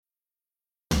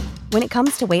When it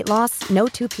comes to weight loss, no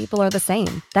two people are the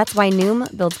same. That's why Noom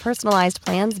builds personalized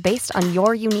plans based on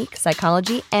your unique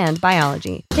psychology and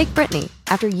biology. Take Brittany.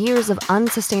 After years of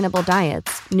unsustainable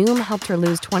diets, Noom helped her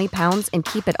lose 20 pounds and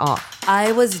keep it off.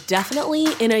 I was definitely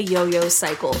in a yo-yo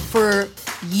cycle for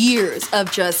years of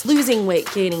just losing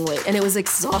weight, gaining weight, and it was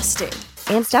exhausting.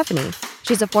 And Stephanie.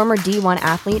 She's a former D1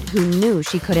 athlete who knew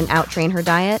she couldn't outtrain her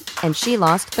diet, and she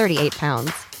lost 38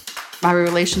 pounds. My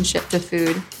relationship to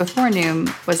food before Noom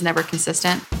was never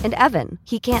consistent. And Evan,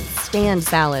 he can't stand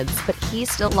salads, but he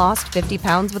still lost 50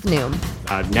 pounds with Noom.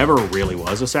 I never really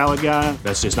was a salad guy.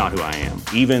 That's just not who I am.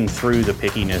 Even through the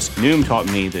pickiness, Noom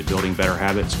taught me that building better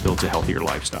habits builds a healthier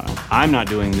lifestyle. I'm not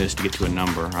doing this to get to a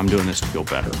number. I'm doing this to feel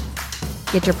better.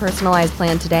 Get your personalized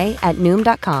plan today at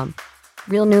Noom.com.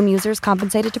 Real Noom users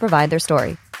compensated to provide their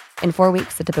story. In 4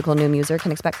 weeks, the typical Noom user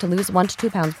can expect to lose 1 to 2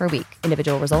 pounds per week.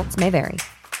 Individual results may vary.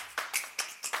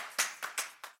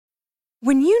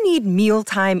 When you need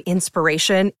mealtime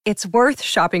inspiration, it's worth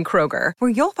shopping Kroger, where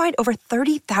you'll find over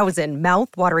 30,000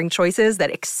 mouth-watering choices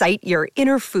that excite your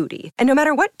inner foodie. And no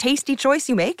matter what tasty choice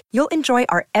you make, you'll enjoy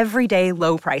our everyday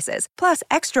low prices, plus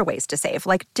extra ways to save,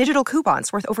 like digital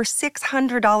coupons worth over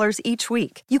 $600 each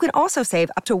week. You can also save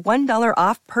up to $1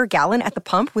 off per gallon at the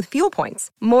pump with fuel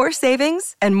points. More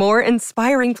savings and more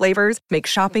inspiring flavors make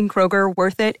shopping Kroger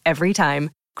worth it every time.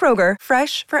 Kroger,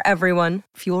 fresh for everyone.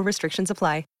 Fuel restrictions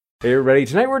apply. Hey everybody,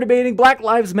 tonight we're debating Black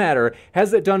Lives Matter.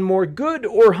 Has it done more good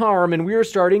or harm? And we are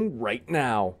starting right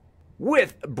now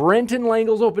with Brenton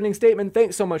Langle's opening statement.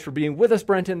 Thanks so much for being with us,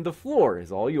 Brenton. The floor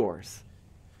is all yours.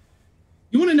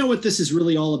 You want to know what this is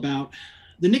really all about?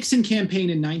 The Nixon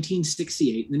campaign in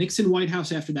 1968, the Nixon White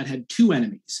House after that had two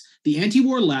enemies, the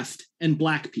anti-war left and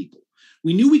black people.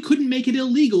 We knew we couldn't make it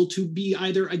illegal to be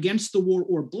either against the war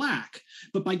or black,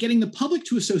 but by getting the public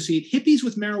to associate hippies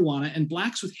with marijuana and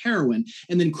blacks with heroin,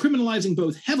 and then criminalizing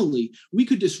both heavily, we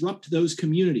could disrupt those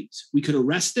communities. We could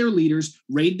arrest their leaders,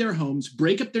 raid their homes,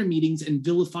 break up their meetings, and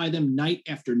vilify them night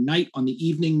after night on the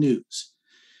evening news.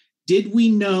 Did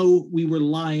we know we were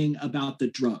lying about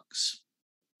the drugs?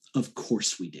 Of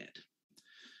course we did.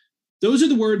 Those are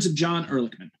the words of John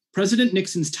Ehrlichman, President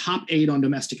Nixon's top aide on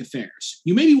domestic affairs.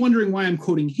 You may be wondering why I'm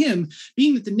quoting him,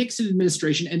 being that the Nixon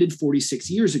administration ended 46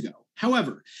 years ago.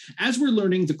 However, as we're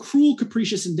learning, the cruel,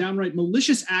 capricious, and downright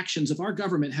malicious actions of our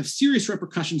government have serious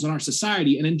repercussions on our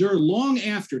society and endure long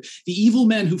after the evil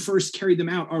men who first carried them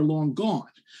out are long gone.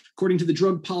 According to the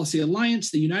Drug Policy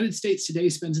Alliance, the United States today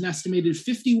spends an estimated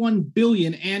 $51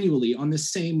 billion annually on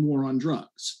this same war on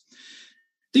drugs.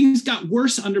 Things got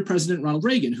worse under President Ronald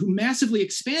Reagan, who massively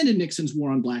expanded Nixon's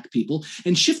war on black people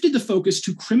and shifted the focus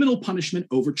to criminal punishment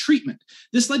over treatment.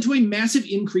 This led to a massive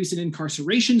increase in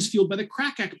incarcerations fueled by the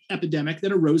crack epidemic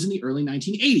that arose in the early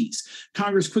 1980s.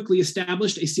 Congress quickly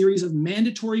established a series of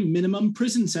mandatory minimum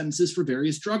prison sentences for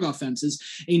various drug offenses,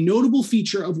 a notable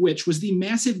feature of which was the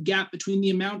massive gap between the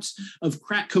amounts of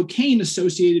crack cocaine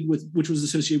which was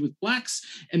associated with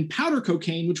blacks, and powder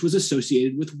cocaine, which was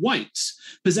associated with whites.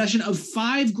 Possession of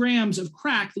 5 grams of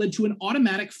crack led to an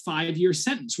automatic 5-year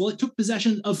sentence, while it took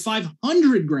possession of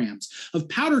 500 grams of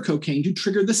powder cocaine to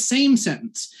trigger the same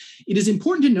sentence. It is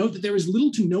important to note that there is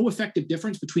little to no effective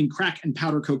difference between crack and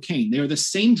powder cocaine. They are the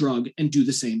same drug and do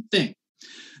the same thing.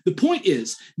 The point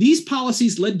is, these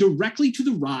policies led directly to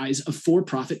the rise of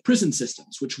for-profit prison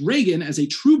systems, which Reagan, as a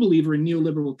true believer in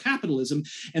neoliberal capitalism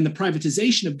and the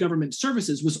privatization of government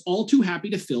services, was all too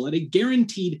happy to fill at a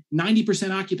guaranteed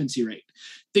 90% occupancy rate.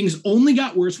 Things only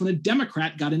got worse when a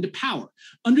Democrat got into power.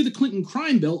 Under the Clinton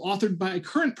crime bill, authored by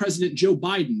current President Joe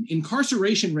Biden,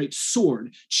 incarceration rates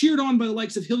soared, cheered on by the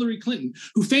likes of Hillary Clinton,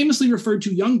 who famously referred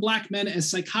to young black men as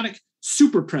psychotic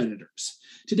super predators.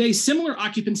 Today, similar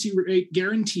occupancy rate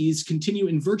guarantees continue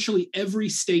in virtually every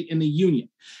state in the union.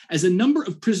 As the number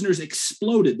of prisoners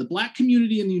exploded, the black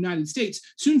community in the United States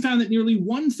soon found that nearly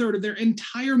 1/3 of their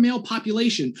entire male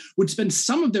population would spend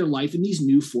some of their life in these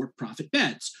new for-profit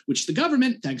beds, which the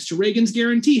government, thanks to Reagan's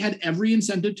guarantee, had every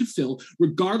incentive to fill,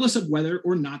 regardless of whether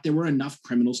or not there were enough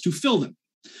criminals to fill them.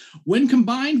 When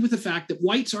combined with the fact that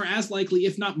whites are as likely,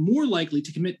 if not more likely,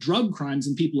 to commit drug crimes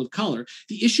than people of color,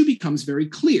 the issue becomes very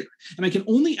clear. And I can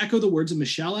only echo the words of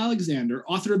Michelle Alexander,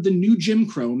 author of The New Jim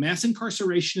Crow, Mass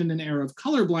Incarceration in an Era of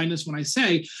Colorblindness, when I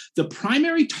say the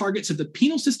primary targets of the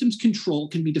penal system's control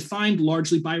can be defined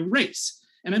largely by race.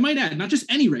 And I might add, not just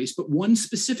any race, but one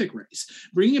specific race,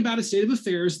 bringing about a state of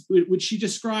affairs which she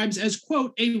describes as,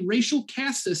 quote, a racial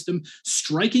caste system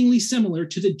strikingly similar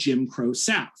to the Jim Crow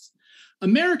South.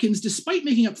 Americans, despite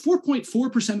making up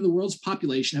 4.4% of the world's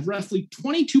population, have roughly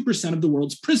 22% of the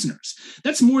world's prisoners.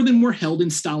 That's more than were held in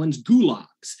Stalin's gulags.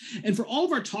 And for all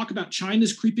of our talk about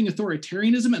China's creeping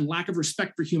authoritarianism and lack of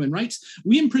respect for human rights,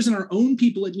 we imprison our own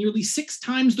people at nearly 6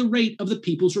 times the rate of the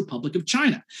People's Republic of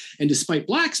China. And despite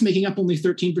blacks making up only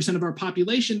 13% of our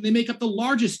population, they make up the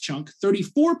largest chunk,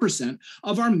 34%,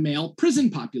 of our male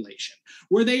prison population,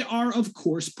 where they are, of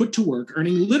course, put to work,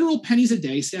 earning literal pennies a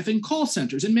day, staffing call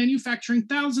centers and manufacturing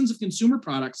thousands of consumer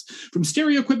products, from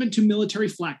stereo equipment to military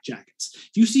flak jackets.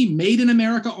 If you see made in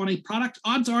America on a product,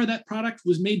 odds are that product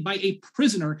was made by a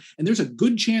prisoner, and there's a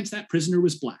good chance that prisoner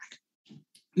was black.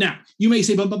 Now, you may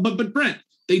say, but Brent,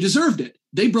 they deserved it.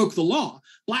 They broke the law.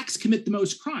 Blacks commit the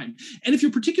most crime. And if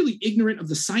you're particularly ignorant of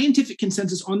the scientific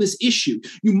consensus on this issue,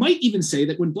 you might even say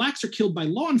that when blacks are killed by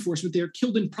law enforcement, they are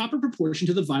killed in proper proportion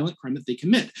to the violent crime that they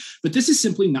commit. But this is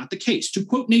simply not the case. To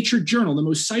quote Nature Journal, the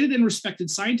most cited and respected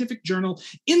scientific journal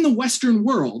in the Western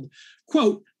world,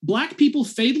 quote, "Black people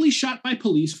fatally shot by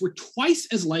police were twice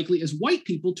as likely as white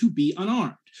people to be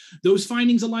unarmed. Those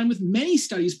findings align with many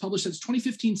studies published since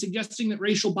 2015 suggesting that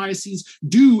racial biases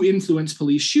do influence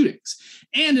police shootings.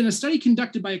 And in a study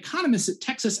conducted by economists at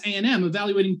Texas A&M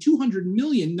evaluating 200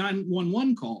 million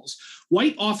 911 calls,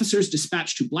 white officers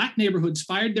dispatched to black neighborhoods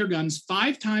fired their guns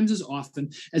 5 times as often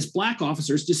as black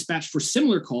officers dispatched for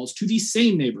similar calls to these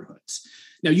same neighborhoods."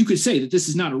 Now, you could say that this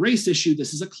is not a race issue,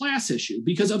 this is a class issue,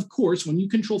 because of course, when you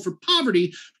control for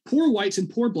poverty, poor whites and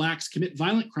poor blacks commit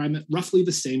violent crime at roughly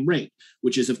the same rate,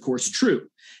 which is of course true.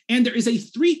 And there is a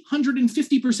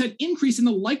 350% increase in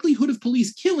the likelihood of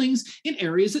police killings in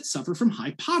areas that suffer from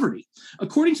high poverty.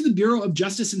 According to the Bureau of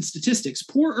Justice and Statistics,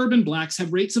 poor urban blacks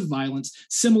have rates of violence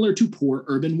similar to poor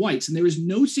urban whites, and there is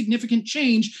no significant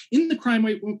change in the crime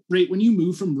rate when you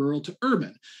move from rural to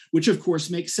urban, which of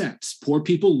course makes sense. Poor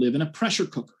people live in a pressure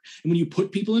cooker, and when you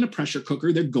put people in a pressure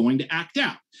cooker, they're going to act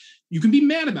out. You can be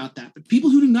mad about that, but people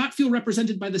who do not feel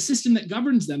represented by the system that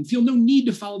governs them feel no need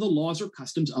to follow the laws or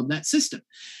customs of that system.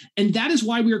 And that is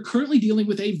why we are currently dealing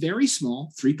with a very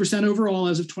small, 3% overall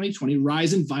as of 2020,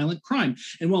 rise in violent crime.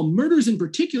 And while murders in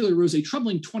particular rose a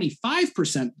troubling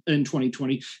 25% in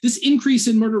 2020, this increase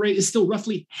in murder rate is still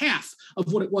roughly half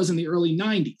of what it was in the early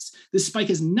 90s. This spike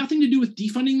has nothing to do with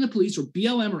defunding the police or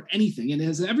BLM or anything, and it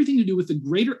has everything to do with the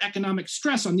greater economic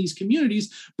stress on these communities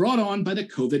brought on by the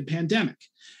COVID pandemic.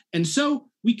 And so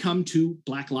we come to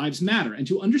Black Lives Matter. And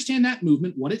to understand that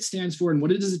movement, what it stands for and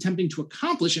what it is attempting to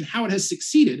accomplish and how it has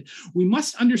succeeded, we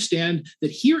must understand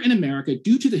that here in America,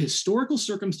 due to the historical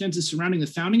circumstances surrounding the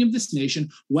founding of this nation,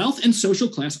 wealth and social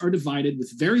class are divided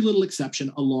with very little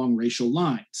exception along racial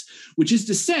lines, which is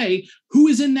to say, who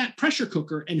is in that pressure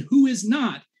cooker and who is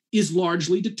not is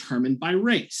largely determined by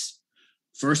race.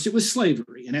 First, it was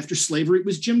slavery, and after slavery, it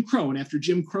was Jim Crow, and after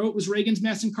Jim Crow, it was Reagan's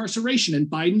mass incarceration and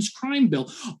Biden's crime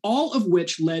bill, all of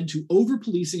which led to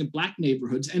over-policing of Black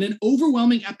neighborhoods and an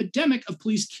overwhelming epidemic of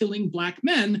police killing Black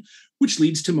men, which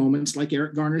leads to moments like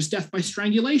Eric Garner's death by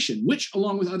strangulation, which,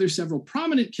 along with other several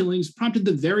prominent killings, prompted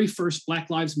the very first Black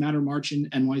Lives Matter march in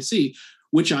NYC,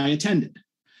 which I attended.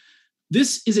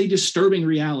 This is a disturbing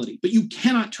reality, but you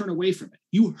cannot turn away from it.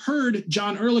 You heard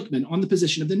John Ehrlichman on the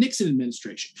position of the Nixon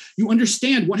administration. You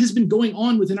understand what has been going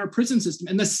on within our prison system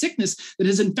and the sickness that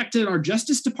has infected our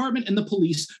Justice Department and the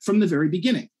police from the very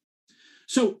beginning.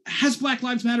 So has Black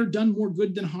Lives Matter done more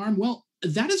good than harm? Well,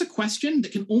 that is a question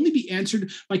that can only be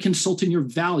answered by consulting your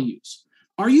values.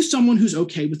 Are you someone who's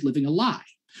okay with living a lie?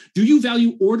 Do you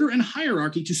value order and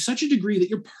hierarchy to such a degree that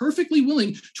you're perfectly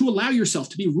willing to allow yourself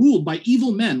to be ruled by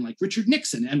evil men like Richard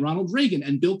Nixon and Ronald Reagan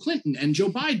and Bill Clinton and Joe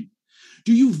Biden?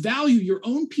 Do you value your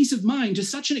own peace of mind to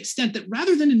such an extent that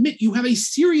rather than admit you have a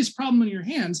serious problem on your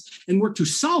hands and work to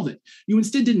solve it, you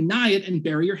instead deny it and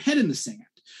bury your head in the sand?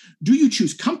 Do you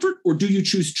choose comfort or do you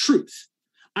choose truth?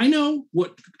 I know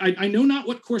not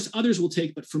what course others will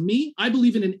take, but for me, I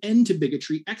believe in an end to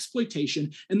bigotry,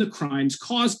 exploitation, and the crimes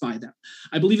caused by them.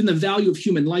 I believe in the value of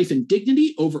human life and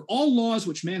dignity over all laws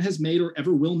which man has made or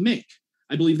ever will make.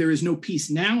 I believe there is no peace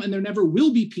now and there never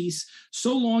will be peace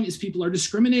so long as people are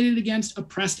discriminated against,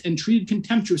 oppressed, and treated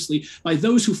contemptuously by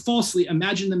those who falsely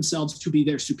imagine themselves to be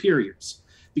their superiors.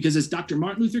 Because as Dr.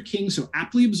 Martin Luther King so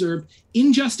aptly observed,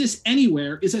 injustice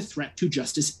anywhere is a threat to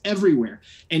justice everywhere.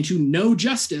 And to know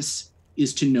justice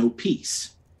is to know peace.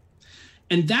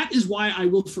 And that is why I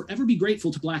will forever be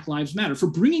grateful to Black Lives Matter for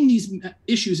bringing these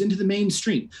issues into the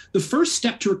mainstream. The first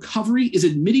step to recovery is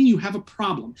admitting you have a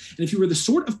problem. And if you are the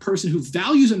sort of person who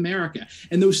values America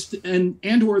and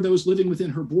or those living within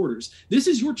her borders, this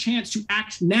is your chance to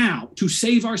act now to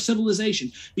save our civilization.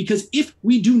 Because if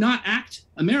we do not act,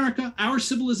 America, our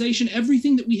civilization,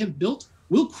 everything that we have built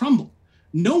will crumble.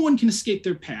 No one can escape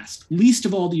their past, least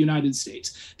of all the United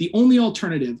States. The only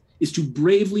alternative is to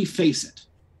bravely face it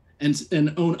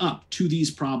and own up to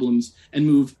these problems and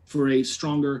move for a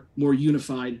stronger, more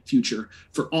unified future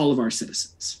for all of our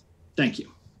citizens. Thank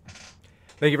you.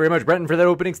 Thank you very much, Brenton, for that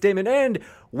opening statement. And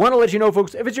want to let you know,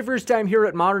 folks, if it's your first time here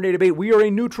at Modern Day Debate, we are a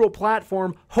neutral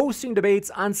platform hosting debates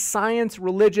on science,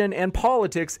 religion, and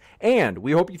politics. And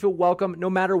we hope you feel welcome no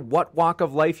matter what walk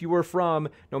of life you are from,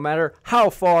 no matter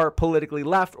how far politically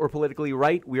left or politically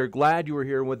right. We are glad you are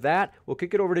here. And with that, we'll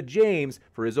kick it over to James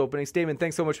for his opening statement.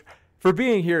 Thanks so much for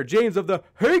being here. James of the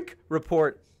Hake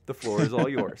Report, the floor is all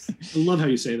yours. I love how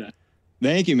you say that.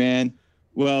 Thank you, man.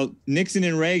 Well, Nixon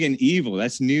and Reagan, evil.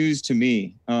 That's news to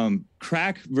me.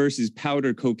 Crack versus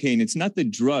powder cocaine. It's not the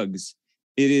drugs.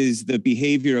 It is the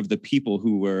behavior of the people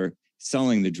who were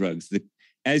selling the drugs.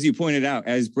 As you pointed out,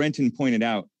 as Brenton pointed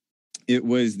out, it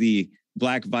was the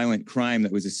Black violent crime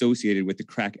that was associated with the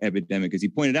crack epidemic. As he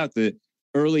pointed out, the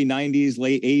early 90s,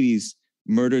 late 80s,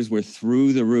 murders were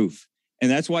through the roof. And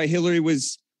that's why Hillary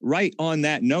was right on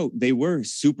that note. They were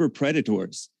super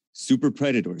predators.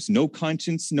 No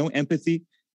conscience, no empathy.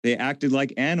 They acted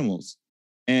like animals.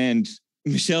 And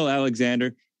Michelle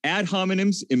Alexander, ad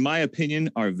hominems, in my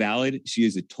opinion, are valid. She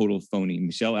is a total phony,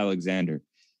 Michelle Alexander.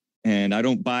 And I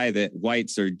don't buy that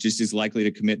whites are just as likely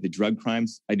to commit the drug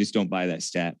crimes. I just don't buy that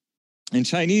stat. And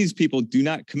Chinese people do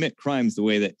not commit crimes the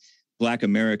way that Black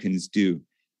Americans do.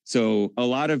 So a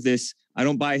lot of this, I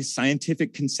don't buy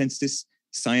scientific consensus.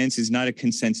 Science is not a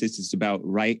consensus. It's about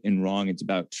right and wrong. It's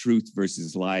about truth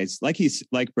versus lies.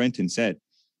 Like Brenton said,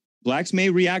 Blacks may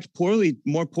react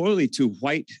more poorly to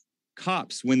white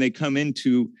cops when they come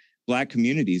into Black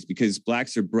communities because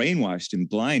Blacks are brainwashed and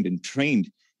blind and trained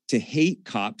to hate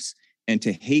cops and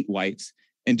to hate whites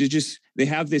and they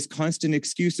have this constant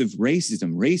excuse of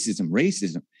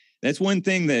racism. That's one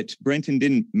thing that Brenton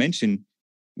didn't mention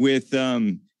with,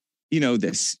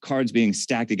 this cards being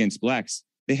stacked against Blacks.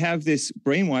 They have this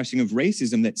brainwashing of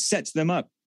racism that sets them up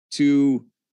to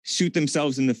shoot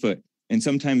themselves in the foot and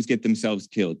sometimes get themselves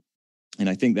killed. And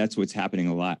I think that's what's happening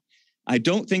a lot. I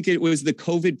don't think it was the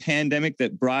COVID pandemic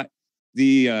that brought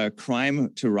the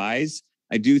crime to rise.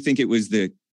 I do think it was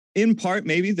in part,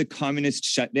 maybe the communist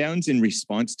shutdowns in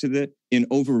response to in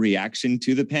overreaction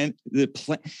to the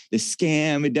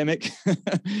scam-edemic.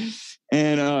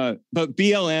 But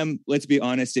BLM, let's be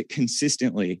honest, it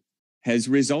consistently has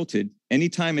resulted,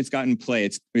 anytime it's gotten play,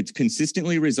 it's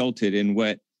consistently resulted in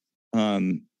what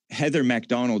Heather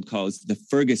MacDonald calls the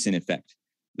Ferguson effect.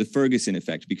 The Ferguson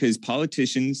effect, because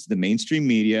politicians, the mainstream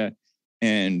media,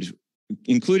 and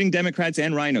including Democrats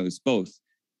and rhinos, both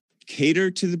cater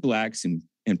to the Blacks and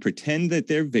pretend that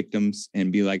they're victims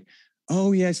and be like,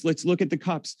 oh, yes, let's look at the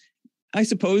cops. I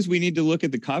suppose we need to look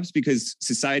at the cops because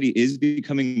society is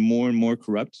becoming more and more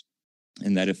corrupt,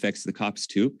 and that affects the cops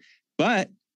too. But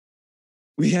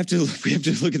we have to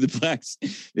look at the Blacks.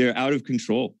 They're out of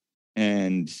control,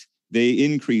 and they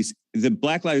increase. The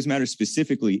Black Lives Matter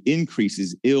specifically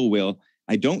increases ill will.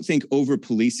 I don't think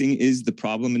over-policing is the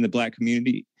problem in the Black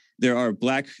community. There are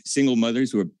Black single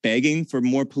mothers who are begging for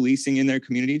more policing in their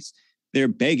communities. They're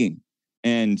begging.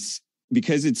 And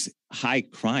because it's high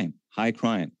crime,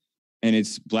 and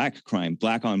it's Black crime,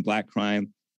 Black on Black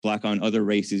crime, Black on other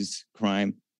races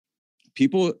crime,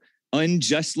 people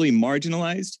unjustly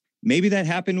marginalized. Maybe that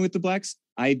happened with the Blacks.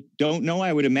 I don't know.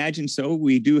 I would imagine so.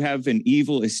 We do have an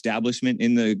evil establishment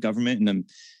in the government, and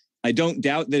I don't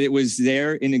doubt that it was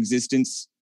there in existence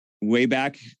way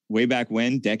back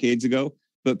when, decades ago.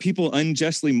 But people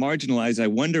unjustly marginalized. I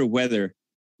wonder whether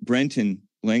Brenton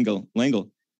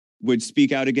Lengel would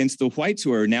speak out against the whites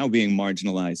who are now being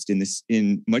marginalized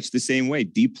in much the same way,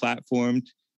 deplatformed,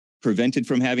 prevented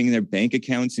from having their bank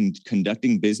accounts and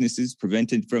conducting businesses,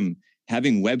 prevented from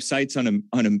having websites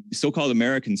on a so-called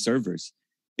American servers.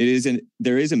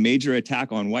 There is a major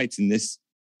attack on whites in this,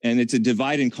 and it's a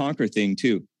divide and conquer thing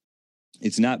too.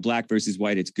 It's not Black versus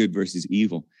white, it's good versus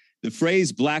evil. The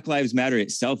phrase Black Lives Matter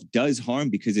itself does harm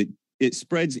because it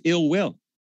spreads ill will.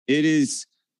 It is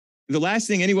the last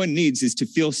thing anyone needs is to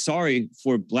feel sorry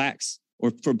for Blacks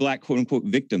or for Black quote unquote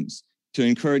victims, to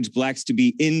encourage Blacks to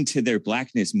be into their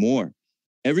Blackness more.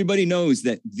 Everybody knows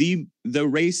that the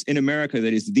race in America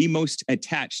that is the most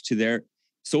attached to their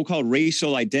so-called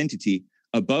racial identity,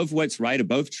 above what's right,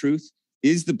 above truth,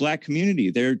 is the Black community.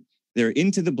 They're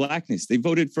into the Blackness. They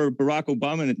voted for Barack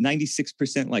Obama at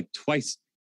 96%, like twice.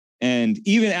 And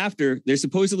even after, they're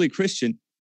supposedly Christian,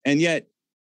 and yet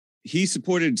he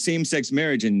supported same-sex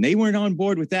marriage, and they weren't on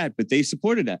board with that, but they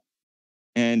supported that.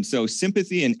 And so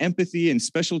sympathy and empathy and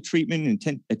special treatment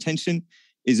and attention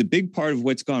is a big part of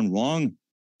what's gone wrong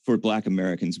for Black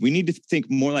Americans. We need to think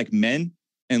more like men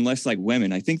and less like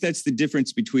women. I think that's the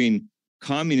difference between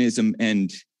communism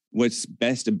and what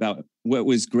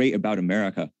was great about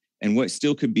America and what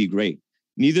still could be great.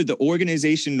 Neither the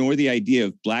organization nor the idea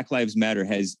of Black Lives Matter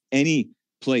has any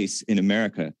place in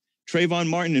America. Trayvon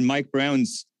Martin and Mike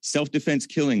Brown's self-defense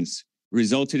killings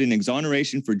resulted in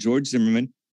exoneration for George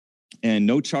Zimmerman and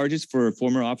no charges for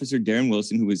former officer Darren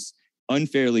Wilson, who was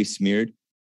unfairly smeared.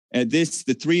 At this,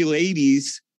 the three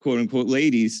ladies, quote unquote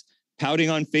ladies, pouting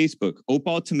on Facebook,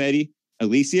 Opal Tometi,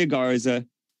 Alicia Garza,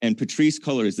 and Patrisse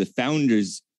Cullors, the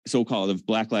founders, so-called, of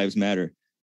Black Lives Matter.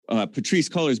 Patrisse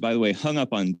Cullors, by the way, hung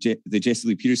up on the Jesse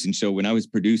Lee Peterson show when I was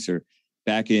producer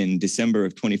back in December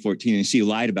of 2014, and she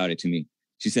lied about it to me.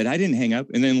 She said, I didn't hang up.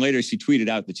 And then later she tweeted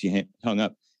out that she hung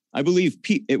up. I believe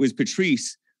it was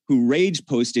Patrisse who rage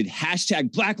posted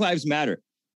hashtag Black Lives Matter,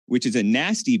 which is a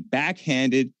nasty,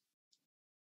 backhanded,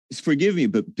 forgive me,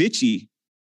 but bitchy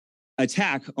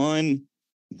attack on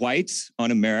whites,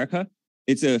 on America.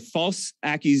 It's a false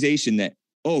accusation that,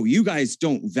 oh, you guys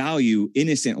don't value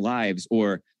innocent lives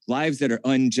or lives that are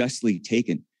unjustly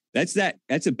taken. That's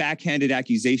a backhanded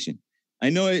accusation. I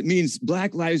know it means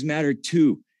Black Lives Matter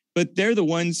too, but they're the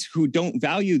ones who don't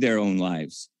value their own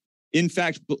lives. In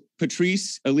fact,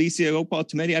 Patrisse, Alicia, Opal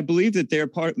Tometi, I believe that they're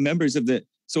members of the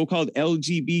so-called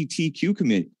LGBTQ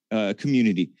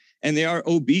community, and they are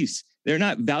obese. They're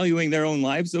not valuing their own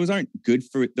lives. Those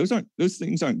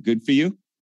things aren't good for you.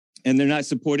 And they're not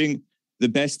supporting the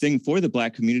best thing for the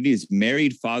Black community is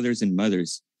married fathers and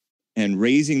mothers and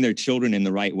raising their children in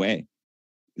the right way.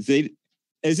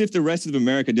 As if the rest of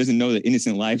America doesn't know that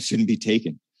innocent lives shouldn't be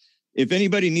taken. If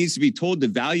anybody needs to be told to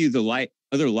value the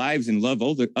other lives and love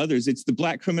others, it's the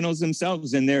Black criminals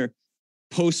themselves and their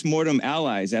post-mortem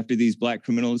allies after these Black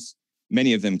criminals,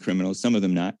 many of them criminals, some of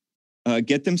them not,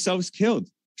 get themselves killed.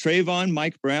 Trayvon,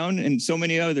 Mike Brown, and so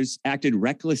many others acted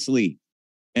recklessly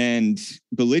and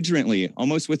belligerently,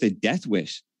 almost with a death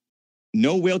wish.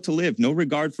 No will to live, no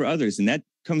regard for others. And that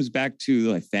comes back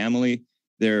to like family,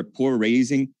 their poor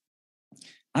raising.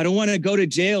 I don't want to go to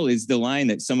jail is the line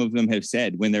that some of them have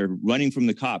said when they're running from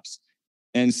the cops.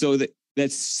 And so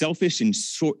that's selfish and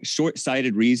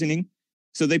short-sighted reasoning.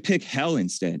 So they pick hell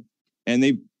instead. And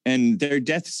their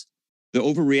deaths, the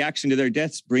overreaction to their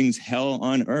deaths brings hell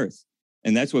on earth.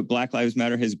 And that's what Black Lives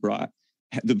Matter has brought.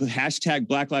 The hashtag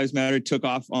Black Lives Matter took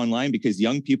off online because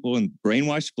young people and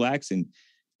brainwashed Blacks and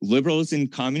liberals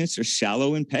and communists are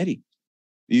shallow and petty.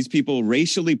 These people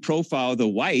racially profile the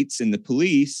whites and the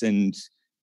police, and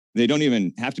they don't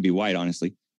even have to be white,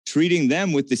 honestly, treating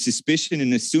them with the suspicion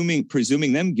and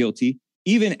presuming them guilty,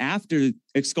 even after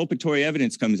exculpatory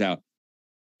evidence comes out.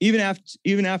 Even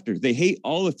after they hate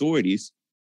all authorities,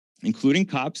 including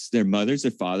cops, their mothers,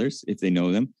 their fathers, if they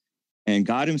know them, and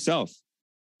God himself.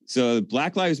 So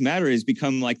Black Lives Matter has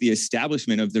become like the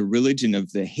establishment of the religion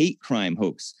of the hate crime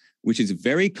hoax, which is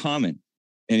very common.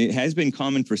 And it has been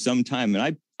common for some time.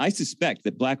 And I suspect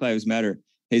that Black Lives Matter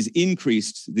has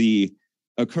increased the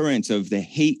occurrence of the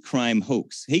hate crime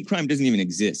hoax. Hate crime doesn't even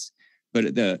exist,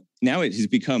 but now it has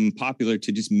become popular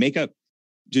to just make up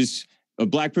just a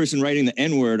Black person writing the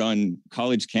N-word on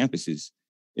college campuses.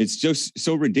 It's just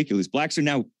so ridiculous. Blacks are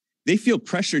now, they feel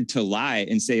pressured to lie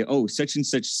and say, oh, such and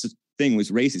such thing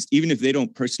was racist. Even if they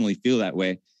don't personally feel that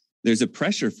way, there's a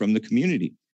pressure from the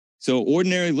community. So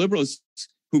ordinary liberals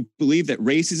who believe that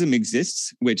racism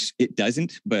exists, which it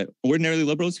doesn't, but ordinary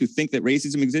liberals who think that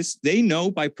racism exists, they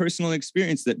know by personal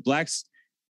experience that Blacks,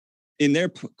 in their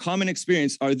common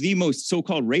experience, are the most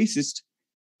so-called racist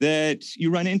that you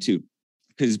run into,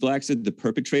 because Blacks are the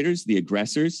perpetrators, the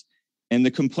aggressors, and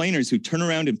the complainers who turn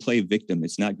around and play victim.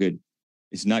 It's not good.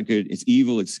 It's not good. It's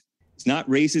evil. It's not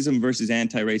racism versus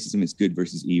anti-racism. It's good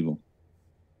versus evil.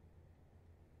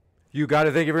 You got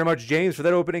to thank you very much, James, for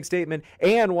that opening statement.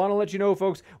 And want to let you know,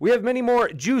 folks, we have many more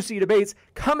juicy debates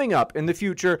coming up in the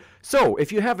future. So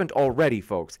if you haven't already,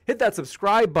 folks, hit that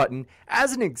subscribe button.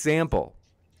 As an example,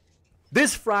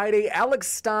 this Friday, Alex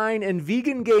Stein and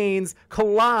Vegan Gains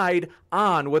collide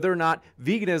on whether or not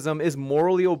veganism is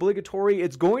morally obligatory.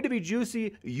 It's going to be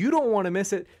juicy. You don't want to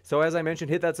miss it. So as I mentioned,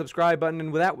 hit that subscribe button.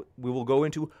 And with that, we will go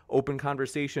into open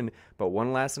conversation. But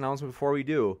one last announcement before we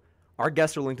do. Our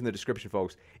guests are linked in the description,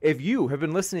 folks. If you have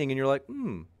been listening and you're like,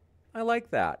 I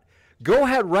like that, go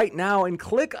ahead right now and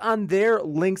click on their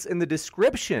links in the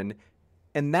description.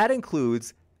 And that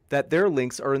includes that their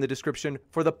links are in the description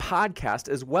for the podcast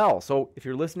as well. So if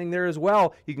you're listening there as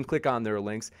well, you can click on their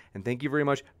links. And thank you very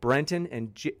much, Brenton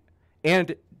and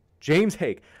James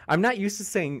Hake. I'm not used to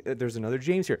saying there's another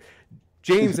James here.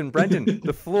 James and Brenton,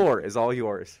 the floor is all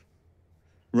yours.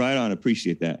 Right on.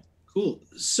 Appreciate that. Cool.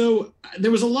 So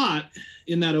there was a lot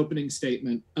in that opening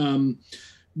statement.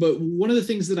 But one of the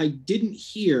things that I didn't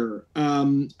hear,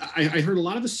 I heard a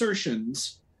lot of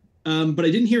assertions, but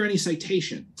I didn't hear any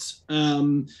citations.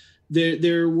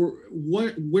 There were,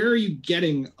 where are you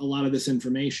getting a lot of this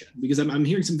information? Because I'm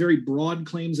hearing some very broad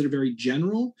claims that are very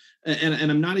general,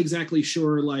 and I'm not exactly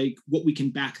sure like what we can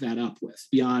back that up with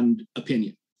beyond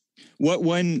opinion. What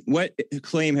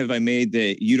claim have I made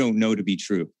that you don't know to be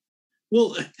true?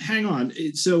 Well, hang on.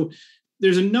 So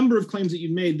there's a number of claims that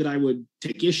you've made that I would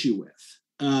take issue with.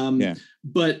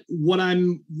 But what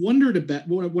I'm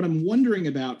wondering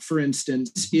about, for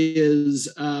instance,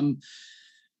 is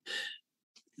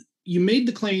you made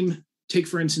the claim, take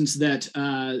for instance, that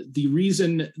the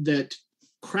reason that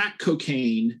crack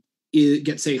cocaine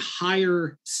gets a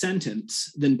higher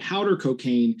sentence than powder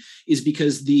cocaine is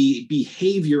because the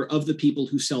behavior of the people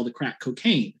who sell the crack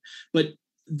cocaine. But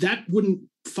that wouldn't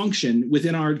function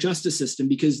within our justice system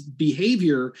because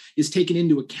behavior is taken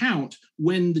into account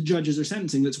when the judges are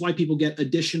sentencing. That's why people get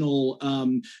additional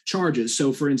charges.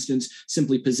 So for instance,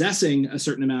 simply possessing a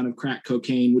certain amount of crack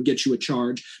cocaine would get you a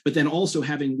charge, but then also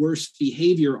having worse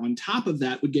behavior on top of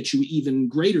that would get you even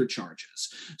greater charges.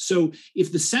 So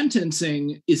if the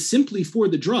sentencing is simply for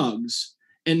the drugs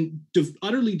and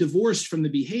utterly divorced from the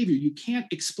behavior, you can't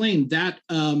explain that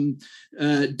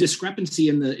discrepancy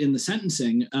in the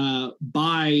sentencing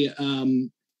by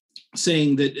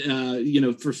saying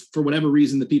that for whatever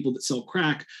reason the people that sell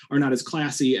crack are not as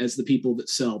classy as the people that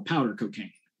sell powder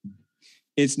cocaine.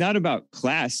 It's not about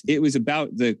class. It was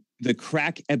about the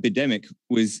crack epidemic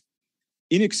was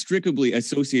inextricably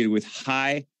associated with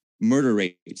high murder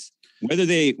rates. Whether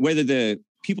the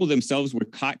people themselves were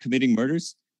caught committing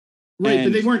murders. Right,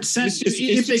 but they weren't sent.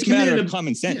 It's just a matter of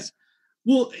common sense.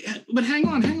 Yeah. Well, but hang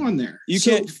on there.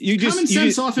 Common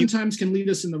sense oftentimes can lead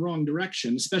us in the wrong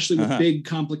direction, especially with big,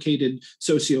 complicated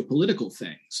socio-political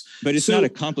things. But it's not a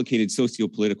complicated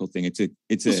socio-political thing.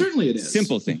 Certainly it is.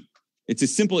 Simple thing. It's a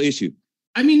simple issue.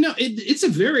 I mean, no,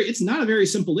 it's not a very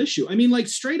simple issue. I mean, like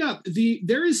straight up,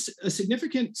 there is a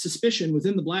significant suspicion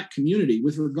within the Black community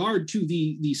with regard to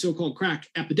the so-called crack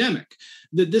epidemic,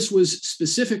 that this was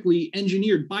specifically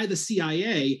engineered by the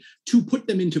CIA to put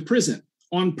them into prison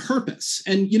on purpose.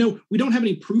 And, we don't have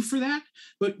any proof for that,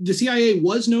 but the CIA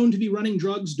was known to be running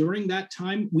drugs during that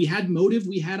time. We had motive,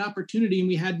 we had opportunity, and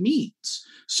we had means.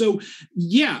 So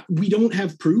yeah, we don't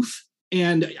have proof.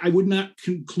 And I would not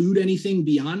conclude anything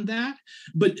beyond that.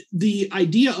 But the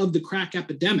idea of the crack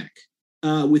epidemic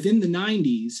within the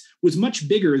 90s was much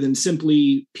bigger than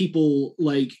simply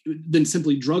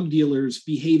drug dealers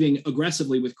behaving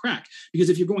aggressively with crack. Because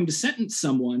if you're going to sentence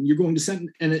someone,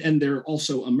 and they're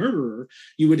also a murderer,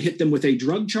 you would hit them with a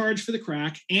drug charge for the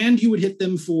crack, and you would hit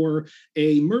them for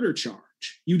a murder charge.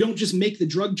 You don't just make the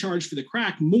drug charge for the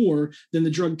crack more than the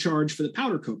drug charge for the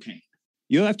powder cocaine.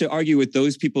 You'll have to argue with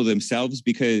those people themselves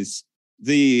because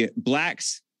the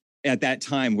Blacks at that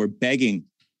time were begging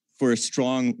for a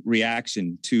strong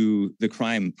reaction to the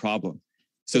crime problem.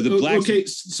 So the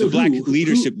Blacks, Black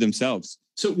leadership themselves.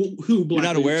 So who? Black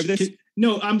You're not aware of this?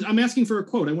 No, I'm asking for a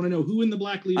quote. I want to know who in the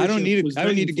Black leadership. I don't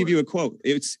need to give you a quote.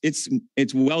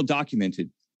 It's well documented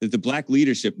that the Black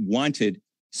leadership wanted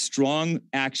strong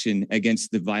action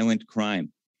against the violent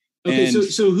crime. Okay,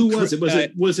 so who was it?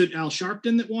 Was it Al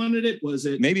Sharpton that wanted it? Was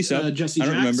it maybe so? Jesse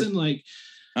Jackson? Remember.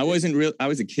 I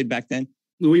was a kid back then.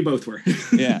 We both were.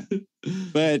 Yeah,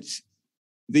 but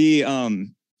the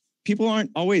people aren't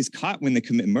always caught when they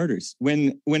commit murders.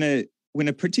 When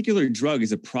a particular drug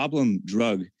is a problem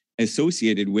drug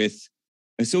associated with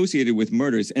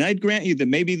murders, and I'd grant you that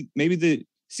maybe the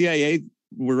CIA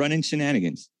were running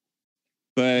shenanigans,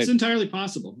 but it's entirely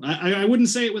possible. I wouldn't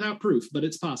say it without proof, but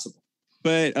it's possible.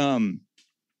 But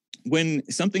when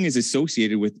something is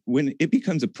associated with, when it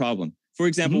becomes a problem, for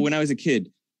example, when I was a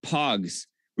kid, Pogs,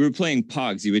 we were playing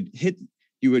Pogs. You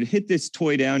would hit this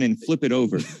toy down and flip it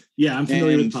over. Yeah, I'm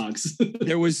familiar with Pogs.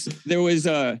 there was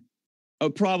a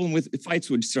problem with fights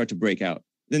would start to break out.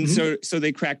 Then so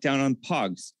they cracked down on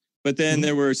Pogs. But then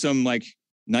there were some like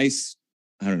nice,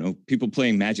 I don't know, people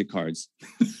playing magic cards.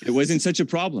 It wasn't such a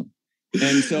problem.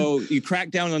 And so you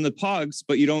crack down on the Pogs,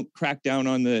 but you don't crack down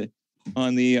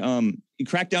you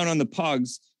crack down on the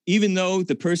Pogs, even though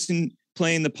the person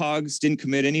playing the Pogs didn't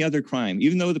commit any other crime,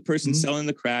 even though the person selling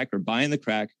the crack or buying the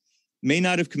crack may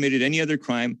not have committed any other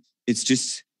crime. It's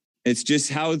just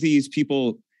how these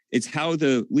people, it's how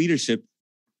the leadership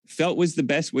felt was the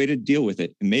best way to deal with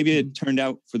it. And maybe it turned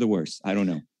out for the worse. I don't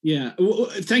know. Yeah. Well,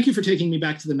 thank you for taking me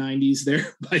back to the 90s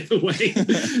there, by the way,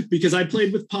 because I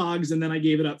played with Pogs and then I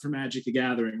gave it up for Magic the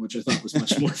Gathering, which I thought was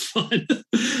much more fun.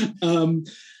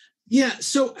 Yeah.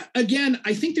 So again,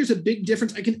 I think there's a big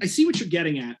difference. I see what you're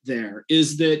getting at there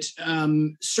is that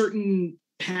certain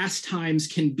pastimes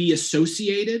can be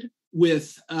associated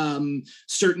with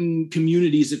certain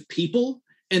communities of people,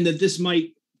 and that this might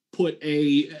put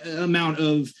a amount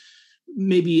of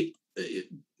maybe,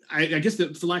 I guess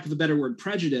that for lack of a better word,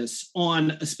 prejudice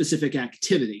on a specific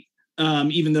activity,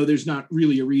 even though there's not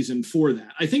really a reason for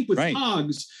that. I think with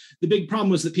Pogs, the big problem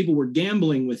was that people were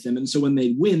gambling with them. And so when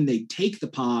they'd win, they'd take the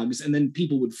Pogs and then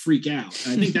people would freak out.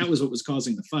 And I think that was what was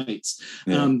causing the fights.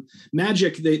 Yeah.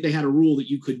 Magic, they had a rule that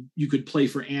you could play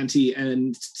for ante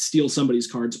and steal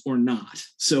somebody's cards or not.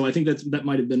 So I think that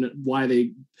might have been why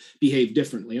they behaved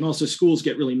differently. And also schools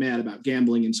get really mad about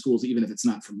gambling in schools, even if it's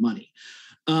not for money.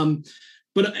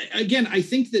 But again, I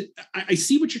think that I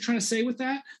see what you're trying to say with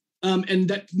that. And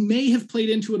that may have played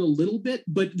into it a little bit,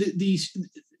 but the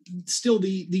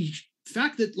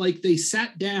fact that like they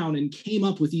sat down and came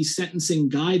up with these sentencing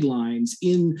guidelines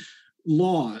in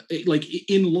law,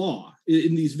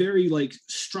 in these very like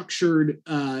structured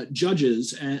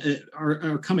judges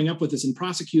are coming up with this, and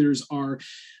prosecutors are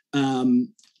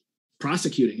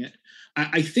prosecuting it.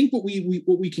 I think what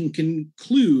we can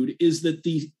conclude is that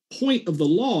the point of the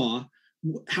law,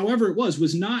 however it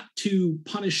was not to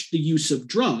punish the use of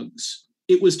drugs.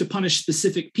 It was to punish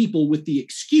specific people with the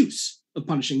excuse of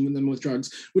punishing them with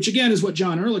drugs, which again is what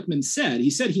John Ehrlichman said. He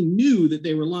said he knew that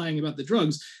they were lying about the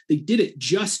drugs. They did it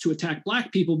just to attack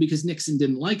Black people because Nixon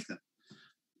didn't like them.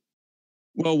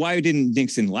 Well, why didn't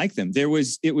Nixon like them? It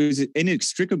was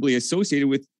inextricably associated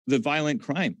with the violent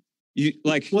crime. You're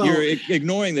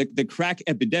ignoring the crack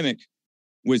epidemic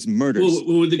was murders.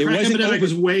 Well, the crack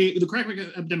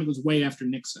epidemic was way after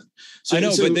Nixon. So, I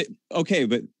know,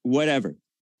 but whatever.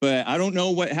 But I don't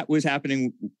know what was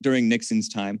happening during Nixon's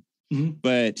time. Mm-hmm.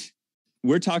 But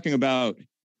we're talking about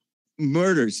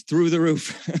murders through the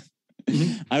roof.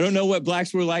 Mm-hmm. I don't know what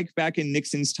Blacks were like back in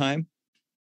Nixon's time.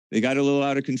 They got a little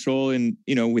out of control, and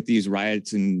with these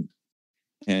riots and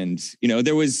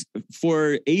there was,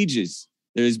 for ages,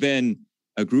 there's been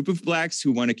a group of Blacks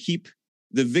who want to keep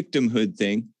the victimhood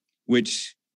thing,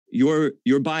 which you're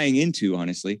buying into,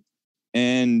 honestly.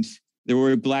 And there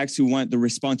were Blacks who want the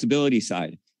responsibility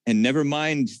side, and never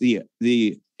mind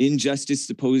the injustice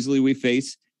supposedly we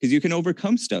face, because you can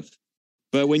overcome stuff.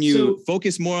 But when you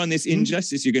focus more on this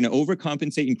injustice, you're going to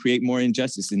overcompensate and create more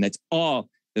injustice. And that's all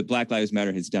that Black Lives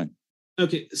Matter has done.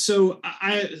 Okay, so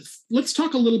let's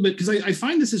talk a little bit, because I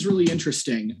find this is really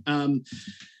interesting.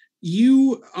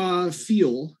 You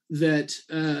feel that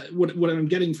what I'm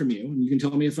getting from you, and you can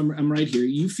tell me if I'm right here,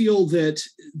 you feel that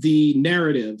the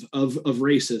narrative of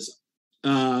racism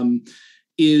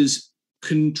is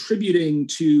contributing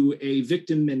to a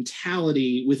victim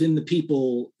mentality within the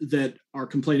people that are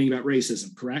complaining about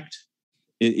racism, correct?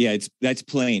 That's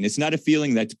plain. It's not a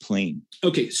feeling, that's plain.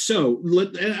 Okay, so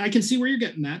I can see where you're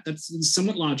getting that. That's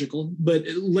somewhat logical, but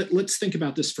let's think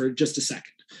about this for just a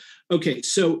second. Okay,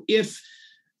 so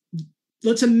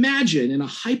let's imagine in a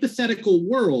hypothetical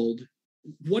world,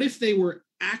 what if they were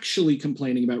actually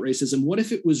complaining about racism? What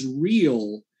if it was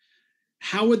real?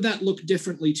 How would that look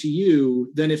differently to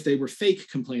you than if they were fake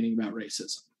complaining about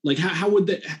racism? Like, how would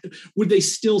they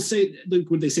still say,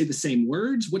 would they say the same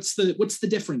words? What's the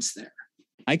difference there?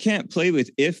 I can't play with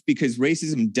if, because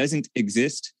racism doesn't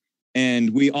exist.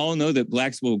 And we all know that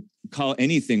Blacks will call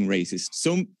anything racist.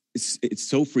 So it's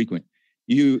so frequent.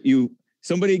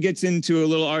 Somebody gets into a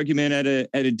little argument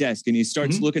at a desk and he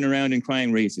starts looking around and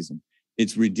crying racism.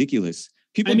 It's ridiculous.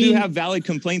 People do have valid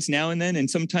complaints now and then. And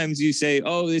sometimes you say,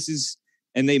 oh, this is,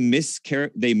 and they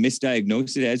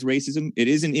misdiagnose it as racism. It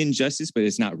is an injustice, but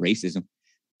it's not racism.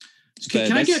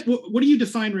 Can I get, what do you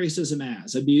define racism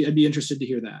as? I'd be interested to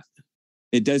hear that.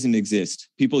 It doesn't exist.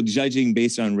 People judging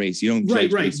based on race. You don't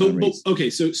judge based on race. Okay,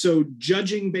 so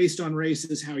judging based on race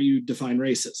is how you define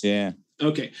racism. Yeah.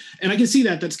 Okay, and I can see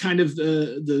that. That's kind of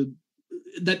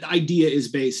that idea is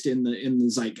based in the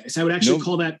zeitgeist. I would actually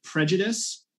call that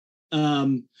prejudice,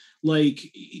 like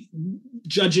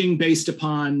judging based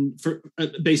upon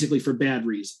basically for bad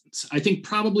reasons. I think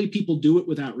probably people do it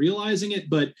without realizing it,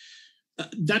 but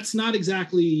that's not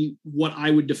exactly what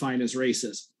I would define as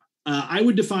racism. I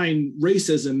would define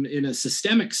racism in a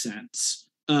systemic sense,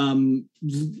 in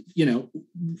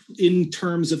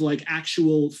terms of like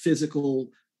actual physical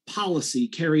policy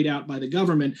carried out by the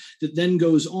government that then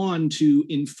goes on to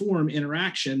inform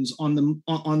interactions on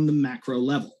the macro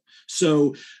level.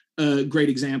 So a great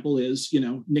example is,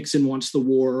 Nixon wants the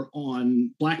war on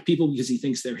Black people because he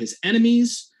thinks they're his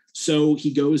enemies. So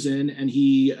he goes in and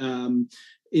he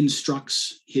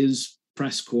instructs his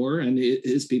press corps and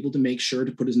his people to make sure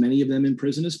to put as many of them in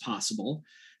prison as possible.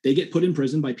 They get put in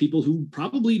prison by people who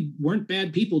probably weren't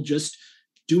bad people, just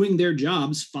doing their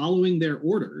jobs, following their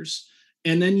orders.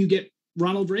 And then you get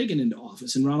Ronald Reagan into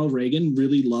office. And Ronald Reagan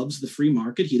really loves the free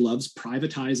market. He loves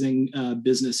privatizing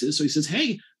businesses. So he says,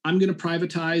 hey, I'm going to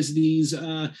privatize these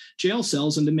jail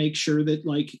cells, and to make sure that,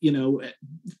 like, you know,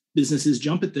 businesses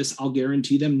jump at this, I'll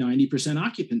guarantee them 90%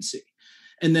 occupancy.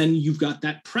 And then you've got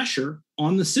that pressure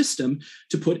on the system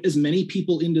to put as many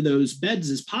people into those beds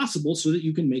as possible so that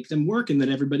you can make them work and that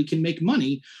everybody can make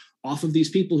money off of these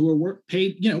people who are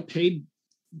paid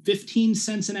 15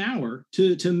 cents an hour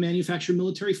to manufacture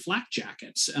military flak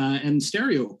jackets and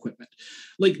stereo equipment.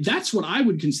 Like, that's what I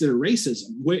would consider racism,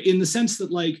 where, in the sense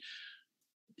that, like,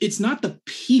 it's not the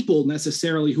people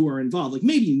necessarily who are involved. Like,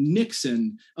 maybe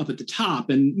Nixon up at the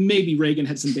top, and maybe Reagan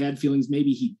had some bad feelings,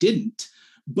 maybe he didn't,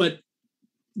 but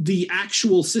the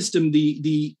actual system,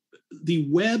 the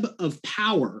web of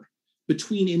power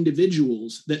between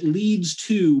individuals that leads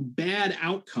to bad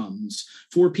outcomes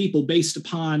for people based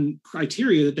upon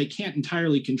criteria that they can't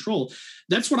entirely control.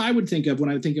 That's what I would think of when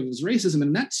I think of as racism.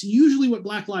 And that's usually what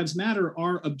Black Lives Matter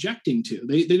are objecting to.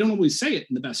 They don't always say it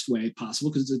in the best way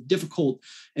possible because it's a difficult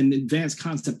and advanced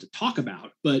concept to talk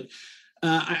about. But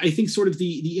I think sort of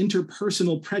the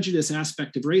interpersonal prejudice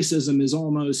aspect of racism is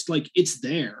almost like it's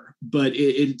there, but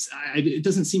it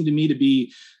doesn't seem to me to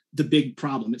be the big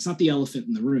problem. It's not the elephant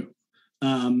in the room.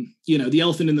 The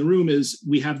elephant in the room is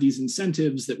we have these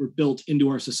incentives that were built into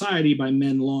our society by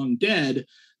men long dead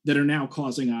that are now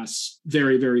causing us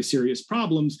very, very serious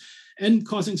problems and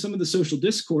causing some of the social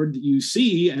discord that you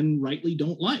see and rightly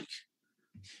don't like.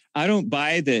 I don't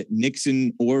buy that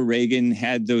Nixon or Reagan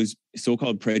had those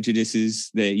so-called prejudices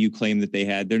that you claim that they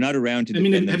had. They're not around to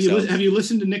defend themselves. Have you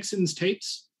listened to Nixon's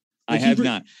tapes? I have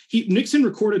not. Nixon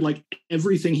recorded like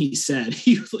everything he said.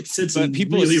 He like said some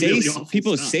really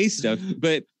awful stuff. Say stuff,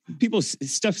 but people's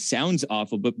stuff sounds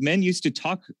awful. But men used to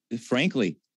talk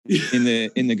frankly in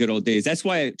the good old days. That's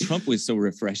why Trump was so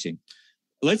refreshing.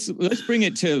 Let's bring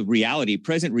it to reality,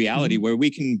 present reality, where we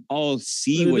can all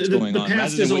see what's going on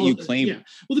rather than what you claim. Yeah.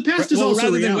 Well, the past is also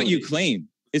rather reality. Than what you claim.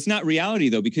 It's not reality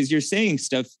though, because you're saying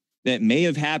stuff that may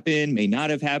have happened, may not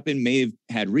have happened, may have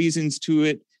had reasons to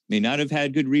it, may not have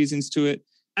had good reasons to it.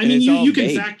 I mean, you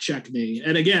can fact check me.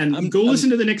 And again, listen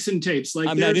to the Nixon tapes. Like,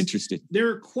 I'm not interested. There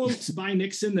are quotes by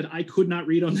Nixon that I could not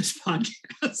read on this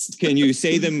podcast. Can you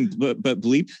say them, but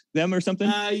bleep them or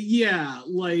something? Yeah.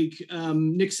 Like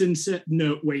Nixon said,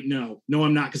 no,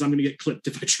 I'm not, because I'm going to get clipped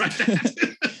if I try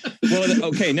that. Well,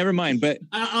 okay, never mind. But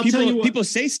I'll tell you what, people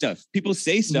say stuff. People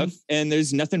say stuff, and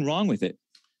there's nothing wrong with it.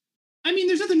 I mean,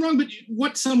 there's nothing wrong, but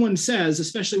what someone says,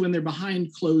 especially when they're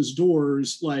behind closed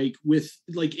doors,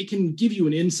 it can give you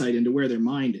an insight into where their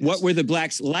mind is. What were the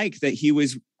blacks like that he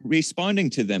was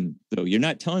responding to them, though? You're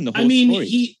not telling the whole story.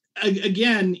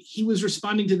 He was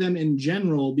responding to them in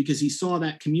general because he saw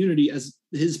that community as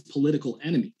his political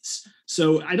enemies.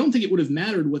 So I don't think it would have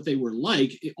mattered what they were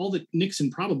like. All that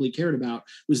Nixon probably cared about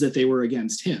was that they were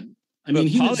against him.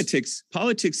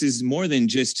 Politics is more than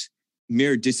just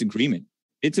mere disagreement.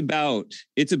 It's about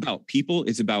people.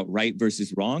 It's about right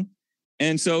versus wrong.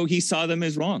 And so he saw them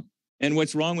as wrong. And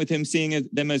what's wrong with him seeing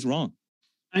them as wrong?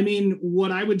 I mean,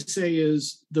 what I would say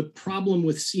is the problem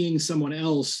with seeing someone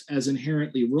else as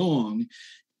inherently wrong,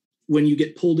 when you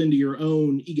get pulled into your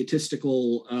own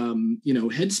egotistical,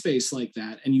 headspace like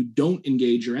that, and you don't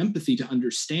engage your empathy to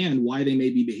understand why they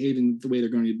may be behaving the way they're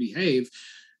going to behave,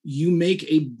 you make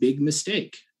a big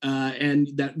mistake. And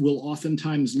that will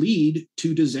oftentimes lead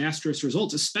to disastrous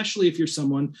results, especially if you're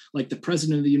someone like the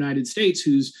president of the United States,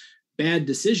 whose bad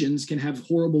decisions can have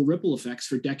horrible ripple effects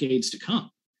for decades to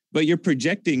come. But you're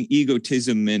projecting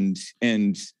egotism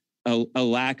and a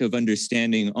lack of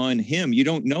understanding on him. You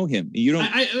don't know him. You're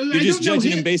just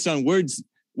judging him based on words.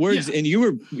 Yeah. And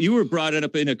you were brought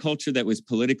up in a culture that was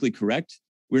politically correct.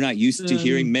 We're not used to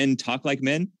hearing men talk like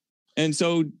men. And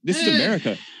so this is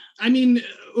America. I mean,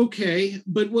 okay,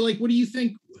 but what do you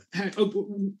think?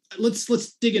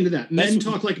 Let's dig into that. Men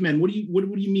talk like men. What do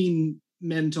you mean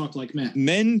men talk like men?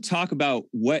 Men talk about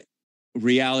what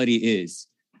reality is.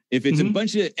 If it's a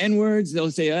bunch of N-words,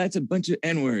 they'll say, that's a bunch of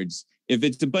N-words. If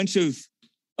it's a bunch of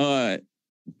bad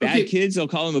kids, they'll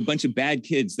call them a bunch of bad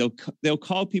kids. They'll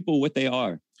call people what they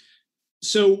are.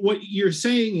 So what you're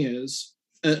saying is,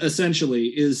 essentially,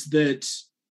 is that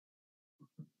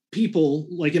people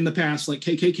like in the past, like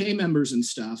KKK members and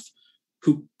stuff,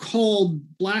 who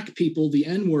called black people the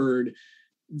N-word,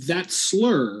 that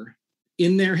slur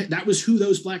in their head, that was who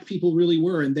those black people really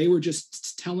were, and they were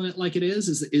just telling it like it is.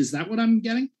 Is that what I'm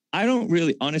getting? I don't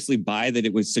really honestly buy that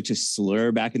it was such a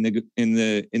slur back in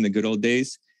the good old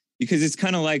days, because it's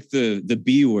kind of like the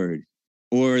B word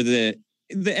or the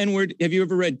N word. Have you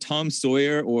ever read Tom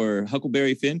Sawyer or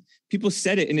Huckleberry Finn? People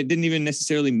said it and it didn't even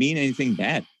necessarily mean anything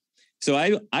bad. So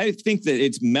I think that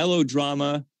it's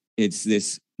melodrama. It's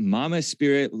this mama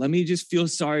spirit. Let me just feel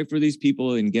sorry for these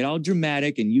people and get all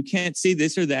dramatic. And you can't say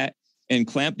this or that and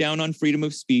clamp down on freedom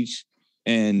of speech.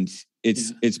 And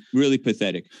it's really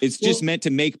pathetic. It's just meant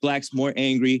to make blacks more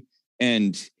angry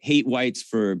and hate whites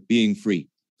for being free.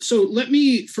 So let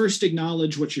me first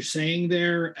acknowledge what you're saying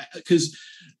there, because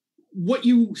what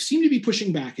you seem to be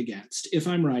pushing back against, if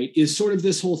I'm right, is sort of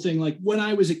this whole thing. Like when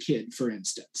I was a kid, for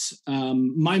instance,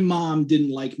 my mom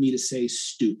didn't like me to say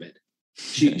stupid.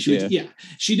 She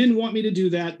didn't want me to do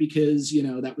that because,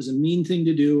 that was a mean thing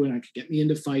to do and I could get me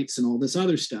into fights and all this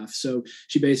other stuff. So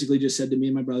she basically just said to me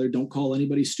and my brother, don't call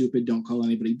anybody stupid, don't call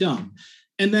anybody dumb.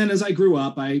 And then as I grew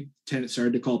up, I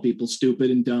started to call people stupid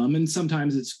and dumb. And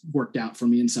sometimes it's worked out for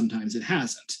me and sometimes it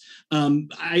hasn't.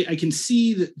 I can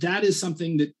see that is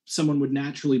something that someone would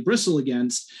naturally bristle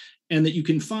against, and that you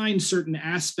can find certain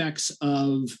aspects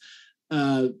of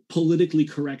politically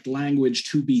correct language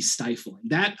to be stifling.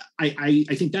 That I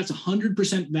think that's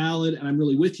 100% valid, and I'm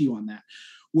really with you on that.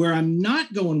 Where I'm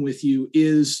not going with you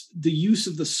is the use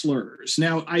of the slurs.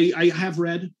 Now, I have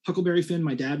read Huckleberry Finn.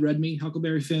 My dad read me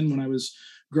Huckleberry Finn when I was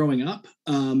growing up.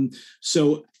 That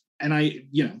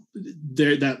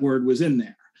word was in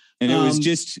there. And it was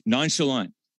just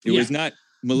nonchalant. It was not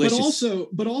malicious.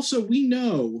 But also we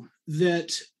know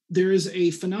that there is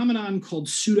a phenomenon called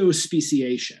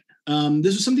pseudo-speciation.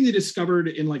 This was something they discovered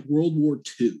in like World War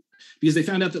II, because they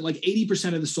found out that like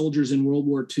 80% of the soldiers in World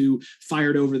War II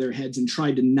fired over their heads and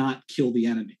tried to not kill the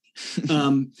enemy.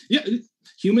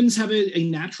 Humans have a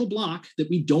natural block that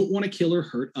we don't want to kill or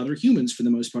hurt other humans for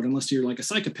the most part, unless you're like a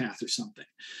psychopath or something.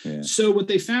 Yeah. So what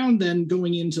they found then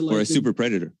going into like... Or a super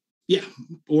predator. Yeah,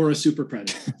 or a super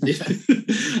predator.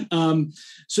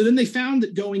 So then they found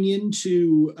that going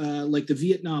into like the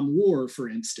Vietnam War, for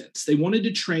instance, they wanted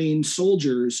to train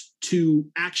soldiers to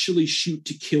actually shoot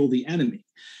to kill the enemy.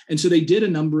 And so they did a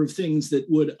number of things that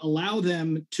would allow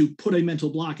them to put a mental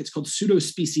block. It's called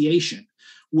pseudo-speciation,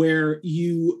 where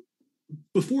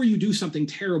before you do something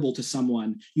terrible to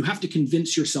someone, you have to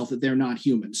convince yourself that they're not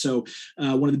human. So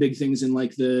one of the big things in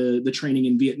like the training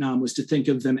in Vietnam was to think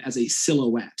of them as a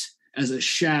silhouette, as a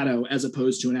shadow, as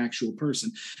opposed to an actual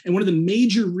person. And one of the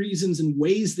major reasons and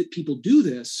ways that people do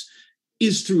this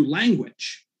is through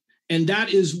language. And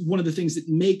that is one of the things that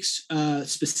makes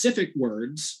specific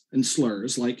words and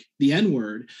slurs like the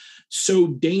N-word so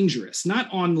dangerous, not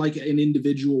on like an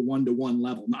individual one-to-one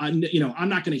level. I'm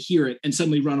not going to hear it and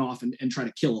suddenly run off and try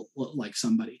to kill like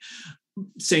somebody.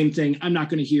 Same thing. I'm not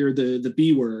going to hear the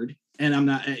B word, and I'm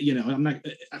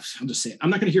just saying, I'm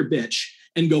not going to hear bitch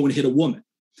and go and hit a woman.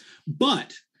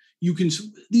 But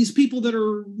these people that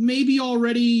are maybe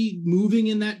already moving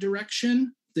in that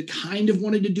direction, that kind of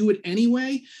wanted to do it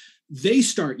anyway, they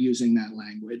start using that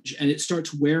language and it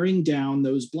starts wearing down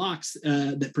those blocks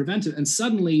that prevent it. And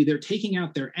suddenly they're taking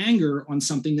out their anger on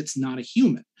something that's not a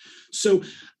human. So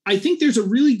I think there's a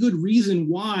really good reason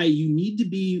why you need to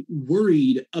be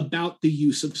worried about the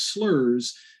use of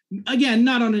slurs. Again,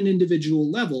 not on an individual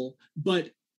level, but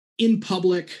in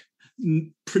public,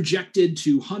 projected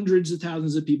to hundreds of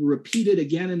thousands of people, repeated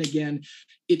again and again.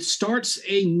 It starts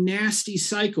a nasty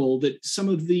cycle that some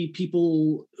of the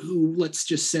people who, let's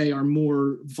just say, are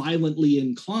more violently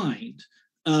inclined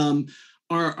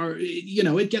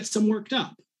it gets them worked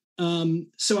up.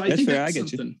 So I think that's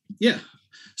something. Yeah.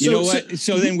 You know what?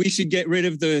 So then we should get rid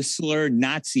of the slur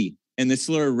Nazi and the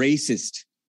slur racist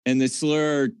and the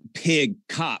slur pig,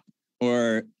 cop,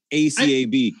 or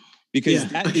ACAB, because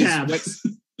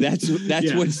that's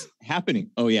what's happening.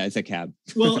 Oh yeah, it's a cab.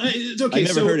 Well, it's okay. I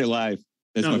never heard it live.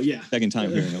 That's my second time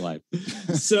hearing it live.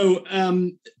 So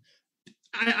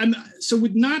so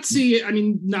with Nazi, I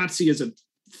mean, Nazi is a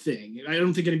thing. I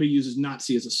don't think anybody uses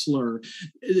Nazi as a slur.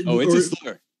 Oh, it's a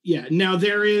slur. Yeah. Now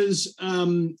there is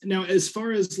now as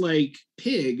far as like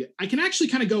pig, I can actually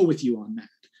kind of go with you on that,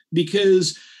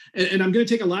 because and I'm going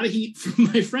to take a lot of heat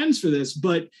from my friends for this,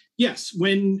 but yes,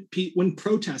 when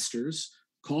protesters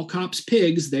call cops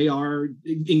pigs, they are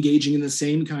engaging in the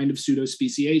same kind of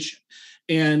pseudo-speciation.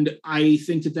 And I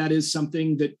think that is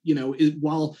something that,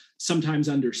 while sometimes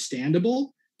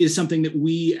understandable, is something that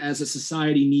we as a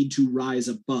society need to rise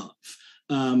above,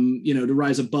 to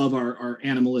rise above our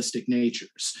animalistic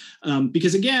natures.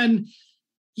 Because again,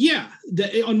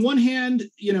 on one hand,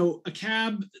 a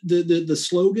cab, the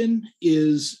slogan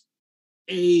is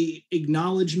a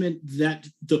acknowledgement that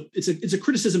it's a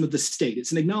criticism of the state.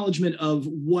 It's an acknowledgement of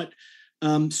what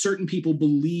certain people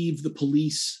believe the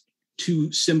police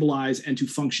to symbolize and to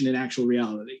function in actual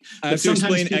reality. I have to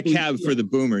explain a cab for the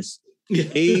boomers.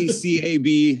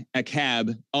 ACAB, a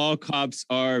cab. All cops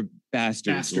are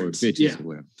bastards or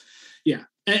bitches. Yeah.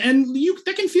 And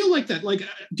that can feel like that. Like,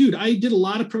 dude, I did a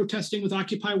lot of protesting with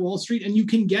Occupy Wall Street, and you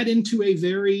can get into a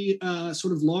very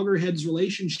sort of loggerheads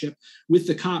relationship with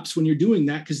the cops when you're doing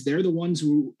that, because they're the ones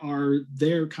who are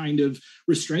there kind of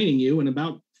restraining you. And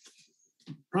about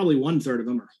probably 1/3 of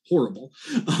them are horrible.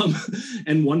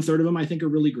 And 1/3 of them I think are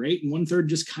really great. And 1/3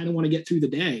 just kind of want to get through the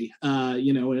day,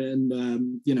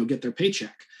 and get their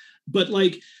paycheck. But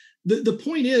like, the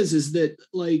point is that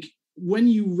like, when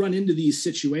you run into these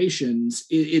situations,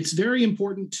 it's very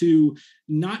important to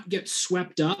not get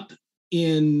swept up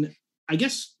in, I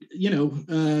guess,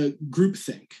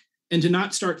 groupthink, and to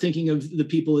not start thinking of the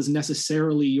people as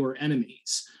necessarily your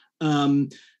enemies.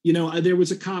 There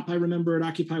was a cop I remember at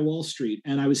Occupy Wall Street,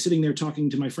 and I was sitting there talking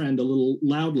to my friend a little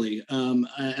loudly.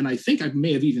 And I think I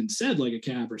may have even said like a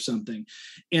cab or something.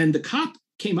 And the cop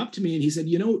came up to me and he said,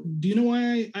 do you know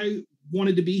why I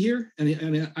wanted to be here?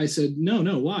 And I said,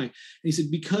 no, why? And he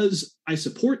said, because I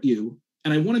support you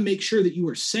and I want to make sure that you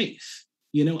are safe.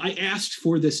 I asked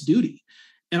for this duty,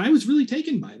 and I was really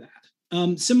taken by that.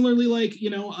 Similarly, like,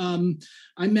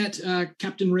 I met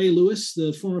Captain Ray Lewis,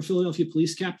 the former Philadelphia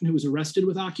police captain who was arrested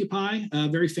with Occupy,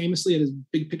 very famously, had his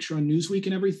big picture on Newsweek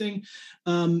and everything.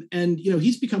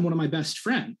 He's become one of my best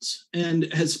friends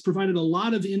and has provided a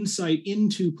lot of insight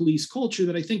into police culture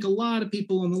that I think a lot of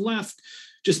people on the left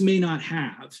just may not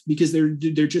have, because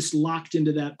they're just locked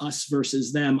into that us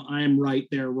versus them, I'm right,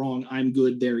 they're wrong, I'm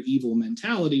good, they're evil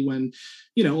mentality, when,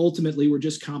 ultimately we're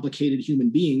just complicated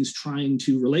human beings trying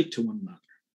to relate to one another.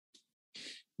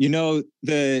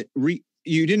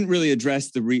 You didn't really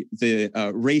address the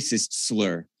racist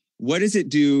slur. What does it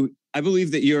do? I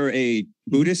believe that you're a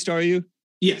Buddhist, are you?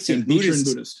 Yes, and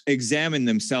Buddhists examine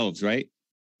themselves, right?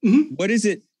 Mm-hmm.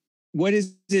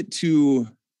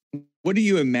 What do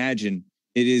you imagine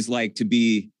it is like to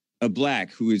be a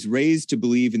Black who is raised to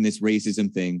believe in this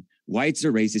racism thing? Whites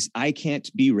are racist. I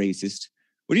can't be racist.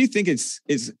 What do you think it's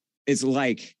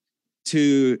like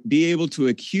to be able to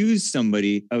accuse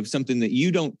somebody of something that you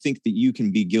don't think that you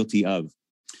can be guilty of?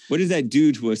 What does that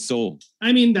do to a soul?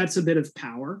 I mean, that's a bit of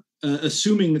power,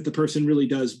 assuming that the person really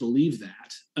does believe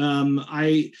that.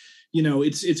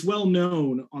 It's well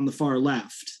known on the far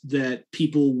left that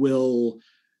people will,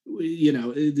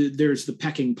 there's the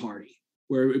pecking party,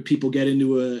 where people get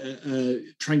into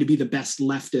trying to be the best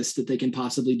leftist that they can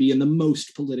possibly be and the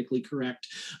most politically correct.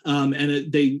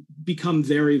 They become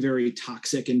very, very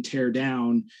toxic and tear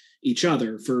down each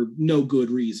other for no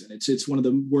good reason. It's one of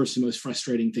the worst and most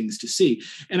frustrating things to see.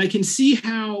 And I can see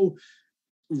how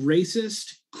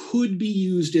racist could be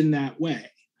used in that way.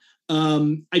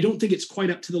 I don't think it's quite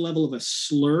up to the level of a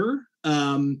slur,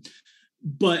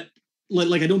 but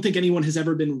like I don't think anyone has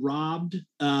ever been robbed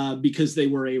because they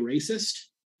were a racist.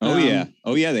 Oh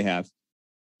yeah, they have.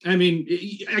 I mean,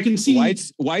 I can see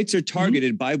whites are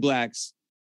targeted by Blacks.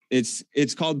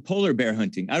 It's called polar bear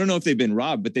hunting. I don't know if they've been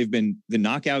robbed, but they've been the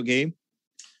knockout game.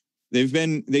 They've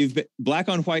been Black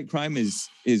on white crime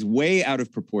is way out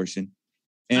of proportion,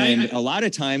 and a lot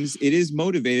of times it is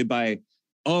motivated by,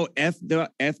 oh, F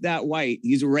that white,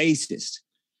 he's a racist.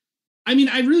 I mean,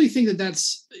 I really think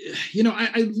that's,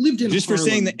 I lived in just Harlem for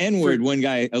saying the N-word. One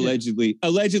guy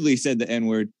allegedly said the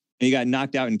N-word, and he got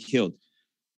knocked out and killed.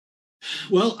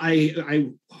 Well,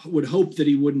 I would hope that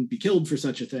he wouldn't be killed for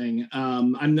such a thing.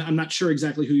 I'm not sure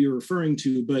exactly who you're referring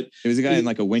to, but it was a guy in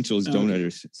like a Winchell's donut or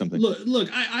something. Look,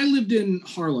 I lived in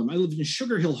Harlem. I lived in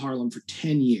Sugar Hill, Harlem for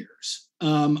 10 years.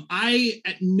 I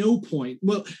at no point,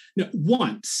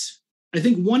 once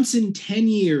in 10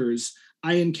 years,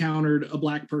 I encountered a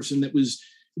Black person that was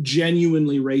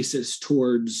genuinely racist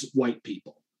towards white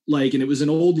people. And it was an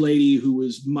old lady who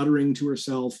was muttering to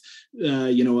herself,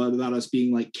 about us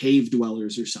being like cave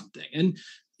dwellers or something. And,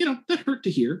 that hurt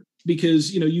to hear,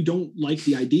 because, you don't like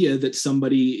the idea that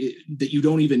somebody that you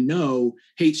don't even know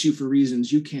hates you for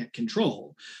reasons you can't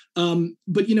control.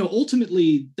 But,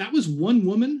 ultimately, that was one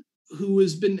woman who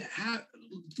has been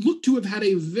looked to have had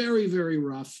a very, very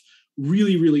rough,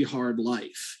 really, really hard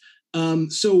life.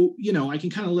 So, I can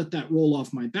kind of let that roll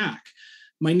off my back.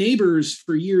 My neighbors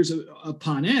for years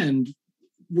upon end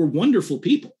were wonderful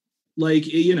people. They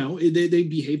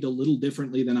behaved a little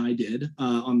differently than I did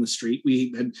on the street.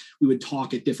 We would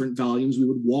talk at different volumes. We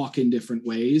would walk in different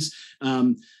ways.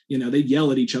 They'd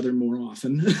yell at each other more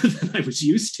often than I was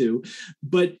used to,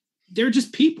 but they're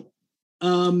just people,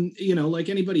 like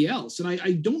anybody else. And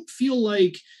I don't feel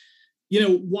like,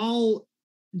 while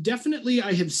definitely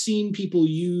I have seen people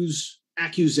use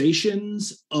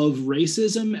accusations of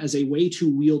racism as a way to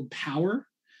wield power,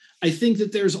 I think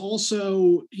that there's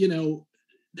also,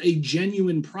 a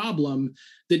genuine problem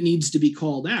that needs to be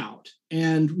called out.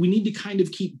 And we need to kind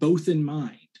of keep both in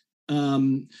mind.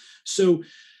 So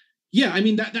yeah, I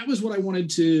mean, that was what I wanted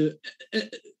to,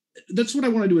 that's what I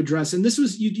wanted to address. And this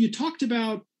was, you talked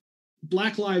about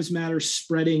Black Lives Matter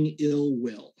spreading ill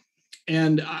will.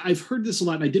 And I've heard this a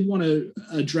lot, and I did want to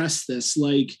address this.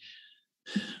 Like,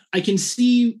 I can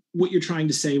see what you're trying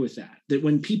to say with that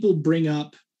when people bring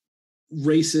up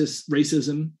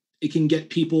racism, it can get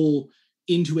people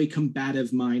into a combative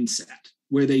mindset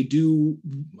where they do,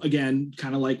 again,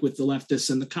 kind of like with the leftists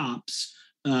and the cops,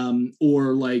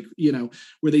 or like,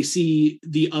 where they see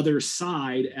the other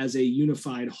side as a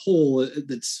unified whole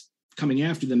that's coming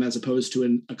after them as opposed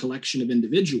to a collection of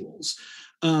individuals.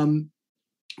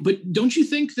 But don't you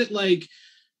think that like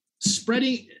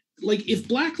spreading, like if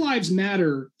Black Lives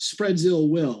Matter spreads ill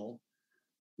will,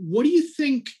 what do you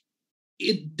think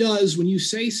it does when you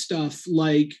say stuff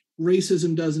like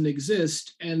racism doesn't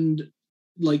exist and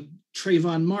like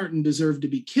Trayvon Martin deserved to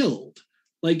be killed?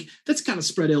 Like that's got to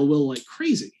spread ill will like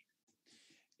crazy.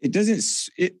 It doesn't,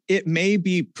 it may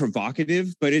be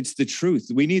provocative, but it's the truth.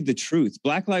 We need the truth.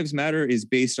 Black Lives Matter is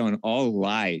based on all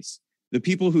lies. The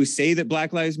people who say that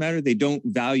Black Lives Matter, they don't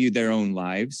value their own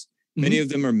lives. Mm-hmm. Many of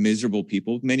them are miserable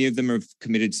people. Many of them have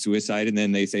committed suicide. And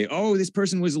then they say, oh, this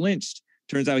person was lynched.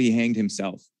 Turns out he hanged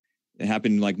himself. It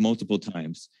happened like multiple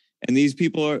times. And these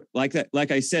people are like that.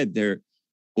 Like I said, they're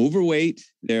overweight.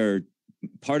 They're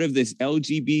part of this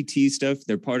LGBT stuff.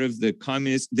 They're part of the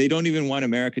communist. They don't even want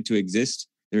America to exist.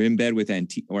 They're in bed with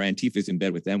Antifa's in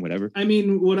bed with them, whatever. I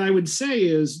mean, what I would say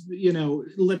is,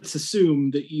 let's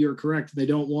assume that you're correct. They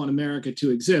don't want America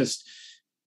to exist.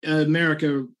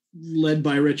 America led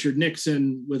by Richard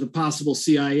Nixon with a possible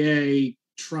CIA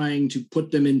trying to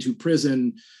put them into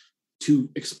prison to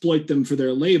exploit them for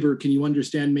their labor. Can you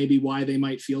understand maybe why they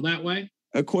might feel that way?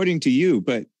 According to you,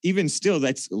 but even still,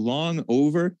 that's long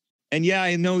over. And yeah,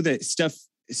 I know that stuff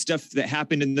that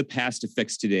happened in the past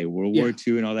affects today, World War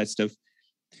II and all that stuff.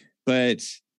 But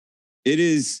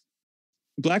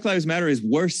Black Lives Matter is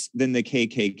worse than the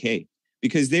KKK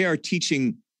because they're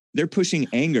pushing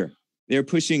anger, they're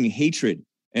pushing hatred,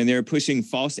 and they're pushing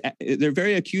they're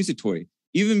very accusatory.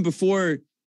 Even before,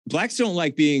 Blacks don't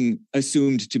like being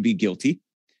assumed to be guilty.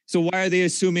 So why are they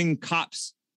assuming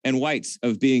cops and whites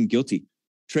of being guilty?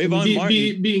 Trayvon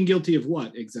Martin. Being guilty of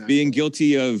what exactly? Being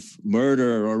guilty of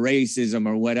murder or racism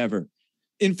or whatever.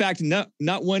 In fact, not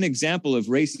one example of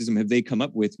racism have they come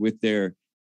up with their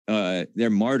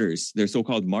martyrs, their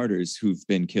so-called martyrs who've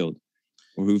been killed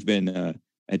or who've been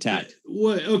attacked.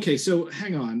 Okay, so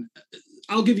hang on.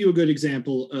 I'll give you a good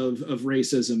example of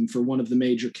racism for one of the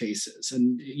major cases,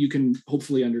 and you can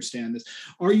hopefully understand this.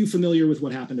 Are you familiar with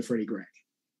what happened to Freddie Gray?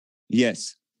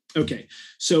 Yes. Okay,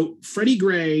 so Freddie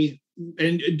Gray,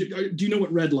 and do you know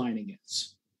what redlining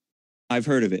is? I've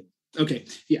heard of it. Okay,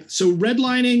 yeah. So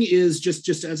redlining is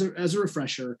just as a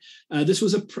refresher. This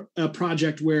was a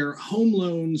project where home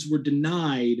loans were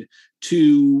denied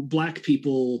to Black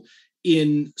people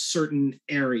in certain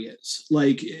areas.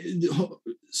 Like,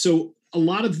 so a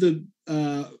lot of the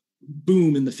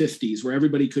boom in the 50s, where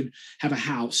everybody could have a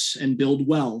house and build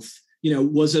wealth,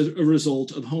 was a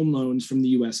result of home loans from the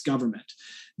U.S. government.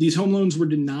 These home loans were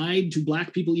denied to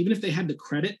Black people, even if they had the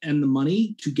credit and the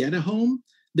money to get a home.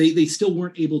 They still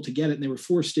weren't able to get it, and they were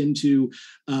forced into,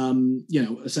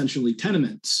 essentially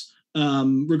tenements,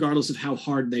 regardless of how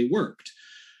hard they worked.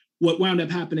 What wound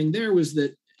up happening there was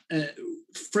that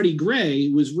Freddie Gray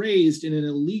was raised in an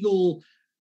illegal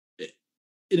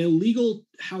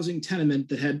housing tenement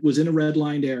that was in a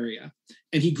redlined area,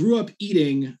 and he grew up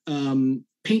eating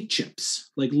paint chips,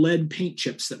 like lead paint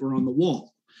chips that were on the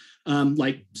wall,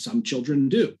 like some children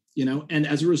do, And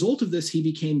as a result of this, he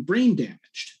became brain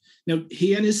damaged. Now,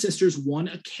 he and his sisters won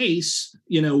a case,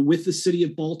 with the city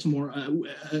of Baltimore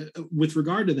with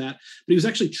regard to that. But he was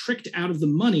actually tricked out of the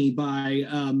money by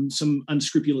some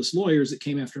unscrupulous lawyers that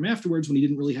came after him afterwards when he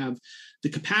didn't really have the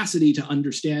capacity to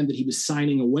understand that he was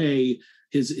signing away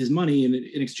his money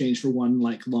in exchange for one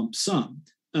like lump sum.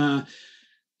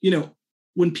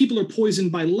 When people are poisoned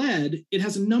by lead, it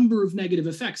has a number of negative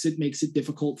effects. It makes it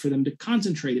difficult for them to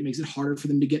concentrate. It makes it harder for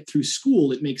them to get through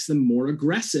school. It makes them more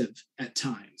aggressive at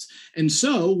times. And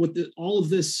so all of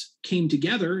this came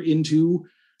together into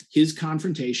his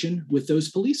confrontation with those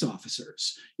police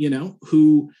officers,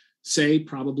 who say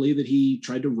probably that he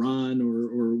tried to run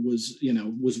or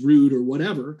was rude or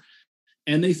whatever.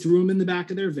 And they threw him in the back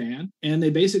of their van, and they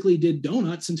basically did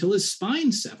donuts until his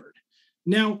spine severed.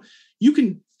 Now,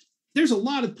 there's a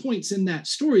lot of points in that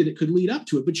story that could lead up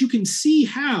to it, but you can see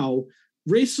how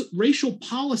racial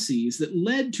policies that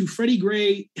led to Freddie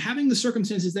Gray having the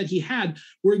circumstances that he had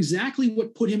were exactly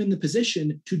what put him in the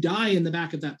position to die in the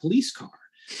back of that police car.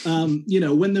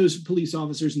 When those police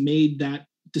officers made that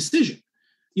decision.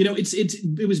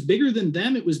 It was bigger than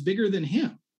them. It was bigger than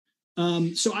him.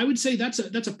 So I would say that's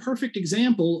a perfect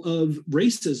example of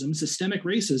racism, systemic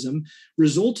racism,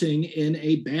 resulting in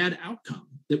a bad outcome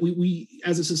that we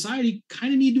as a society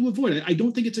kind of need to avoid. I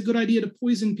don't think it's a good idea to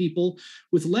poison people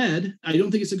with lead. I don't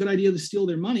think it's a good idea to steal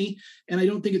their money. And I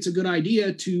don't think it's a good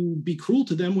idea to be cruel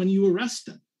to them when you arrest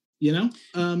them,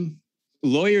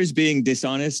 Lawyers being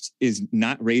dishonest is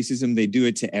not racism. They do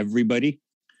it to everybody.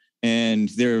 And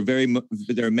there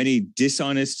are many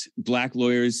dishonest Black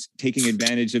lawyers taking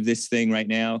advantage of this thing right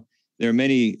now. There are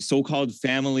many so-called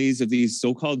families of these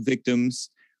so-called victims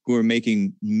who are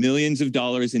making millions of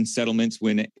dollars in settlements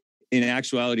when in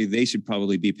actuality, they should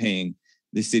probably be paying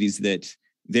the cities that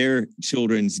their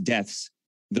children's deaths,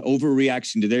 the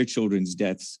overreaction to their children's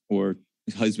deaths or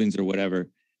husbands or whatever,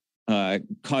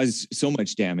 caused so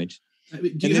much damage.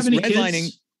 Do you have any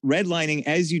kids? Redlining,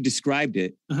 as you described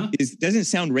it, doesn't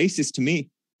sound racist to me.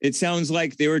 It sounds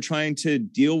like they were trying to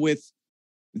deal with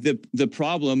the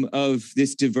problem of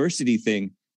this diversity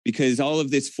thing, because all of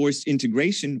this forced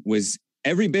integration was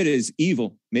every bit as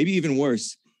evil, maybe even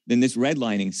worse than this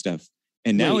redlining stuff.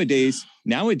 And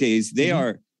nowadays they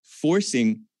are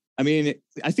forcing. I mean,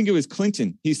 I think it was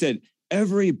Clinton. He said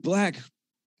every Black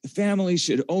family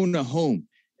should own a home,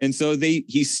 and so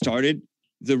he started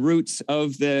the roots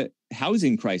of the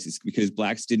housing crisis because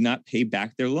Blacks did not pay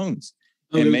back their loans.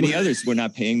 And many others were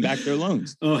not paying back their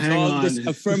loans. Hang on. This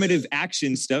affirmative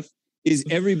action stuff is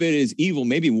every bit as evil,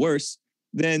 maybe worse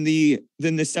than the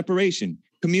separation.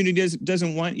 Community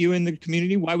doesn't want you in the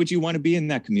community. Why would you want to be in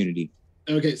that community?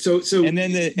 Okay, so I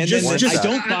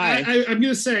don't buy. I'm going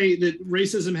to say that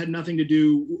racism had nothing to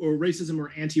do, or racism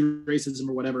or anti-racism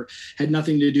or whatever, had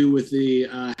nothing to do with the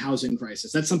housing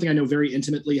crisis. That's something I know very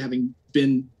intimately, having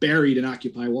been buried in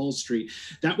Occupy Wall Street.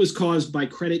 That was caused by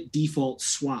credit default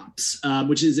swaps,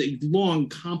 which is a long,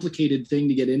 complicated thing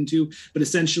to get into. But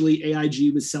essentially,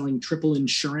 AIG was selling triple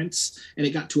insurance, and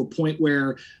it got to a point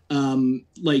where,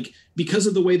 because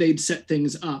of the way they'd set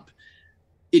things up,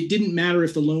 it didn't matter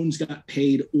if the loans got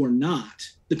paid or not.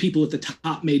 The people at the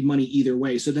top made money either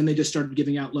way. So then they just started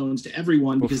giving out loans to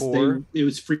everyone because it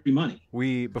was free money.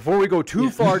 Before we go too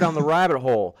far down the rabbit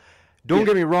hole, don't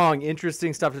get me wrong,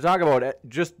 interesting stuff to talk about.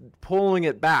 Just pulling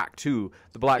it back to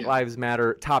the Black Lives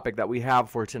Matter topic that we have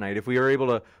for tonight. If we are able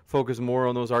to focus more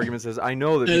on those arguments, as I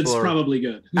know that people are probably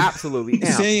good. Absolutely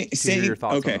amped to hear your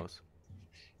thoughts on those.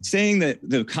 Saying that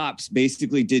the cops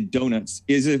basically did donuts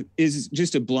is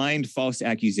just a blind, false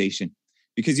accusation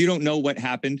because you don't know what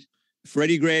happened.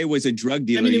 Freddie Gray was a drug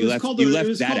dealer. You left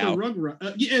that out.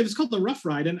 It was called the Rough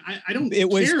Ride, and I don't. It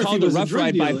was called the Rough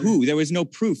Ride by who? There was no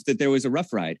proof that there was a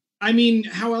Rough Ride. I mean,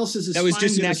 how else is his that was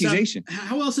just an accusation?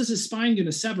 How else is his spine going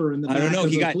to sever in the? I don't know.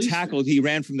 He got tackled. He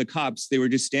ran from the cops. They were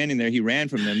just standing there. He ran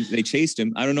from them. They chased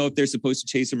him. I don't know if they're supposed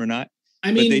to chase him or not.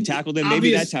 I mean, but they tackled him.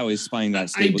 Maybe that's how his spine got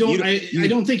stable. I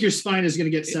don't think your spine is going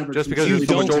to get severed. Just because there's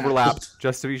so much overlap.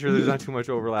 Just to be sure there's not too much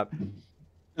overlap.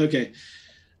 Okay.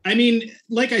 I mean,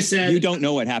 like I said, you don't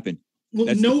know what happened. Well,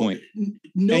 that's the point.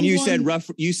 And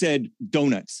you said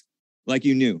donuts, like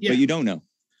you knew, but you don't know.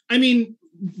 I mean,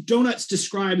 donuts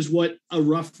describes what a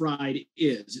rough ride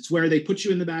is. It's where they put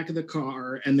you in the back of the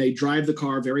car and they drive the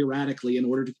car very erratically in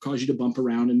order to cause you to bump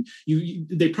around. And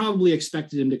they probably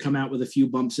expected him to come out with a few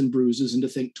bumps and bruises and to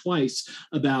think twice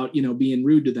about, being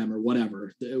rude to them or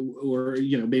whatever. Or,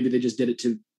 maybe they just did it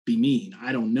to be mean.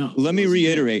 I don't know. Let me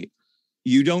reiterate.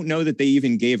 You don't know that they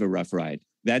even gave a rough ride.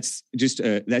 That's just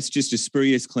a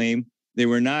spurious claim. They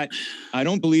were not, I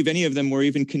don't believe any of them were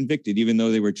even convicted, even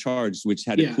though they were charged, which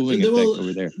had a cooling effect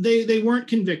over there. They weren't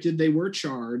convicted. They were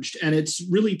charged. And it's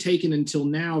really taken until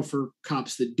now for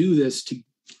cops that do this to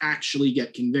actually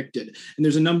get convicted. And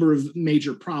there's a number of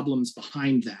major problems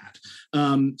behind that.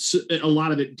 So a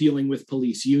lot of it dealing with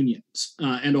police unions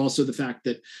and also the fact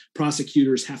that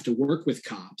prosecutors have to work with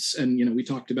cops. And, we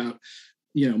talked about,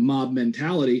 mob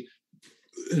mentality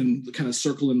and kind of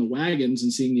circling the wagons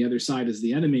and seeing the other side as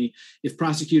the enemy. If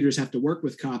prosecutors have to work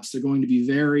with cops, they're going to be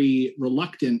very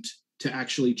reluctant to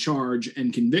actually charge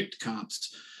and convict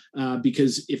cops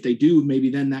because if they do, maybe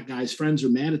then that guy's friends are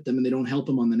mad at them and they don't help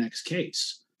him on the next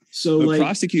case. So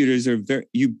prosecutors are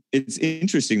it's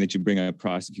interesting that you bring up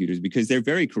prosecutors because they're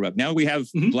very corrupt. Now we have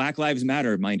Black Lives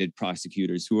Matter minded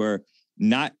prosecutors who are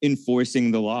not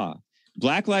enforcing the law.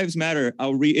 Black Lives Matter,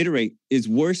 I'll reiterate, is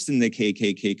worse than the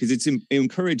KKK because it's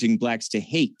encouraging Blacks to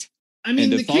hate. I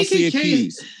mean, and to falsely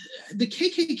accuse. The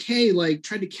KKK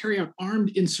tried to carry out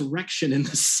armed insurrection in the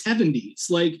 70s.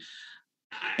 What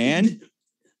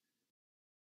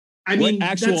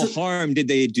actual harm did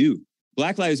they do?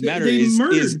 Black Lives Matter they is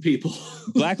murdered people.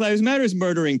 Black Lives Matter is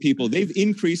murdering people. They've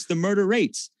increased the murder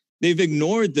rates. They've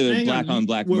ignored the black on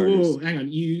black murders. Whoa, hang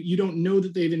on. You don't know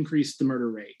that they've increased the murder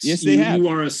rates. Yes, they have. You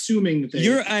are assuming that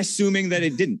You're assuming that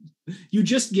it didn't. You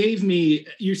just gave me,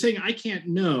 you're saying I can't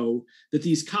know that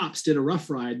these cops did a rough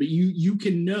ride, but you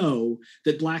can know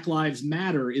that Black Lives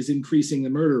Matter is increasing the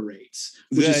murder rates,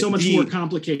 which is so much more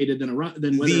complicated than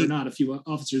whether or not a few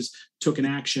officers took an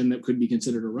action that could be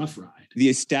considered a rough ride. The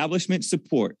establishment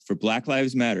support for Black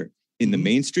Lives Matter in the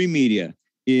mainstream media,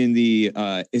 in the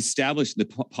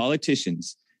the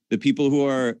politicians, the people who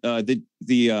are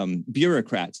the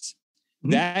bureaucrats,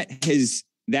 that has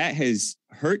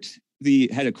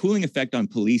had a cooling effect on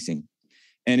policing,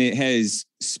 and it has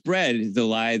spread the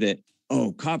lie that,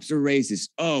 oh, cops are racist.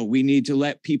 Oh, we need to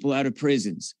let people out of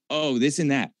prisons. Oh, this and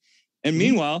that. And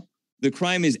meanwhile, the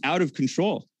crime is out of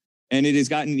control, and it has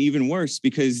gotten even worse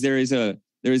because there is a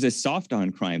soft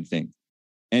on crime thing.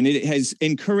 And it has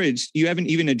encouraged, you haven't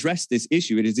even addressed this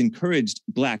issue. It has encouraged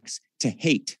blacks to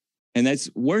hate. And that's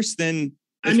worse than,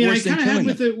 I kind of had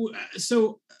with it.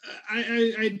 So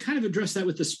I kind of addressed that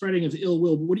with the spreading of ill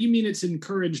will. But what do you mean it's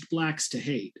encouraged blacks to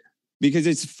hate? Because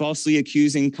it's falsely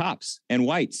accusing cops and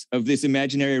whites of this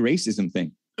imaginary racism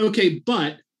thing. Okay,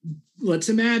 but let's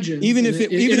imagine. Even if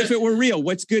it were real,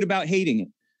 what's good about hating it?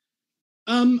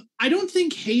 I don't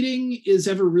think hating is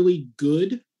ever really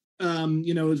good.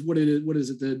 Is what is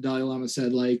it the Dalai Lama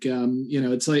said? Like,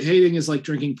 it's like hating is like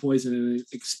drinking poison and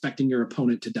expecting your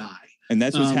opponent to die. And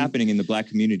that's what's happening in the black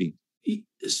community.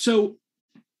 So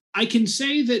I can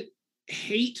say that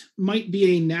hate might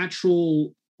be a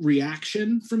natural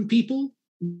reaction from people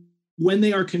when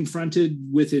they are confronted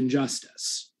with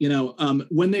injustice,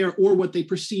 when they are, or what they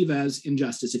perceive as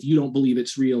injustice. If you don't believe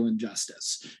it's real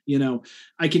injustice,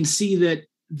 I can see that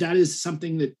is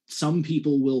something that some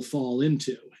people will fall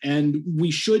into. And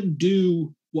we should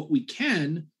do what we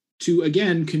can to,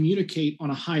 again, communicate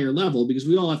on a higher level, because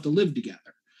we all have to live together.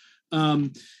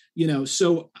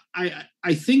 So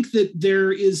I think that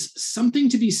there is something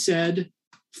to be said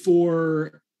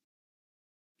for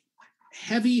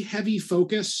heavy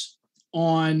focus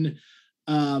on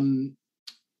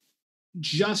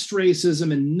just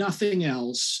racism and nothing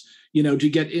else. To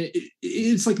get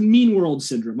it's like Mean World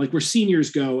syndrome, like where seniors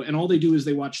go and all they do is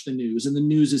they watch the news, and the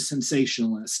news is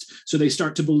sensationalist. So they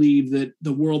start to believe that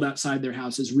the world outside their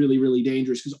house is really, really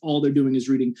dangerous because all they're doing is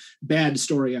reading bad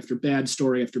story after bad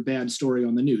story after bad story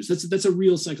on the news. That's a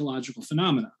real psychological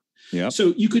phenomenon. Yeah.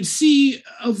 So you could see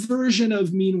a version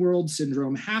of Mean World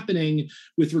syndrome happening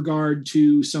with regard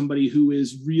to somebody who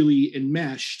is really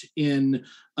enmeshed in,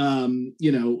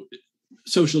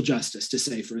 social justice, to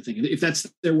say, for a thing. If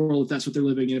that's their world, if that's what they're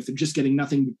living in, if they're just getting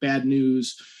nothing but bad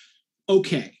news,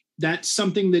 okay. That's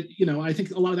something that, I think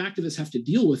a lot of activists have to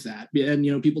deal with that.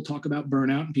 And, people talk about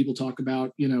burnout, and people talk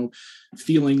about,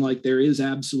 feeling like there is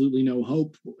absolutely no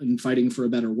hope in fighting for a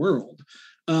better world.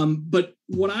 But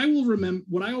what I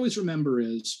always remember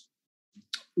is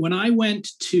when I went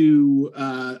to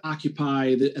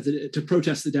Occupy to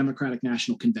protest the Democratic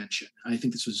National Convention. I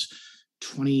think this was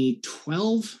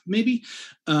 2012, maybe.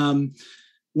 When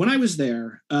I was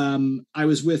there, I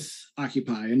was with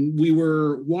Occupy, and we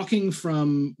were walking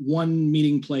from one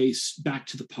meeting place back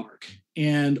to the park.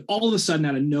 And all of a sudden,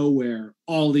 out of nowhere,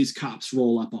 all these cops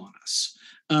roll up on us.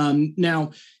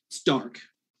 Now, it's dark.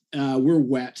 We're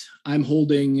wet. I'm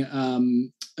holding, I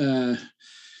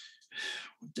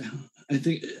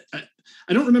think,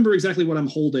 I don't remember exactly what I'm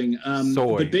holding.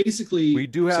 Soy. But basically, we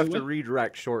do have to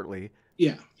redirect shortly.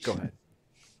 Yeah. Go ahead.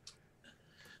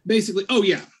 Basically, oh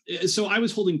yeah. So I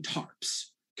was holding tarps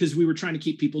because we were trying to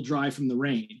keep people dry from the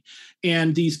rain.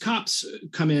 And these cops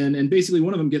come in, and basically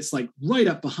one of them gets like right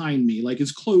up behind me, like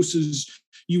as close as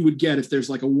you would get if there's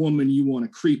like a woman you want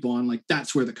to creep on, like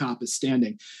that's where the cop is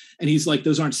standing. And he's like,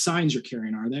 "Those aren't signs you're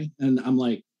carrying, are they?" And I'm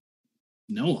like,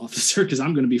 "No, officer, because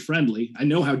I'm going to be friendly. I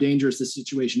know how dangerous this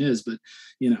situation is, but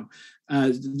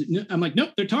I'm like,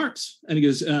 "Nope, they're tarps." And he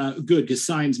goes, "Good, because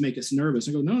signs make us nervous."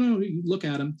 I go, No, you look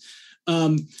at them.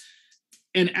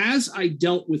 And as I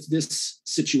dealt with this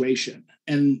situation,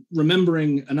 and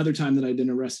remembering another time that I'd been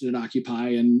arrested at Occupy,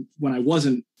 and when I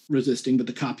wasn't resisting, but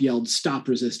the cop yelled, "Stop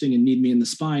resisting," and kneed me in the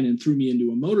spine and threw me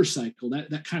into a motorcycle,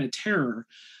 that kind of terror.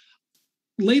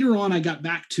 Later on, I got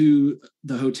back to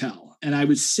the hotel, and I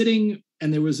was sitting,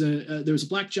 and there was a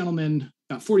black gentleman,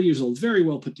 about 40 years old, very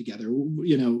well put together,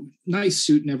 nice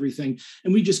suit and everything.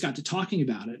 And we just got to talking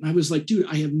about it. And I was like, "Dude,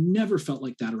 I have never felt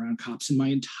like that around cops in my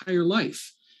entire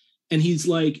life." And he's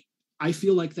like, "I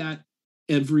feel like that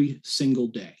every single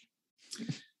day."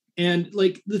 And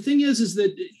like, the thing is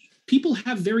that people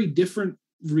have very different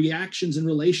reactions and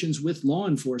relations with law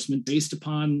enforcement based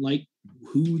upon like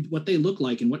what they look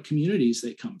like and what communities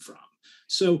they come from.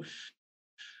 So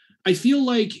I feel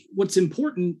like what's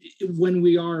important when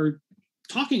we are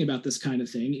talking about this kind of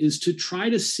thing is to try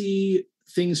to see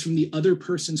things from the other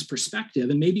person's perspective,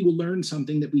 and maybe we'll learn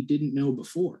something that we didn't know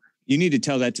before. You need to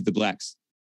tell that to the blacks,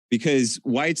 because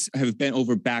whites have bent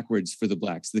over backwards for the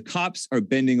blacks. The cops are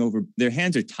bending over, their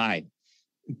hands are tied.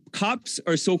 Cops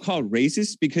are so-called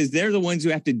racist because they're the ones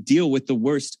who have to deal with the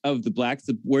worst of the blacks,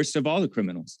 the worst of all the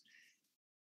criminals.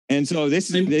 And so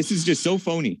this is just so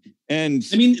phony. And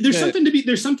I mean, there's something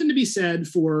to be said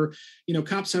for,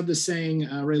 cops have this saying,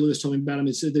 Ray Lewis told me about him.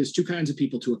 He said there's two kinds of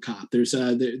people to a cop.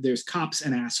 There's cops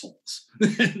and assholes.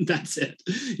 And that's it.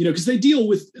 Because they deal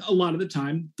with a lot of the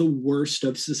time the worst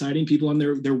of society and people on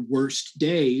their worst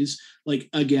days, like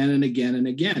again and again and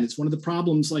again. It's one of the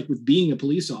problems, like with being a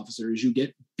police officer, is you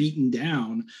get beaten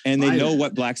down. And they know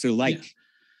what blacks are like. Yeah.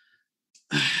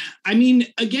 I mean,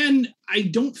 again, I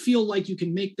don't feel like you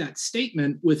can make that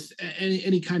statement with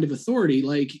any kind of authority.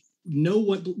 Like,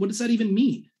 what does that even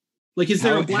mean? Like, is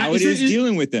there a black? How it is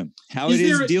dealing with them? How it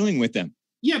is dealing with them?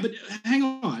 Yeah, but hang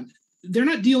on. They're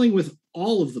not dealing with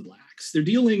all of the blacks. They're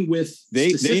dealing with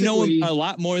they know a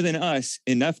lot more than us,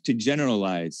 enough to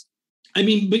generalize. I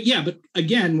mean, but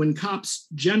again, when cops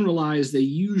generalize, they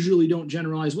usually don't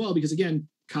generalize well, because again,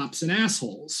 cops and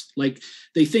assholes. Like,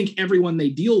 they think everyone they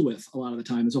deal with a lot of the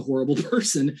time is a horrible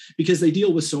person because they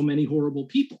deal with so many horrible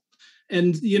people.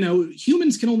 And,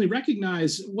 humans can only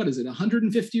recognize,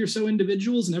 150 or so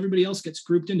individuals, and everybody else gets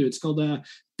grouped into it. It's called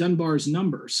Dunbar's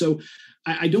number. So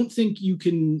I don't think you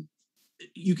can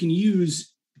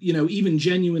use, even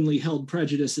genuinely held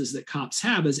prejudices that cops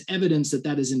have as evidence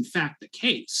that is in fact the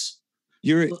case.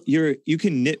 You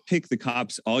can nitpick the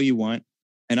cops all you want,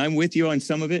 and I'm with you on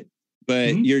some of it.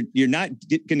 But you're not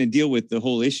going to deal with the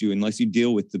whole issue unless you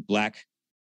deal with the black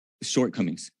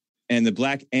shortcomings. And the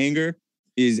black anger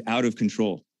is out of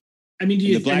control. I mean,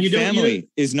 the black family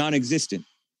is non-existent.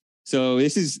 So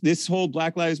this whole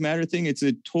Black Lives Matter thing, it's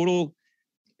a total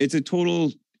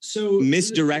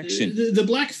misdirection. The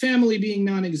black family being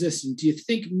non-existent, do you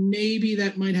think maybe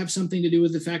that might have something to do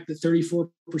with the fact that 34%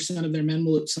 of their men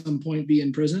will at some point be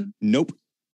in prison? Nope.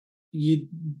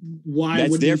 Why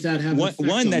wouldn't that have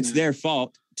one? That's their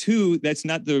fault. Two, that's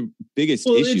not the biggest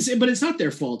issue. But it's not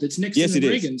their fault. It's Nixon and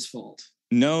Reagan's fault.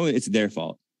 No, it's their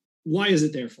fault. Why is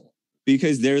it their fault?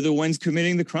 Because they're the ones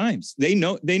committing the crimes. They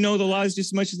know the laws just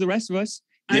as much as the rest of us.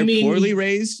 They're poorly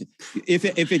raised. If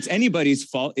it's anybody's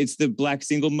fault, it's the black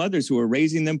single mothers who are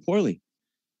raising them poorly.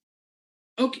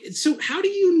 Okay, so how do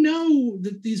you know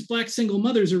that these black single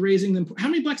mothers are raising them? How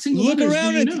many black single mothers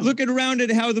do you know? Look around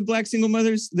at how the black single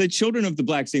mothers, the children of the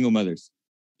black single mothers.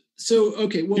 So,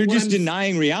 okay. Well, you're just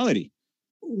denying reality.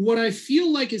 What I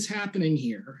feel like is happening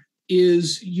here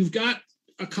is you've got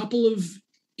a couple of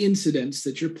incidents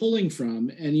that you're pulling from,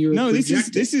 and you're look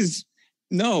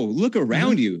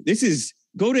around you.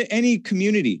 Go to any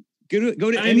community. Go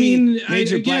to any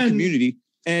major black community.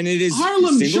 And it is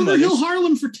Harlem, Sugar Hill,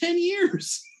 Harlem for 10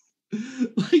 years.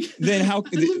 Then how?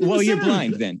 Well, you're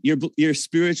blind. Then you're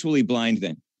spiritually blind.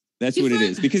 Then that's what it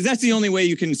is, because that's the only way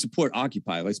you can support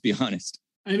Occupy. Let's be honest.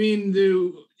 I mean,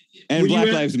 Black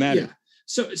Lives Matter. Yeah.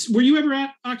 So, were you ever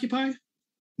at Occupy?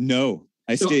 No,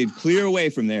 I stayed clear away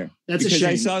from there. That's because a shame.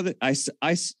 I saw that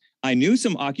I knew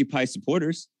some Occupy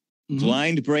supporters,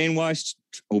 blind, brainwashed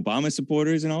Obama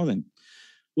supporters, and all them.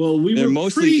 Well, they're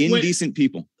mostly indecent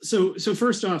people. So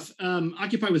first off,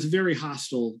 Occupy was very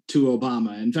hostile to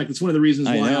Obama. In fact, it's one of the reasons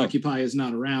why Occupy is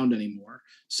not around anymore.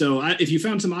 So if you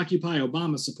found some Occupy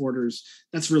Obama supporters,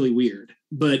 that's really weird.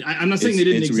 But I'm not saying they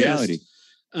didn't exist. Reality.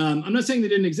 I'm not saying they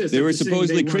didn't exist. They were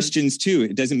supposedly Christians too.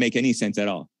 It doesn't make any sense at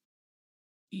all.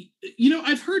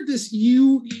 I've heard this.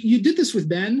 You did this with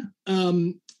Ben,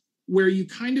 where you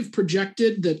kind of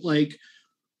projected that like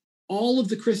all of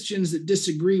the Christians that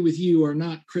disagree with you are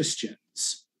not Christians.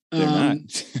 They're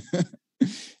not.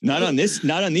 Not on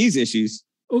these issues.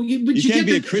 Oh, but you can't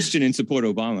be a Christian and support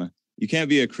Obama. You can't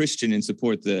be a Christian and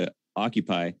support the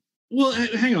Occupy. Well,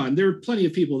 hang on. There are plenty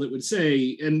of people that would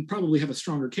say, and probably have a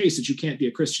stronger case, that you can't be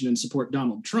a Christian and support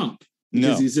Donald Trump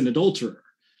because he's an adulterer.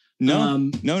 No.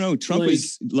 Trump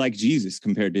is like Jesus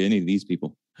compared to any of these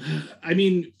people. I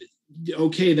mean,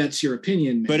 okay, that's your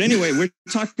opinion, man. But anyway, we're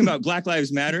talking about Black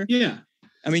Lives Matter. Yeah.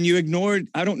 I mean, you ignored,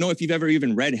 I don't know if you've ever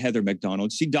even read Heather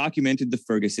McDonald. She documented the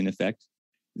Ferguson effect,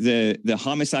 the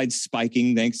homicide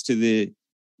spiking thanks to the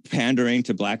pandering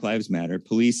to Black Lives Matter.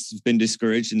 Police have been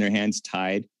discouraged and their hands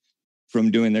tied from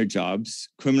doing their jobs.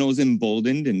 Criminals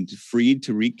emboldened and freed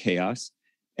to wreak chaos.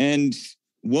 And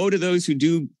woe to those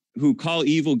who call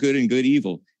evil good and good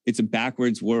evil. It's a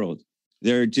backwards world.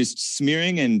 They're just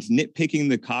smearing and nitpicking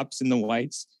the cops and the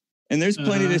whites. And there's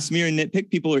plenty to smear and nitpick.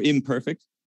 People are imperfect,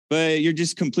 but you're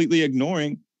just completely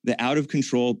ignoring the out of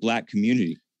control Black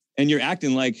community. And you're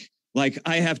acting like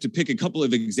I have to pick a couple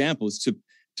of examples to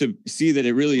see that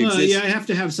it really exists. Yeah, I have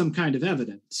to have some kind of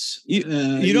evidence.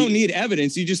 You don't need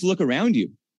evidence. You just look around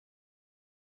you.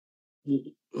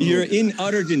 You're in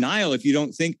utter denial if you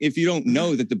don't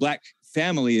know that the Black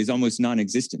family is almost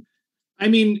non-existent. I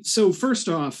mean, so first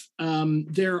off,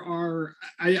 there are,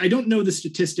 I don't know the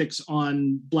statistics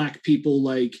on Black people,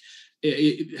 like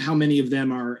how many of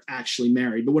them are actually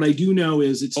married. But what I do know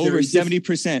is it's over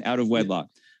 70% out of wedlock.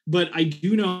 But I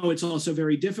do know it's also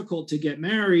very difficult to get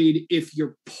married if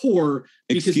you're poor.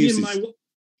 Because excuses.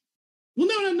 Well,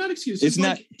 no, not excuses.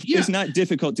 It's not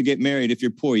difficult to get married if you're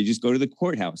poor. You just go to the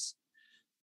courthouse.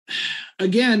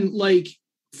 Again, like,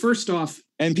 first off.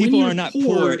 And people are not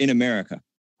poor in America.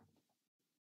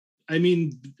 I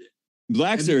mean,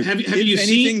 Blacks are, have you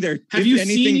seen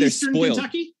Eastern spoiled.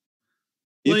 Kentucky?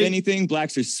 If anything,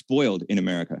 Blacks are spoiled in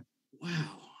America.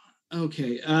 Wow.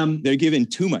 Okay. They're given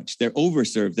too much. They're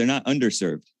overserved. They're not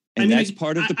underserved. And that's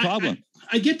part of the problem.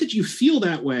 I get that you feel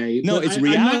that way. No, it's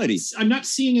reality. I'm not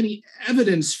seeing any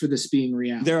evidence for this being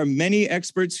reality. There are many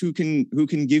experts who can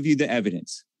give you the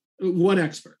evidence. What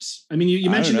experts? I mean, you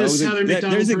mentioned this Southern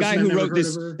McDonald. There's a guy who wrote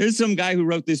this. There's some guy who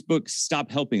wrote this book,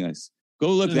 Stop Helping Us. Go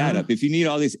look that up if you need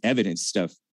all this evidence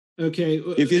stuff. Okay.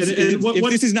 If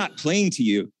this is not plain to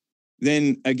you,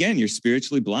 then again, you're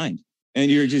spiritually blind. And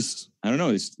you're just, I don't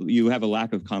know, you have a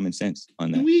lack of common sense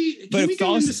on that. Can we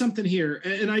go into something here?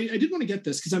 And I did want to get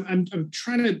this because I'm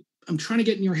trying to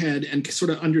get in your head and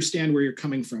sort of understand where you're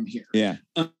coming from here. Yeah.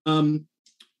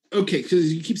 Okay,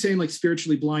 because you keep saying like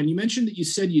spiritually blind. You mentioned that you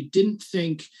said you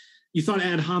thought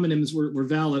ad hominems were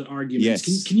valid arguments.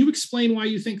 Yes. Can you explain why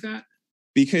you think that?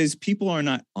 Because people are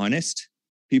not honest.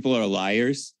 People are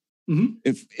liars.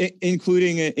 Mm-hmm.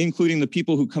 Including the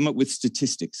people who come up with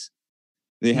statistics.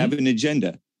 They have an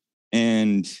agenda,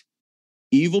 and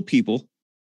evil people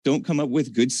don't come up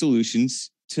with good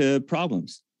solutions to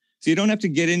problems. So you don't have to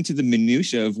get into the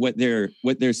minutia of what their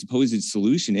supposed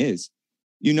solution is.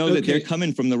 You know that they're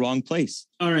coming from the wrong place.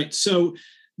 All right. So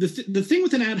the thing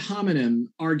with an ad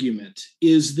hominem argument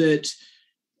is that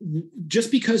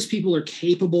just because people are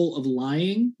capable of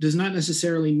lying does not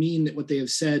necessarily mean that what they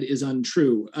have said is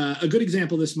untrue. A good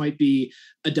example of this might be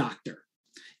a doctor.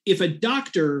 If a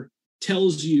doctor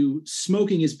tells you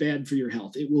smoking is bad for your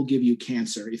health, it will give you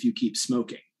cancer if you keep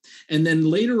smoking. And then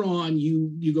later on,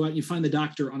 you go out and you find the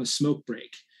doctor on a smoke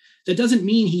break. That doesn't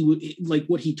mean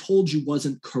what he told you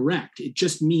wasn't correct. It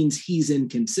just means he's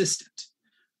inconsistent.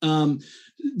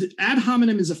 The ad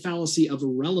hominem is a fallacy of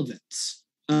irrelevance.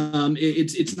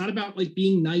 It's not about like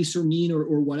being nice or mean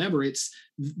or whatever.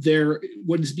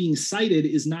 What is being cited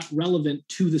is not relevant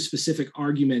to the specific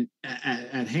argument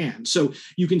at hand. So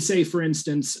you can say, for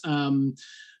instance,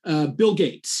 Bill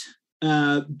Gates.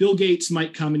 Bill Gates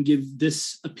might come and give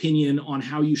this opinion on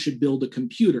how you should build a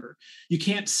computer. You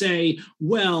can't say,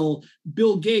 well,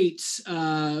 Bill Gates,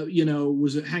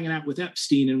 was hanging out with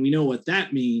Epstein, and we know what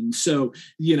that means. So,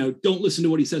 don't listen to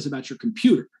what he says about your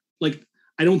computer. Like,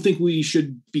 I don't think we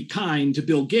should be kind to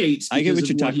Bill Gates because I get what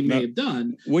you're of talking what he about. may have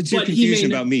done. What's your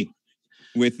confusion about me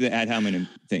with the ad hominem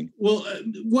thing? Well,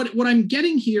 what I'm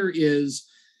getting here is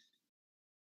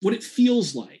what it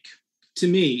feels like to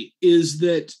me is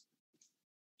that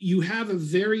you have a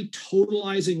very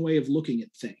totalizing way of looking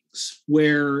at things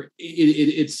where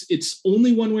it's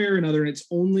only one way or another, and it's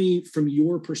only from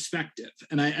your perspective.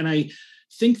 And I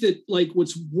think that like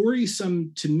what's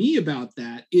worrisome to me about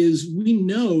that is we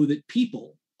know that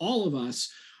people, all of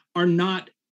us, are not,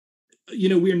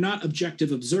 we are not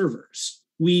objective observers.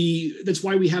 That's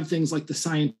why we have things like the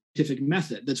scientific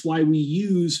method. That's why we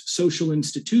use social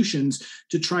institutions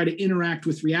to try to interact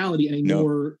with reality in a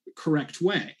more correct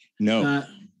way. No.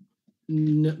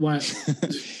 What?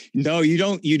 No, you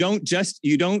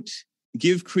don't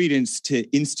give credence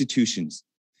to institutions.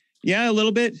 Yeah, a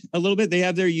little bit. They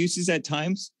have their uses at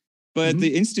times, but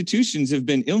the institutions have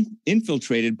been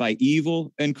infiltrated by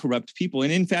evil and corrupt people.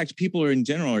 And in fact, people in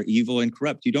general are evil and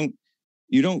corrupt. You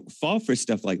don't fall for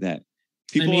stuff like that.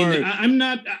 I'm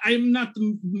not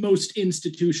the most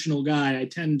institutional guy. I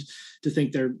tend to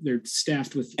think they're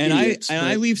staffed with idiots.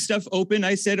 I leave stuff open.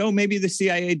 I said, oh, maybe the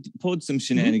CIA pulled some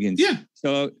shenanigans. Yeah.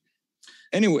 So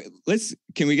anyway,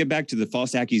 can we get back to the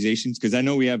false accusations? Because I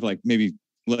know we have like maybe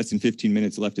less than 15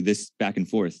 minutes left of this back and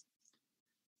forth.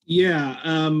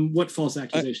 Yeah. What false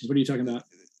accusations? What are you talking about?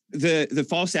 The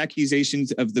false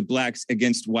accusations of the blacks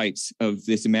against whites of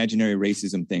this imaginary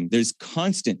racism thing. There's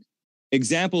constant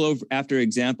example after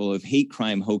example of hate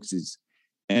crime hoaxes.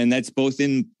 And that's both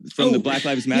from the Black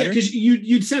Lives Matter. Because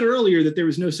you'd said earlier that there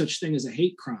was no such thing as a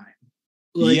hate crime.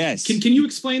 Like, yes. Can you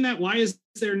explain that? Why is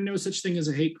there no such thing as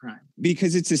a hate crime?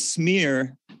 Because it's a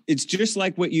smear. It's just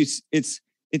like it's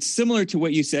similar to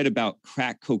what you said about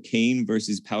crack cocaine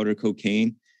versus powder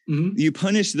cocaine. Mm-hmm. You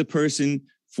punish the person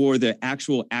for the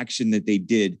actual action that they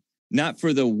did, not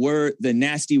for the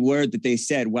nasty word that they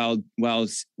said while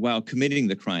committing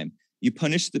the crime. You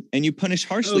punish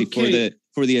harshly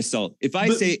for the assault. If I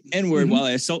say N-word while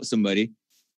I assault somebody,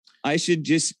 I should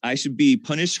be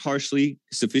punished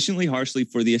sufficiently harshly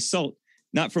for the assault,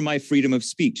 not for my freedom of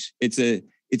speech. It's a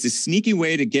sneaky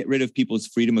way to get rid of people's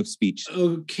freedom of speech.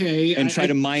 Okay. And try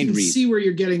to mind read. I see where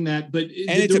you're getting that, but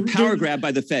it's a power grab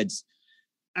by the feds.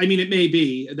 I mean, it may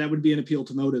be. That would be an appeal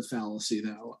to motive fallacy,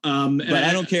 though. But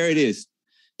I don't care. It is.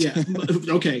 Yeah.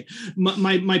 Okay.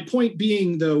 My point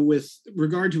being, though, with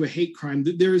regard to a hate crime,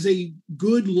 there is a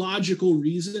good logical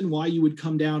reason why you would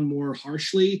come down more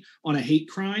harshly on a hate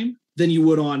crime than you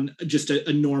would on just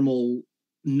a normal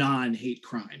non-hate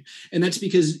crime. And that's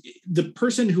because the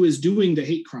person who is doing the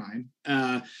hate crime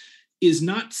is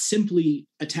not simply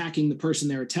attacking the person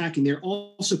they're attacking. They're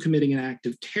also committing an act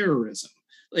of terrorism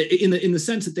in the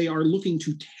sense that they are looking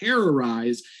to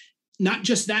terrorize not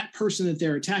just that person that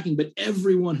they're attacking, but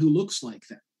everyone who looks like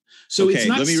them. So it's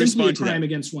not simply a crime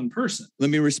against one person.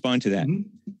 Let me respond to that.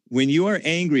 Mm-hmm. When you are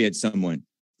angry at someone,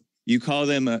 you call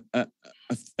them a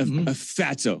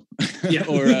fatso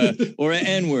or an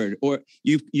N-word, or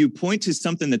you point to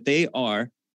something that they are,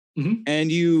 mm-hmm.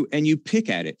 and you pick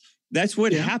at it. That's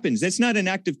what happens. That's not an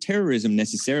act of terrorism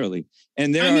necessarily.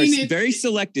 And it's very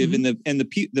selective, mm-hmm. and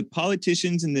the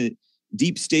politicians and the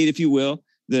deep state, if you will,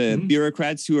 the mm-hmm.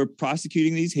 bureaucrats who are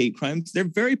prosecuting these hate crimes, they're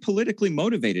very politically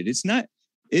motivated.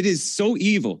 It is so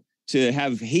evil to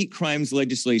have hate crimes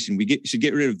legislation. We should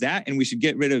get rid of that, and we should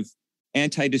get rid of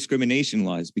anti-discrimination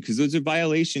laws, because those are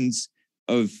violations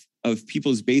of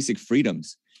people's basic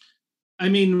freedoms. I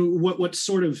mean, what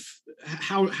sort of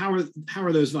how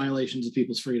are those violations of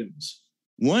people's freedoms?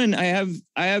 One, I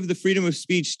have the freedom of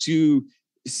speech to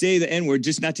say the N-word,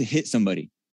 just not to hit somebody,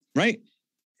 right?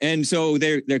 And so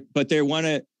the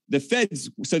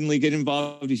feds suddenly get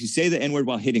involved if you say the N-word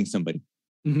while hitting somebody.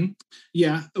 Mm-hmm.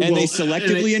 Yeah. And they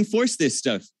selectively enforce this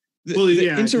stuff.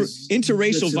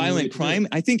 Interracial violent crime,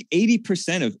 I think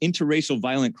 80% of interracial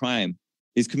violent crime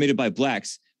is committed by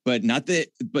blacks, but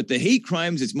the hate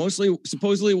crimes, it's mostly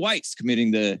supposedly whites committing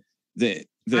the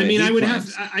I mean,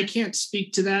 I can't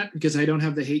speak to that because I don't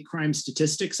have the hate crime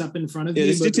statistics up in front of me.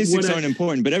 The statistics aren't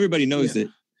important, but everybody knows that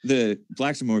the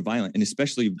blacks are more violent, and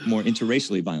especially more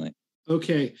interracially violent.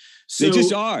 Okay. So they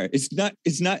just are. It's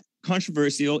not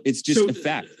controversial. It's just a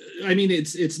fact. I mean,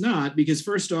 it's not, because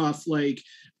first off,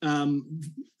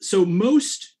 so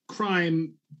most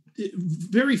crime,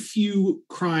 very few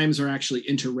crimes are actually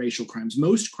interracial crimes.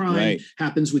 Most crime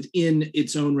happens within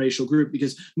its own racial group,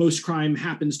 because most crime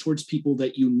happens towards people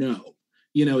that you know.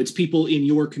 You know, it's people in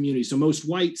your community. So most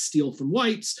whites steal from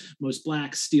whites, most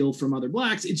blacks steal from other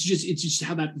blacks. It's just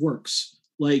how that works.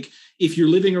 Like, if you're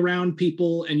living around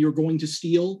people and you're going to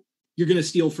steal, you're going to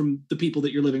steal from the people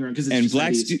that you're living around. And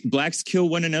blacks kill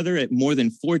one another at more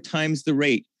than 4 times the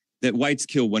rate that whites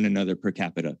kill one another per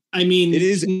capita. I mean, it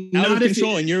is out of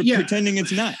control, and you're pretending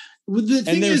it's not. Well,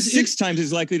 and they're 6 times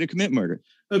as likely to commit murder.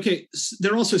 Okay,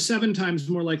 they're also 7 times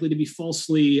more likely to be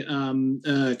falsely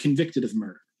convicted of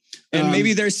murder. And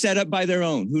maybe they're set up by their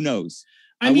own. Who knows?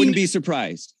 I wouldn't be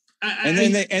surprised.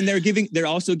 They're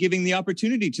also giving the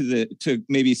opportunity to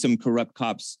maybe some corrupt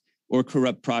cops or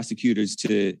corrupt prosecutors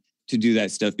to do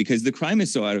that stuff, because the crime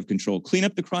is so out of control. Clean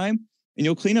up the crime, and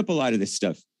you'll clean up a lot of this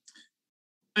stuff.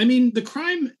 I mean, the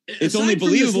crime... It's only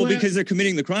believable because they're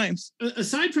committing the crimes.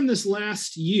 Aside from this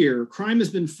last year, crime has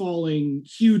been falling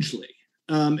hugely.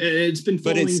 It's been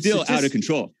falling... But it's still out of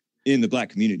control in the Black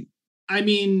community. I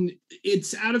mean,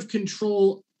 it's out of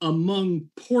control among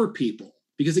poor people.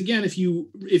 Because again, if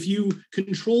you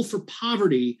control for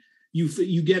poverty,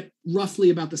 you get roughly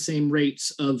about the same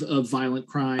rates of violent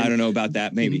crime. I don't know about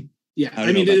that, maybe. Yeah,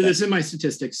 I mean, that's in my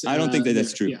statistics. I don't think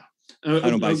that's true. Yeah. I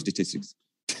don't buy statistics.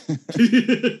 Well,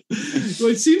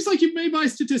 it seems like you may buy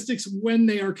statistics when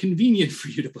they are convenient for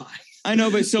you to buy. I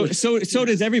know, but so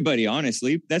does everybody,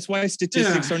 honestly. That's why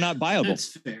statistics are not viable.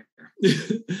 That's fair.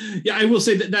 Yeah, I will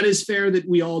say that is fair, that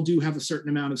we all do have a certain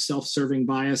amount of self-serving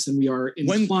bias, and we are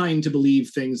inclined to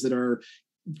believe things that are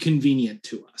convenient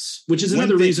to us, which is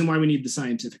another reason why we need the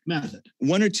scientific method.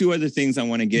 1 or 2 other things I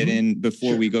want to get in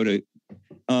before we go to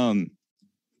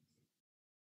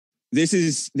this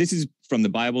is from the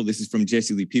Bible. This is from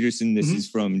Jesse Lee Peterson. This is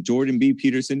from Jordan B.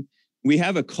 Peterson. we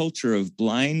have a culture of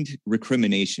blind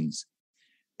recriminations.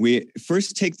 We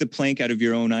first take the plank out of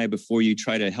your own eye before you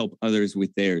try to help others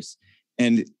with theirs.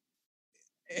 And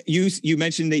you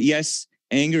mentioned that, yes,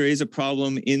 anger is a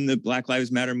problem in the Black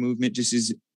Lives Matter movement,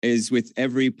 just as with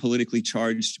every politically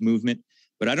charged movement.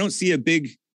 But I don't see a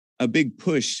big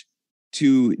push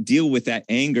to deal with that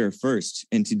anger first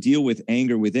and to deal with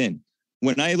anger within.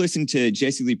 When I listen to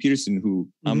Jesse Lee Peterson, who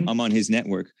I'm on his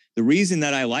network, the reason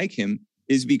that I like him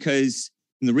is because,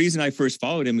 and the reason I first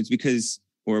followed him is because,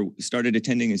 or started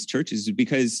attending his churches, is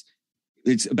because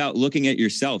it's about looking at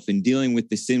yourself and dealing with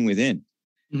the sin within.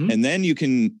 And then you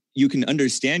can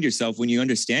understand yourself. When you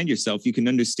understand yourself, you can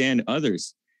understand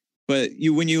others. But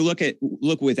when you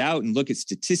look without and look at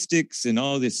statistics and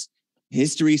all this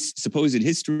supposed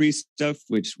history stuff,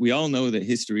 which we all know that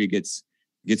history gets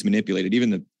manipulated. Even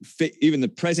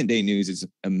the present day news is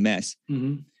a mess.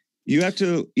 You have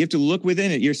to look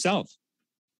within it yourself.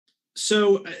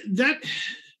 So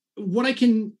what I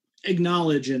can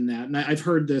acknowledge in that, and I've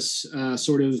heard this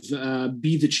sort of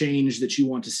be the change that you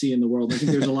want to see in the world. I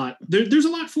think there's a lot. There's a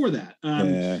lot for that.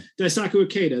 Daisaku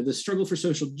Ikeda, the struggle for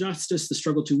social justice, the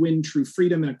struggle to win true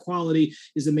freedom and equality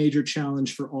is a major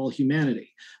challenge for all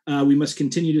humanity. We must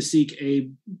continue to seek a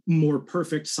more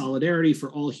perfect solidarity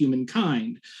for all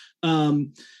humankind.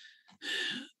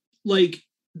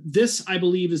 This, I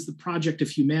believe, is the project of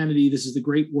humanity. This is the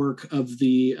great work of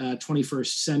the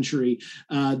 21st century.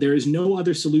 There is no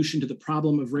other solution to the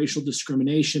problem of racial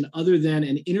discrimination other than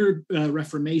an inner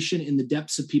reformation in the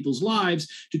depths of people's lives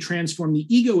to transform the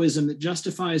egoism that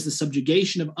justifies the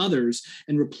subjugation of others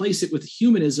and replace it with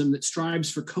humanism that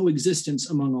strives for coexistence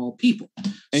among all people.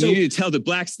 And you need to tell the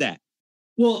blacks that.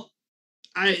 Well,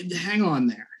 hang on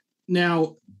there.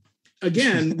 Now,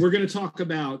 again, we're going to talk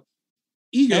about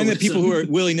egoism. And the people who are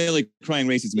willy-nilly crying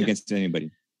racism against anybody.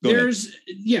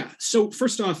 So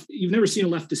first off, you've never seen a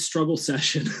leftist struggle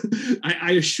session.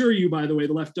 I assure you, by the way,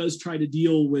 the left does try to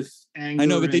deal with anger. I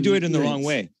know, but they do it in the wrong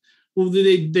way. Well,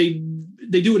 they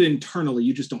do it internally.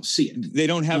 You just don't see it. They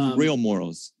don't have real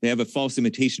morals. They have a false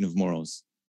imitation of morals.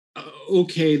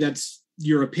 Okay, that's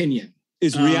your opinion.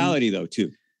 It's reality, though,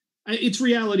 too. It's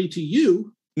reality to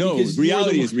you. No,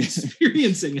 reality is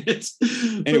experiencing it.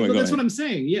 Anyway, but that's what I'm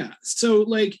saying. Yeah. So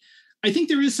I think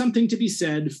there is something to be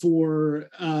said for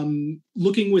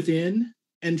looking within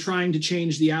and trying to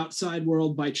change the outside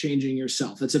world by changing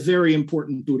yourself. That's a very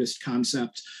important Buddhist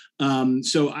concept.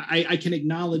 So I can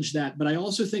acknowledge that, but I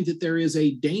also think that there is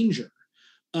a danger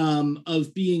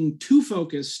of being too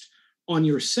focused on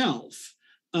yourself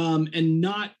and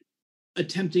not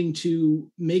attempting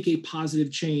to make a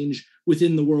positive change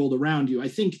within the world around you. I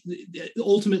think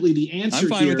ultimately the answer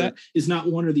here is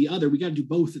not one or the other. We got to do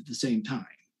both at the same time.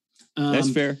 That's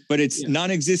fair, but it's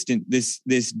non-existent. This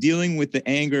dealing with the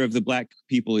anger of the black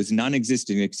people is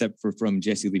non-existent except from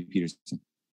Jesse Lee Peterson.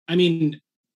 I mean,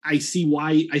 I see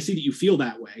that you feel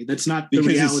that way. That's not the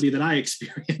reality that I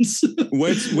experience.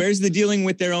 Where's the dealing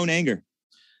with their own anger?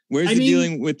 Where's the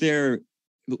dealing with their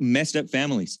messed up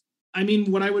families? I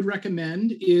mean, what I would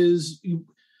recommend is,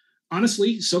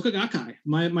 honestly, Soka Gakkai,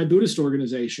 my Buddhist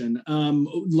organization.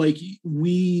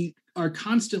 We are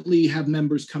constantly have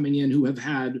members coming in who have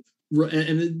had,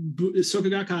 and Soka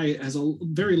Gakkai has a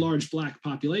very large Black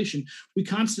population. We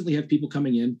constantly have people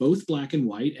coming in, both Black and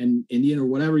white and Indian or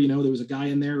whatever. There was a guy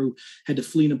in there who had to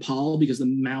flee Nepal because the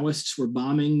Maoists were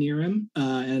bombing near him.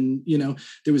 And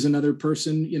there was another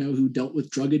person, who dealt with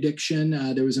drug addiction.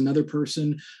 There was another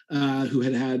person who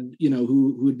had,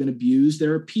 who had been abused.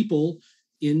 There are people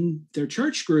in their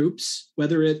church groups,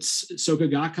 whether it's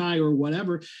Soka Gakkai or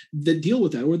whatever, that deal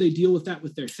with that, or they deal with that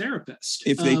with their therapist.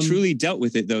 If they truly dealt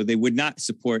with it, though, they would not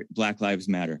support Black Lives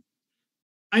Matter.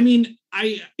 I mean,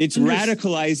 it's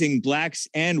radicalizing blacks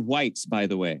and whites, by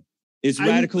the way. It's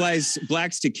radicalized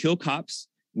blacks to kill cops,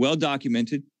 well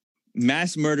documented,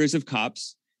 mass murders of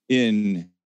cops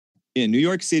in New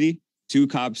York City, 2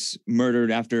 cops murdered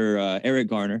after Eric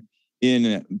Garner.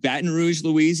 In Baton Rouge,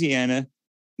 Louisiana,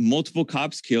 multiple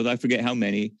cops killed. I forget how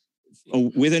many.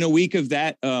 Within a week of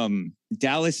that,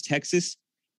 Dallas, Texas,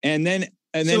 and then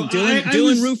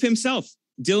Dylan Roof himself.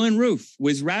 Dylan Roof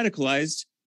was radicalized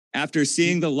after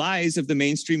seeing the lies of the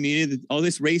mainstream media, all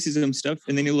this racism stuff,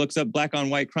 and then he looks up black on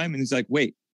white crime and he's like,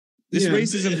 "Wait, this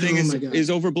racism thing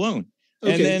is overblown."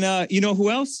 Okay. And then you know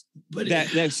who else?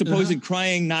 That supposed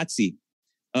crying Nazi,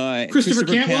 Christopher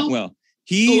Cantwell.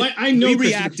 He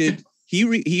reacted. He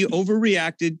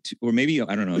overreacted to, or maybe,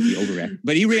 I don't know if he overreacted,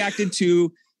 but he reacted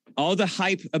to all the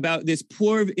hype about this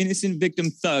poor innocent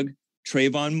victim thug,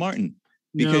 Trayvon Martin,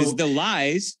 because the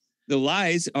lies the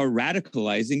lies are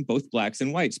radicalizing both blacks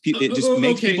and whites. It just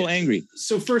makes people angry.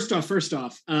 So first off,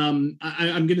 I'm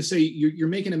going to say you're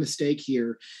making a mistake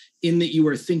here in that you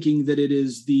are thinking that it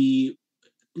is the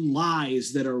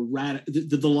lies that are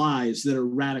the lies that are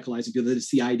radicalizing people, that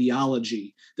it's the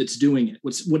ideology that's doing it.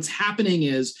 What's happening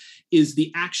is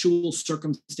the actual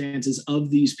circumstances of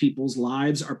these people's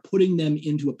lives are putting them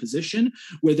into a position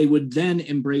where they would then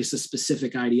embrace a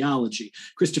specific ideology.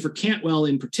 Christopher Cantwell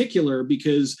in particular,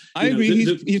 because I agree,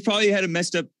 he probably had a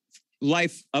messed up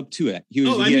life up to it. He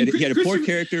had a poor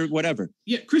character, whatever.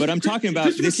 Yeah, but I'm talking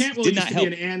about this Cantwell did not help.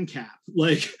 Be an ANCAP.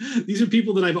 Like, these are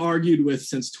people that I've argued with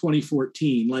since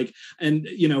 2014. Like, and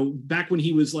back when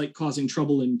he was like causing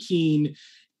trouble in Keene,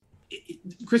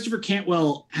 Christopher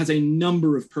Cantwell has a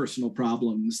number of personal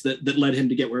problems that led him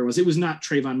to get where it was. It was not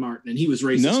Trayvon Martin, and he was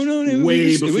racist. No,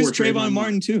 it was Trayvon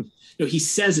Martin too. No, he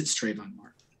says it's Trayvon Martin.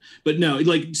 But no,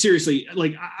 like seriously,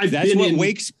 like that's what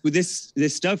wakes this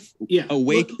stuff. Yeah,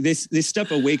 this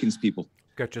stuff awakens people.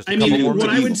 Got just. What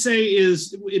I would say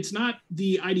is it's not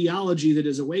the ideology that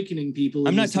is awakening people.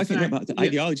 I'm not talking about the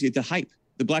ideology. It's the hype,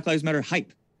 the Black Lives Matter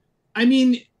hype. I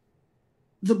mean,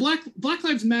 the Black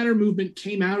Lives Matter movement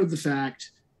came out of the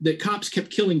fact that cops kept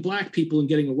killing black people and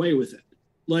getting away with it.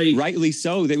 Like, rightly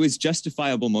so, that was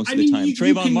justifiable most of the time.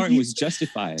 Trayvon Martin was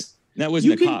justified. That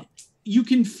wasn't a cop. You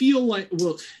can feel like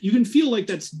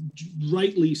that's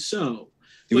rightly so.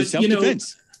 It was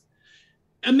self-defense.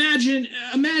 Imagine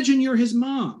you're his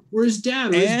mom or his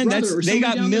dad or his brother or they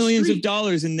got millions of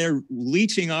dollars and they're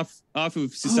leeching off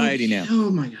of society now.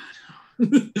 Oh my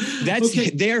God.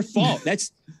 That's their fault.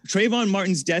 That's Trayvon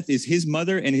Martin's death is his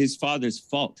mother and his father's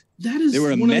fault. They were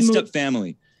a messed up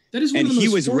family. That is one of the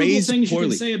most horrible things you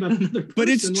can say about another person. But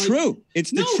it's true.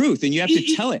 It's the truth, and you have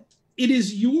to tell it. It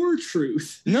is your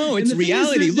truth. No, it's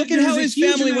reality. Look at how his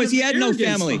family was. He had no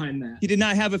family. He did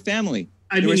not have a family.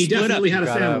 I mean, he definitely had a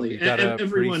family.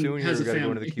 Everyone has a family.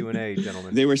 Go into the Q&A,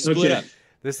 gentlemen. They were split up.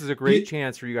 This is a great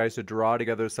chance for you guys to draw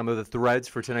together some of the threads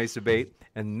for tonight's debate,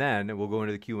 and then we'll go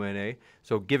into the Q&A.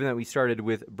 So given that we started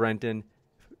with Brenton,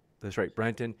 that's right,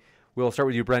 Brenton, we'll start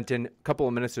with you, Brenton. A couple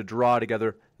of minutes to draw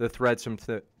together the threads from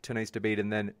tonight's debate,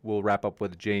 and then we'll wrap up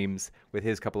with James with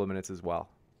his couple of minutes as well.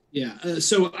 Yeah.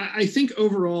 So I think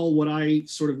overall what I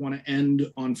sort of want to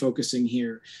end on focusing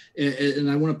here,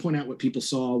 and I want to point out what people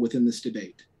saw within this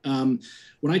debate.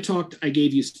 When I talked, I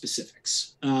gave you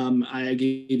specifics. I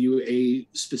gave you a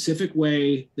specific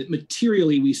way that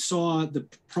materially we saw the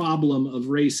problem of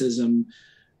racism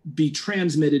be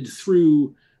transmitted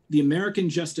through the American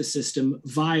justice system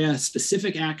via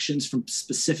specific actions from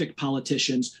specific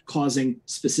politicians causing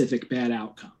specific bad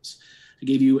outcomes. I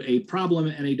gave you a problem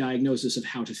and a diagnosis of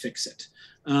how to fix it.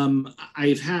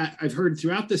 I've heard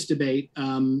throughout this debate,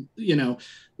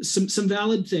 some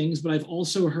valid things, but I've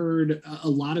also heard a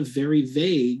lot of very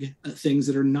vague things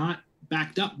that are not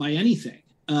backed up by anything.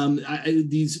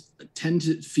 These tend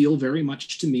to feel very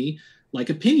much to me like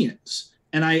opinions.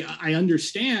 And I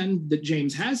understand that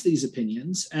James has these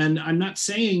opinions, and I'm not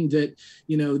saying that,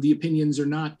 the opinions are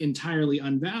not entirely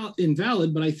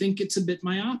invalid, but I think it's a bit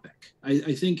myopic.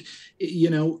 I think,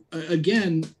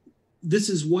 again, this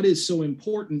is what is so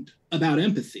important about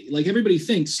empathy. Like, everybody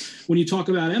thinks when you talk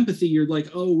about empathy, you're like,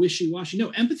 oh, wishy-washy.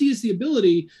 No, empathy is the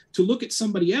ability to look at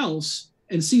somebody else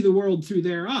and see the world through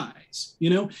their eyes.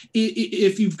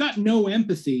 If you've got no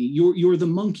empathy, you're the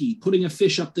monkey putting a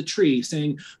fish up the tree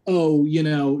saying, oh,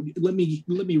 let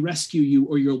me rescue you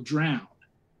or you'll drown,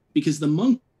 because the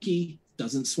monkey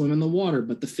doesn't swim in the water,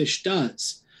 but the fish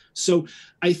does. So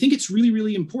I think it's really,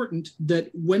 really important that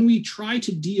when we try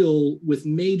to deal with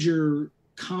major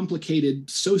complicated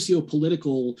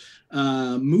socio-political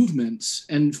movements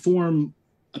and form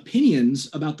opinions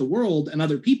about the world and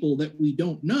other people that we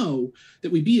don't know, that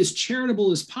we be as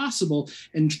charitable as possible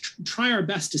and try our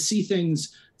best to see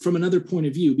things from another point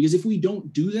of view. Because if we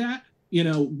don't do that,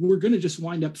 we're going to just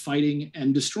wind up fighting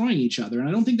and destroying each other. And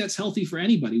I don't think that's healthy for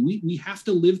anybody. We have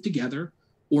to live together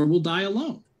or we'll die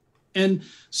alone. And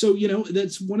so,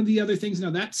 that's one of the other things. Now,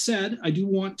 that said, I do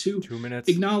want to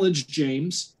acknowledge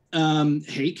James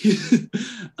Hake,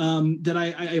 that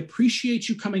I appreciate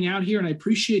you coming out here and I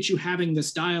appreciate you having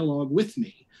this dialogue with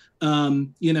me,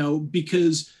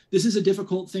 because this is a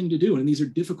difficult thing to do and these are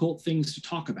difficult things to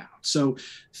talk about. So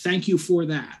thank you for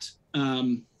that.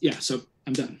 So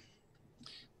I'm done.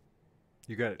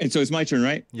 You got it. And so it's my turn,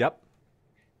 right? Yep.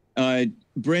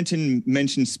 Brenton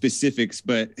mentioned specifics,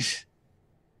 but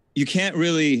you can't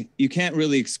really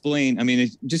explain. I mean,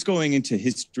 just going into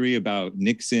history about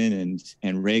Nixon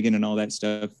and Reagan and all that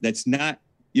stuff,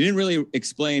 you didn't really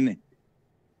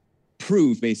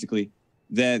prove basically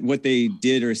that what they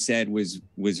did or said was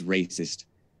racist.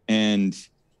 And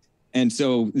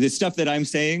so the stuff that I'm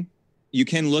saying, you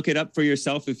can look it up for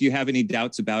yourself if you have any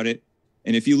doubts about it.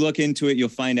 And if you look into it, you'll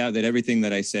find out that everything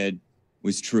that I said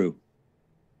was true.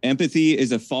 Empathy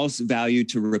is a false value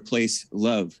to replace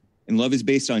love, and love is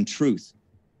based on truth.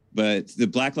 But the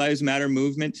Black Lives Matter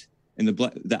movement and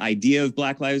the idea of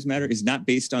Black Lives Matter is not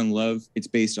based on love. It's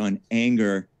based on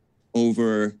anger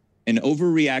over an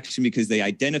overreaction because they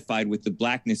identified with the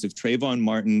blackness of Trayvon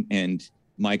Martin and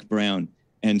Mike Brown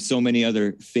and so many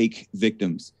other fake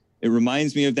victims. It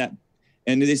reminds me of that.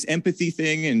 And this empathy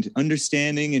thing and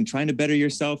understanding and trying to better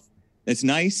yourself, that's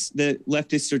nice that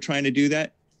leftists are trying to do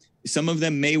that. Some of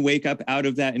them may wake up out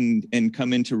of that and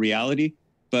come into reality.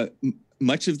 But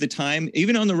much of the time,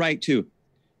 even on the right too,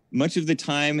 much of the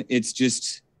time, it's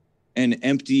just an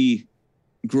empty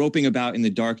groping about in the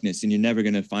darkness, and you're never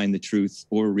going to find the truth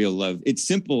or real love. It's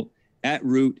simple at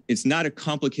root. It's not a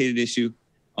complicated issue.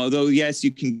 Although, yes,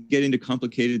 you can get into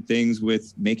complicated things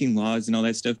with making laws and all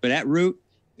that stuff. But at root,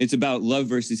 it's about love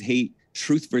versus hate,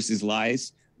 truth versus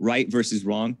lies, right versus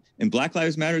wrong. And Black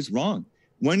Lives Matter is wrong.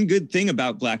 One good thing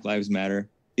about Black Lives Matter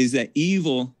is that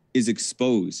evil is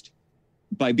exposed.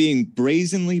 By being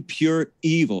brazenly pure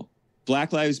evil,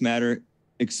 Black Lives Matter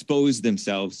exposed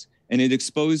themselves, and it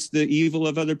exposed the evil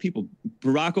of other people.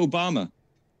 Barack Obama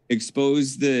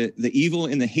exposed the evil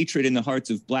and the hatred in the hearts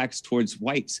of blacks towards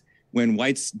whites. When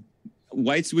whites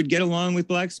would get along with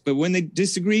blacks, but when they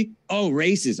disagree,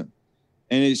 racism.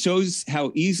 And it shows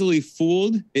how easily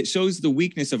fooled, it shows the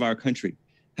weakness of our country,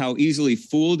 how easily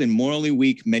fooled and morally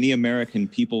weak many American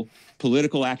people,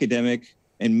 political, academic,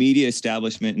 and media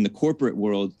establishment in the corporate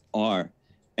world are.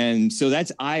 And so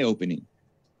that's eye-opening.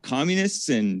 Communists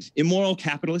and immoral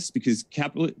capitalists, because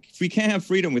we can't have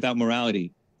freedom without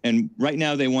morality. And right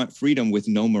now they want freedom with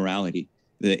no morality.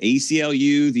 The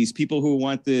ACLU, these people who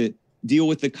want to deal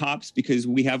with the cops because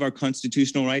we have our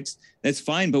constitutional rights, that's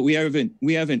fine. But we have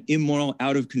an immoral,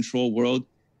 out of control world.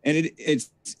 And it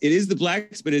is the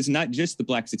blacks, but it's not just the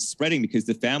blacks. It's spreading because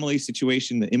the family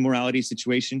situation, the immorality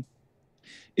situation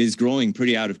is growing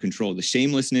pretty out of control. The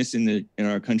shamelessness in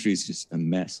our country is just a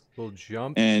mess. We'll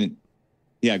jump. And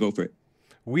yeah, go for it.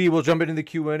 We will jump into the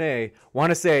Q&A.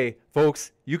 Want to say,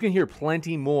 folks, you can hear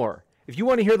plenty more. If you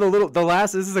want to hear the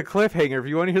last, this is a cliffhanger. If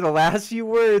you want to hear the last few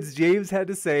words James had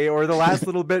to say, or the last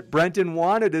little bit Brenton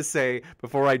wanted to say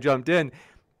before I jumped in,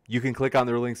 you can click on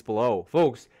their links below.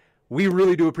 Folks, we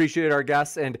really do appreciate our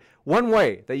guests. And one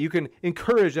way that you can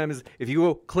encourage them is if you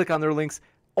go click on their links.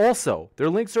 Also, their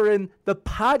links are in the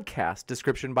podcast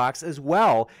description box, as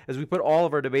well as we put all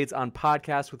of our debates on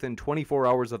podcasts within 24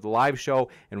 hours of the live show,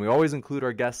 and we always include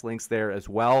our guest links there as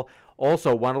well.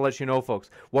 Also, want to let you know, folks,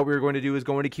 what we're going to do is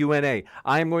go into Q&A.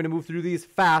 I am going to move through these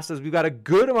fast as we've got a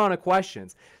good amount of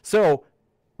questions. So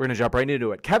we're going to jump right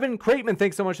into it. Kevin Crateman,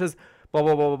 thanks so much, says, blah,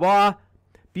 blah, blah, blah, blah.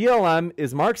 BLM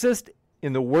is Marxist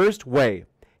in the worst way.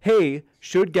 Hey,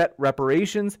 should get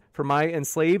reparations for my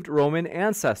enslaved Roman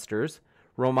ancestors,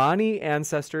 Romani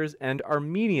ancestors, and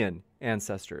Armenian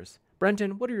ancestors.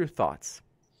 Brenton, what are your thoughts?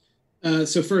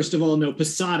 So first of all, no,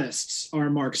 Posadists are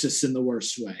Marxists in the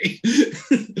worst way.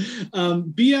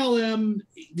 BLM,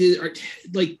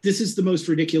 this is the most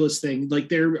ridiculous thing. Like,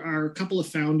 there are a couple of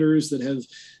founders that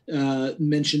have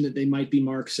mentioned that they might be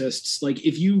Marxists. Like,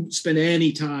 if you spend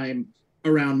any time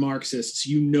around Marxists,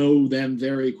 you know them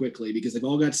very quickly because they've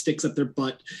all got sticks up their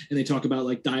butt and they talk about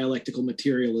like dialectical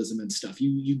materialism and stuff.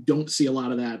 You don't see a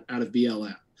lot of that out of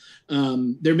BLM.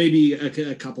 There may be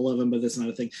a couple of them, but that's not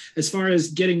a thing. As far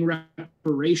as getting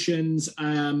reparations,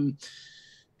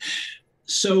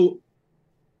 so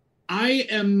I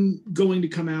am going to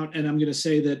come out and I'm going to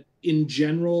say that in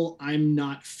general, I'm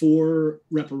not for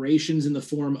reparations in the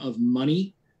form of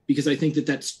money, because I think that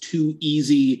that's too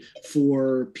easy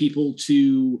for people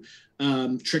to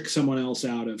trick someone else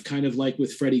out of, kind of like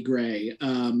with Freddie Gray,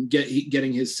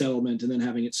 getting his settlement and then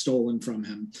having it stolen from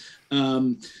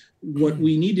him. What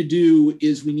we need to do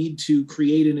is we need to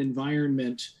create an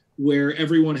environment where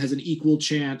everyone has an equal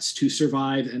chance to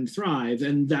survive and thrive.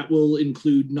 And that will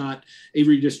include not a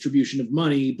redistribution of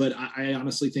money, but I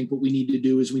honestly think what we need to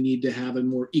do is we need to have a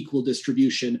more equal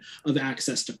distribution of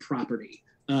access to property.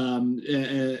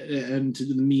 And to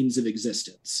the means of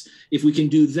existence. If we can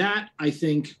do that, I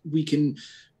think we can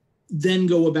then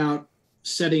go about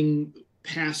setting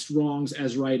past wrongs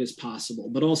as right as possible.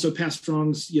 But also past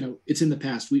wrongs, it's in the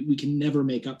past. We can never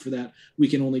make up for that. We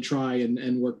can only try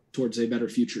and work towards a better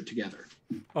future together.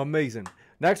 Amazing.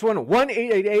 Next one,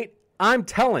 1888. I'm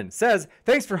Telling says,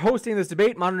 thanks for hosting this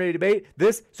debate, modern day debate.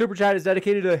 This super chat is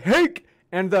dedicated to Hake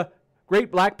and the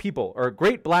great black people, or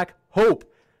great black hope.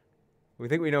 We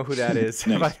think we know who that is.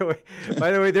 Nice. By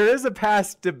the way, there is a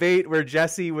past debate where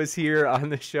Jesse was here on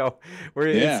the show, where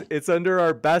it's under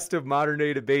our best of modern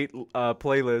day debate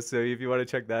playlist. So if you want to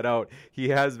check that out, he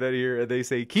has been here. They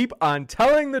say, keep on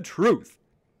telling the truth.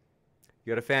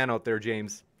 You got a fan out there,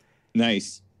 James.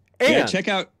 Nice. And yeah, check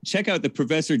out the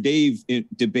Professor Dave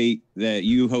debate that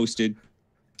you hosted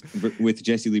with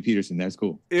Jesse Lee Peterson. That's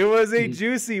cool. It was a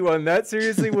juicy one. That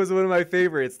seriously was one of my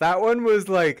favorites. That one was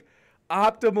like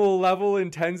optimal level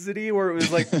intensity, where it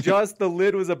was like just the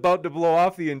lid was about to blow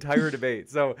off the entire debate.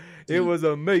 So it was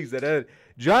amazing. And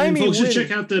folks should check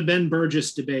out the Ben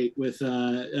Burgess debate with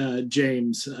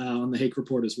James on the Hake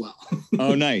Report as well.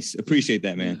 Oh, nice. Appreciate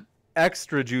that, man.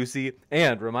 Extra juicy.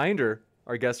 And reminder,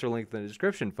 our guests are linked in the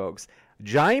description, folks.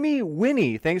 Jaime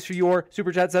Winnie, thanks for your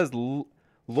super chat, says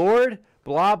Lord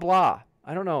blah blah.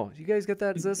 I don't know. Do you guys get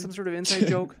that? Is that some sort of inside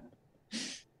joke?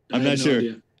 I'm not sure.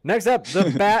 Idea. Next up,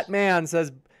 the Batman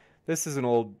says, this is an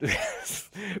old...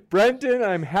 Brenton,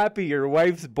 I'm happy your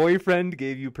wife's boyfriend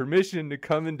gave you permission to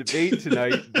come and debate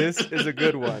tonight. This is a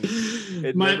good one.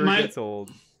 It never gets old.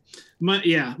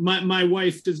 My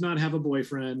wife does not have a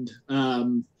boyfriend, but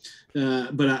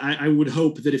I would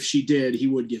hope that if she did, he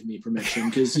would give me permission,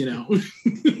 because, you know.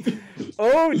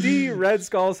 OD Red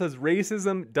Skull says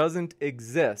racism doesn't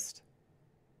exist.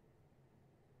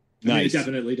 Nice. I mean, it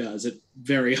definitely does. It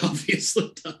very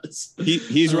obviously does.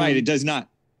 He's right. It does not.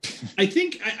 I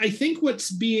think what's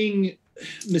being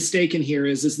mistaken here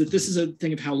is that this is a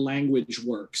thing of how language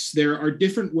works. There are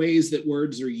different ways that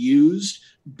words are used,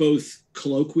 both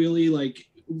colloquially, like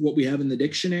what we have in the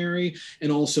dictionary, and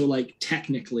also like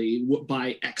technically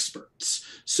by experts.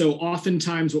 So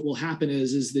oftentimes what will happen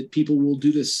is that people will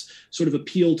do this sort of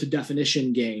appeal to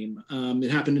definition game.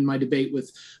 It happened in my debate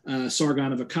with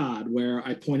Sargon of Akkad, where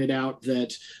I pointed out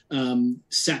that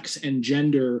sex and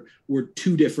gender were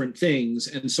two different things.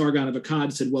 And Sargon of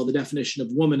Akkad said, well, the definition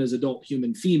of woman is adult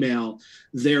human female.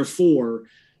 Therefore,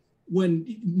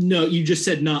 you just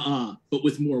said nah, but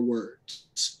with more words.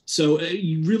 So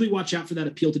you really watch out for that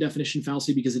appeal to definition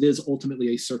fallacy, because it is ultimately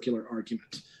a circular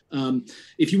argument.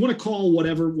 If you want to call what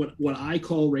I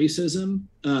call racism,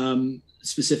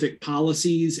 specific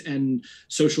policies and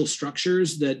social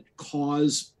structures that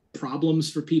cause problems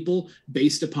for people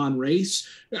based upon race,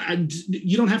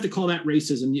 you don't have to call that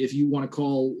racism. If you want to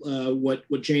call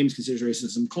what James considers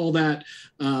racism, call that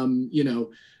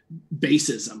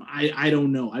basism. I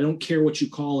don't know. I don't care what you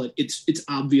call it. It's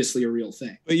obviously a real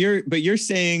thing. But you're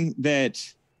saying that,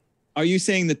 are you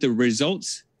saying that the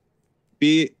results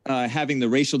having the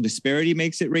racial disparity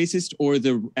makes it racist, or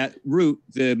at root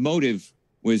the motive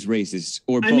was racist,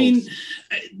 or both? I mean,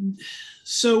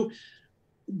 so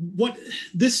what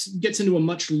this gets into a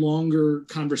much longer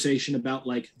conversation about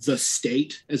like the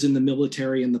state, as in the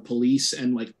military and the police,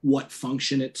 and like what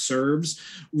function it serves.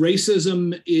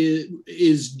 Racism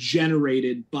is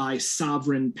generated by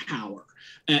sovereign power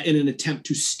in an attempt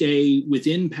to stay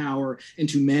within power and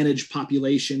to manage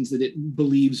populations that it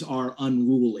believes are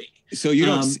unruly. So you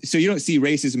don't see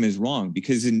racism as wrong,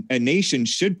 because a nation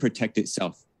should protect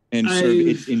itself and serve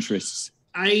its interests.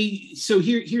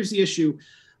 Here's the issue.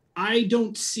 I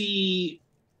don't see,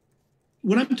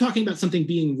 when I'm talking about something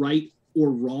being right or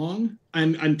wrong,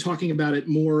 I'm talking about it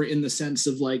more in the sense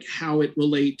of like how it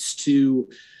relates to,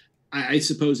 I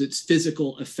suppose, its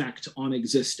physical effect on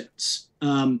existence.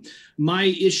 My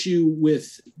issue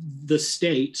with the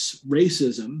state's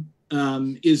racism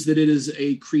is that it is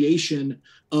a creation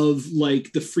of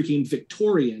like the freaking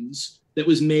Victorians that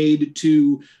was made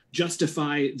to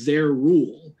justify their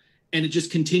rule. And it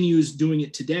just continues doing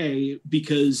it today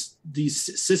because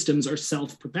these systems are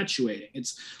self-perpetuating.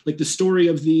 It's like the story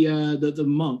of the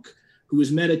monk who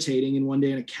was meditating, and one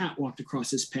day a cat walked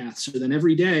across his path. So then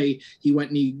every day he went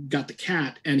and he got the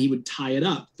cat and he would tie it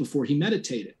up before he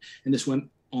meditated. And this went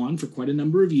on for quite a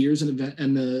number of years, and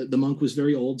the monk was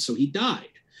very old, so he died.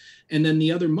 And then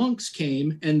the other monks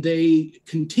came and they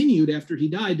continued after he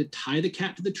died to tie the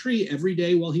cat to the tree every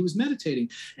day while he was meditating.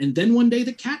 And then one day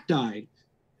the cat died.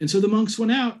 And so the monks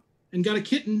went out and got a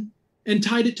kitten and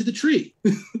tied it to the tree.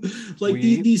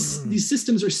 These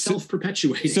systems are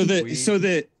self-perpetuating.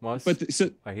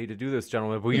 I hate to do this,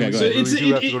 gentlemen, but we do have to go to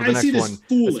the next one,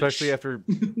 foolish. Especially after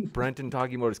Brenton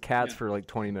talking about his cats for like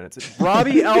 20 minutes.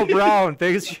 Robbie L. Brown,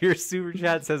 thanks for your super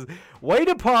chat, says, white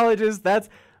apologist, that's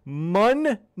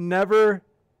Munn never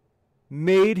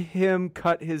made him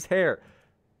cut his hair.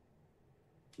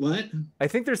 What? I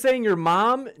think they're saying your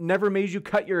mom never made you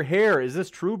cut your hair. Is this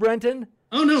true, Brenton?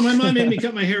 Oh, no, my mom made me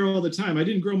cut my hair all the time. I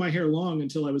didn't grow my hair long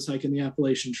until I was hiking the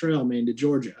Appalachian Trail, Maine to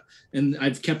Georgia. And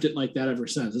I've kept it like that ever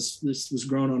since. This was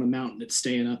grown on a mountain. It's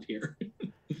staying up here.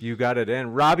 You got it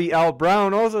in. Robbie L.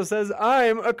 Brown also says,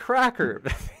 I'm a cracker.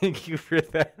 Thank you for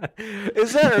that.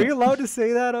 Are you allowed to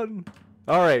say that on?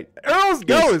 All right. Earl's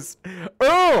goes.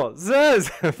 Earl says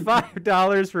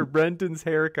 $5 for Brenton's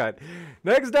haircut.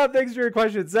 Next up, thanks for your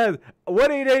question. It says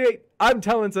 1888. I'm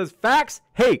telling says facts.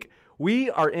 Hake.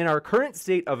 We are in our current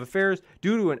state of affairs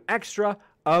due to an extra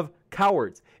of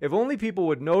cowards. If only people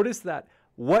would notice that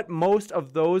what most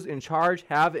of those in charge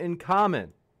have in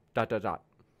common. ...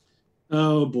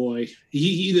 Oh boy,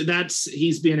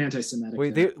 he's being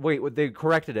anti-Semitic. They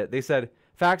corrected it. They said,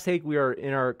 "Facts, Hake, we are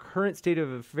in our current state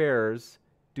of affairs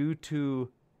due to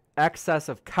excess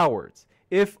of cowards.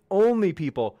 If only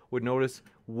people would notice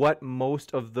what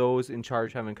most of those in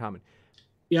charge have in common."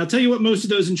 Yeah, I'll tell you what most of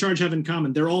those in charge have in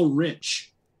common. They're all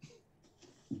rich.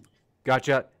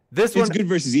 Gotcha. It's good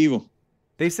versus evil.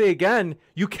 They say again,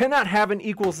 you cannot have an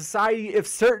equal society if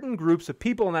certain groups of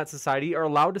people in that society are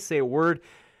allowed to say a word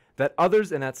that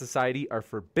others in that society are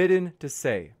forbidden to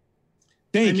say.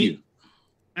 Thank you.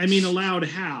 I mean, allowed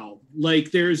how?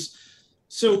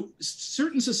 So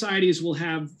certain societies will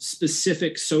have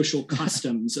specific social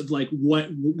customs of like what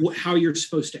how you're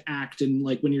supposed to act and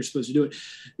like when you're supposed to do it.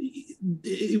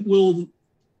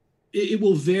 It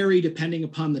will vary depending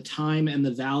upon the time and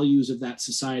the values of that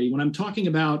society. When I'm talking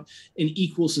about an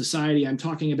equal society, I'm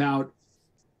talking about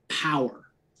power.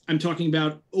 I'm talking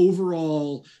about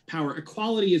overall power.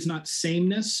 Equality is not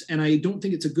sameness, and I don't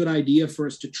think it's a good idea for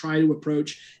us to try to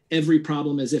approach every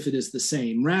problem as if it is the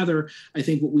same. Rather, I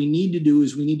think what we need to do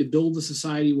is we need to build a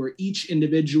society where each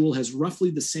individual has roughly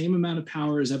the same amount of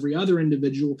power as every other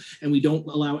individual, and we don't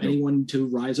allow anyone to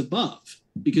rise above.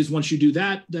 Because once you do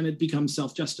that, then it becomes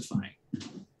self-justifying.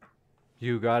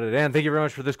 You got it. And thank you very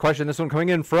much for this question. This one coming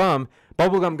in from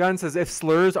Bubblegum Gun says, if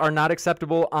slurs are not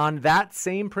acceptable on that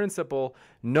same principle,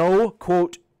 no,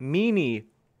 quote, meanie,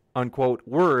 unquote,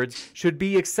 words should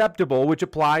be acceptable, which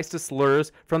applies to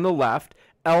slurs from the left,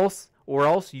 else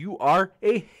you are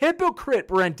a hypocrite,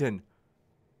 Brenton.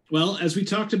 Well, as we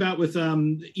talked about with,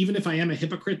 even if I am a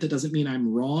hypocrite, that doesn't mean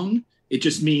I'm wrong. It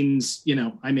just means,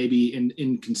 I may be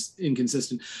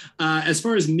inconsistent. As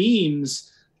far as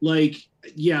memes,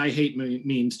 I hate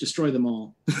memes. Destroy them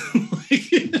all.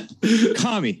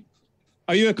 Commie.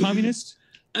 Are you a communist?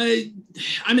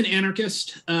 I'm an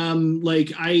anarchist.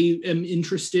 I am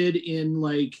interested in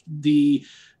the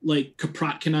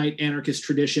Kropotkinite anarchist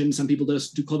tradition. Some people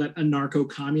do call that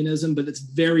anarcho-communism, but it's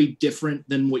very different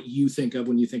than what you think of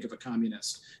when you think of a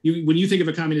communist. When you think of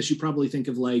a communist, you probably think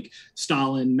of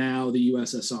Stalin, Mao, the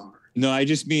USSR. No, I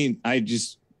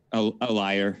just a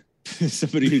liar.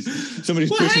 somebody's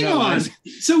pushing hang on.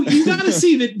 So you got to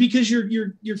see that because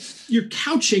you're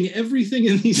couching everything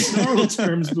in these snarl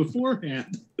terms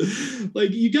beforehand.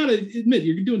 You got to admit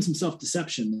you're doing some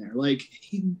self-deception there.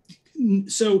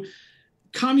 So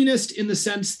communist in the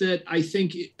sense that I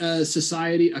think a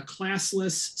society, a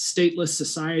classless, stateless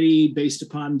society based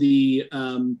upon the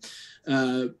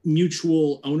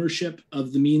mutual ownership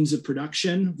of the means of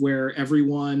production, where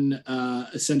everyone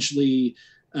essentially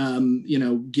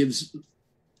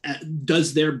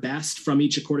does their best from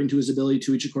each according to his ability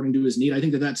to each according to his need. I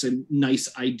think that's a nice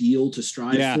ideal to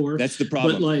strive for. That's the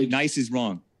problem. But nice is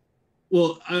wrong.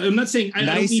 Well, I'm not saying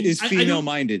nice is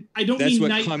female-minded. That's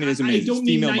what communism is. I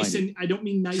don't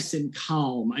mean nice and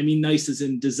calm. I mean nice as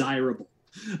in desirable.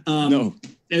 No,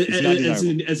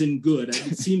 as in good.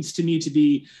 It seems to me to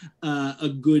be a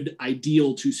good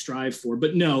ideal to strive for.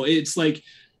 But no, it's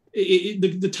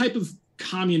the type of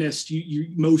communist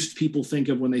most people think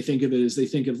of when they think of it is they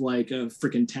think of a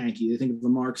freaking tanky. They think of a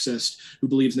Marxist who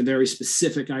believes in a very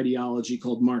specific ideology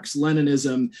called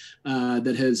Marx-Leninism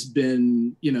that has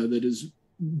been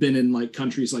in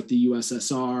countries like the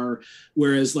USSR,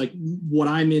 whereas what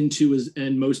I'm into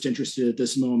and most interested at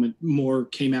this moment more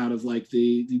came out of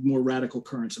the more radical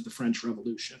currents of the French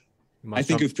Revolution. I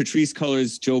think of Patrisse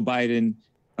Cullors, Joe Biden,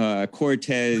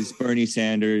 Cortez, Bernie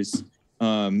Sanders,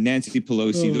 Nancy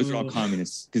Pelosi. Those are all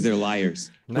communists because they're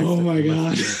liars. Oh my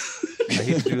God. I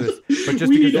hate to do this, but just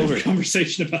we need to have a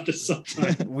conversation about this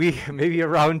sometime. We maybe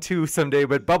around 2 someday.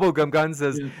 But Bubblegum Gun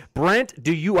says, Brent,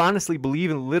 do you honestly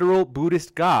believe in literal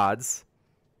Buddhist gods?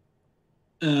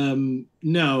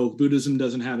 No, Buddhism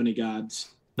doesn't have any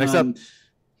gods. Next up.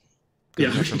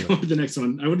 Yeah, I can go with the next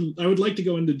one. I would like to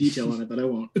go into detail on it, but I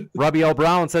won't. Robbie L.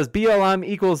 Brown says BLM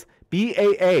equals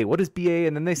BAA. What is BAA?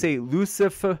 And then they say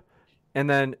Lucifer and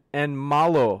then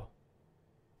Malo.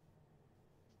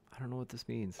 I don't know what this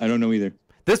means. I don't know either.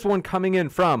 This one coming in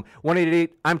from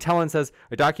 188. I'm telling says,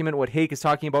 I document what Hake is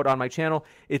talking about on my channel.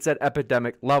 It's at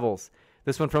epidemic levels.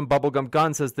 This one from Bubblegum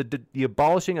Gun says the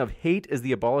abolishing of hate is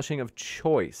the abolishing of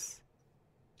choice.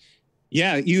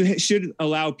 Yeah, you should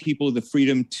allow people the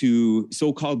freedom to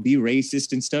so-called be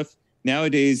racist and stuff.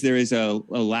 Nowadays, there is a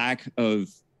lack of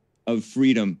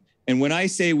freedom. And when I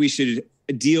say we should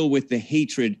deal with the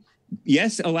hatred,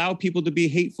 yes, allow people to be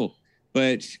hateful,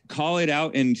 but call it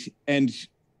out and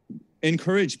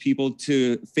encourage people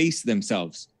to face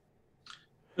themselves.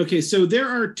 Okay, so there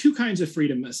are two kinds of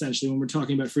freedom, essentially, when we're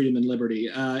talking about freedom and liberty.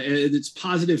 It's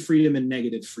positive freedom and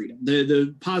negative freedom.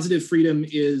 The positive freedom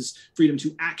is freedom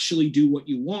to actually do what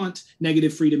you want.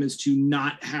 Negative freedom is to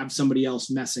not have somebody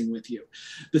else messing with you.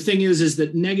 The thing is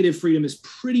that negative freedom is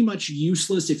pretty much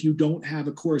useless if you don't have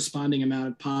a corresponding amount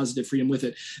of positive freedom with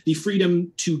it. The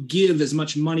freedom to give as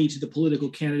much money to the political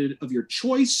candidate of your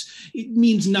choice, it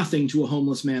means nothing to a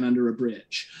homeless man under a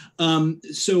bridge.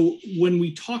 So when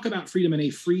we talk about freedom in a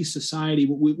free society,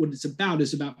 what it's about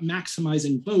is about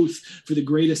maximizing both for the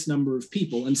greatest number of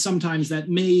people. And sometimes that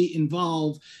may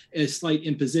involve a slight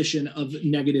imposition of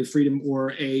negative freedom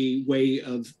or a way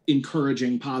of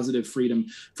encouraging positive freedom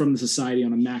from the society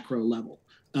on a macro level.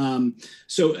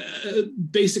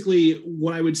 Basically,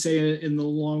 what I would say in the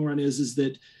long run is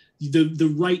that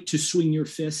the right to swing your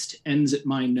fist ends at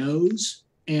my nose.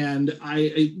 And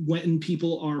when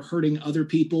people are hurting other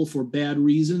people for bad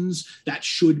reasons, that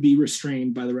should be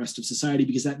restrained by the rest of society,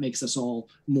 because that makes us all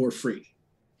more free.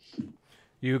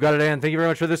 You got it, Ann. Thank you very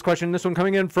much for this question. This one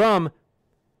coming in from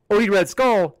Odie Red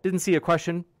Skull. Didn't see a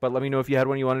question, but let me know if you had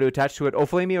one you wanted to attach to it.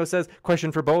 Oflamio says,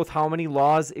 question for both. How many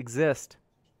laws exist?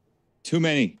 Too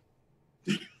many.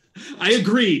 I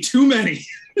agree. Too many.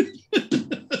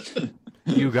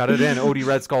 You got it in. Odie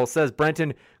Red Skull says,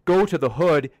 Brenton, go to the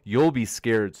hood. You'll be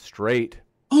scared straight.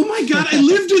 Oh my God, I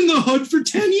lived in the hood for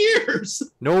 10 years.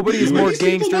 Nobody is more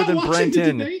gangster than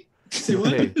Brenton. Say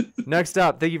what? Okay. Next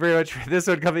up, thank you very much for this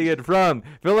one coming in from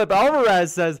Philip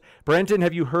Alvarez says, Brenton,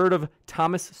 have you heard of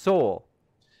Thomas Sowell?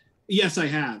 Yes, I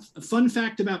have. A fun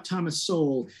fact about Thomas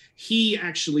Sowell, he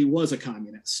actually was a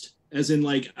communist, as in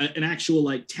like an actual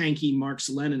like tanky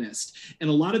Marx-Leninist. And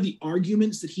a lot of the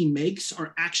arguments that he makes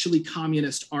are actually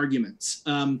communist arguments.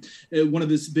 One of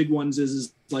his big ones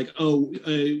is like,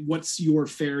 what's your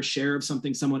fair share of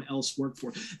something someone else worked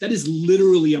for? That is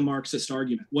literally a Marxist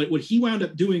argument. What he wound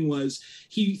up doing was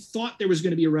he thought there was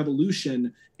going to be a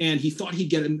revolution, and he thought he'd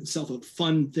get himself a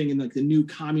fun thing in like the new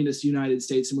communist United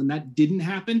States. And when that didn't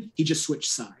happen, he just switched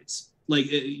sides. Like,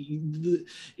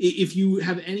 if you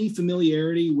have any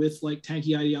familiarity with like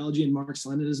tanky ideology and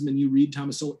Marx-Leninism and you read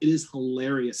Thomas Sowell, it is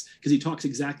hilarious because he talks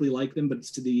exactly like them, but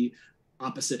it's to the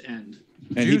opposite end.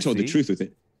 And he told the truth with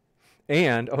it.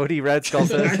 And Odie Red Skull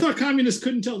says, I thought communists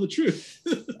couldn't tell the truth.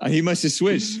 He must have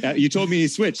switched. You told me he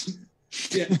switched.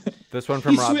 Yeah. This one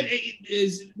from Rob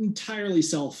is entirely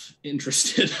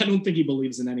self-interested. I don't think he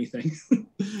believes in anything.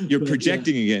 You're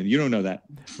projecting again. You don't know that.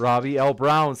 Robbie L.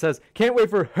 Brown says, can't wait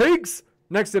for Hank's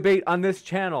next debate on this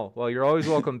channel. Well, you're always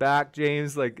welcome back,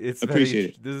 James. Like, appreciate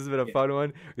it. This has been a fun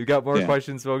one. We've got more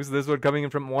questions, folks. This one coming in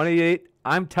from 188.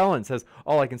 I'm telling, says,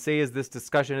 all I can say is this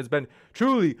discussion has been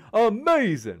truly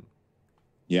amazing.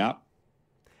 Yeah.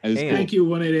 Thank you,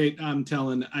 188. I'm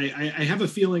telling. I have a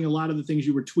feeling a lot of the things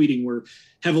you were tweeting were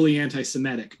heavily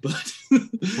anti-Semitic, but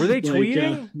were they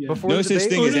tweeting before no the such debate?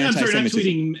 thing as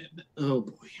anti-Semitism? Oh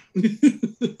boy.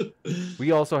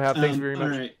 We also have. Thank you very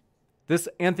much. All right. This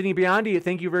Anthony Biondi,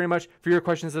 thank you very much for your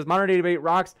question. Says modern day debate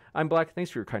rocks. I'm black.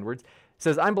 Thanks for your kind words.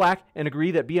 Says I'm black and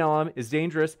agree that BLM is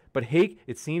dangerous, but Hake,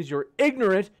 it seems you're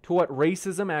ignorant to what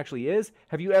racism actually is.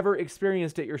 Have you ever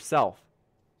experienced it yourself?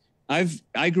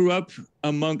 I grew up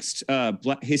amongst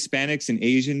Hispanics and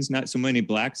Asians, not so many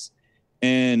blacks.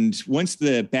 And once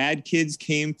the bad kids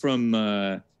came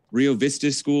from Rio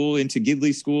Vista School into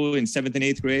Gidley School in 7th and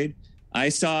 8th grade, I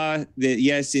saw that,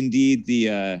 yes, indeed,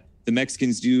 the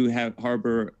Mexicans do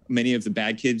harbor, many of the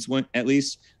bad kids, at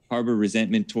least, harbor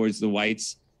resentment towards the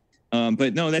whites.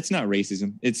 But no, that's not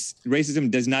racism. Racism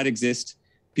does not exist.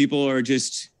 People are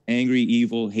just angry,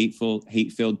 evil, hateful,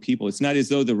 hate-filled people. It's not as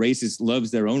though the racist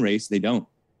loves their own race. They don't.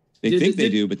 They think they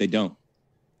do, but they don't.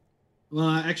 Well,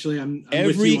 actually,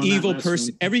 every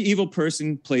evil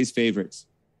person plays favorites,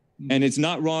 and it's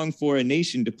not wrong for a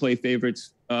nation to play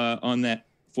favorites on that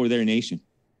for their nation.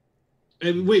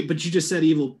 Wait, but you just said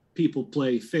evil people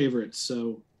play favorites,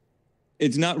 so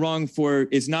it's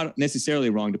not necessarily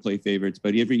wrong to play favorites,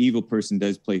 but every evil person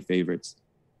does play favorites.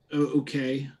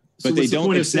 Okay. But they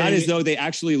don't. It's not as though they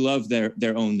actually love their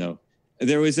own, though.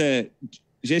 There was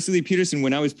Jesse Lee Peterson,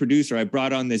 when I was producer, I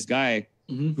brought on this guy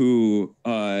who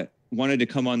wanted to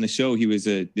come on the show. He was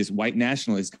this white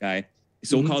nationalist guy,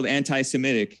 so-called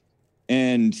anti-Semitic.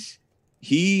 And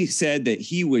he said that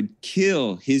he would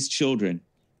kill his children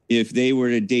if they were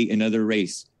to date another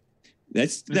race.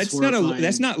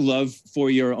 That's not love for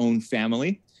your own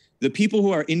family. The people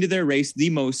who are into their race the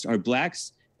most are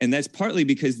blacks, and that's partly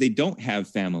because they don't have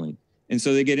family. And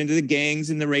so they get into the gangs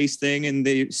and the race thing, and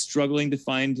they're struggling to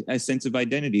find a sense of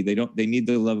identity. They need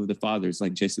the love of the fathers,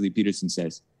 like Jesse Lee Peterson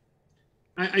says.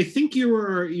 I think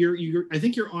you're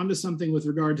onto something with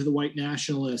regard to the white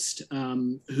nationalist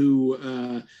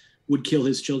who would kill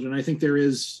his children. I think there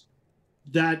is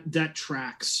that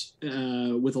tracks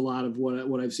with a lot of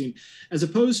what I've seen, as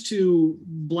opposed to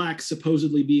blacks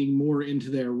supposedly being more into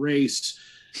their race.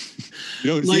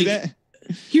 You don't see that?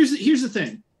 Here's the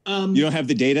thing. You don't have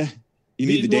the data. You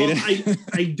need the data.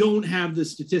 I don't have the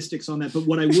statistics on that, but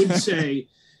what I would say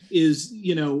is,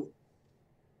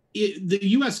 the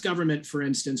U.S. government, for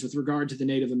instance, with regard to the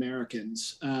Native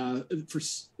Americans,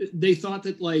 they thought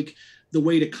that like the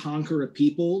way to conquer a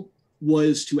people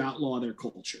was to outlaw their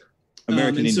culture.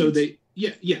 American Indians. So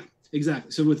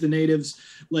exactly. So with the natives,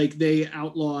 like they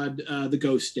outlawed the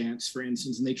ghost dance, for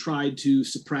instance, and they tried to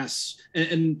suppress.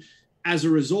 And as a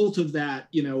result of that,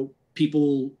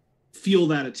 people feel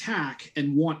that attack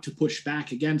and want to push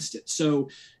back against it. So,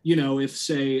 if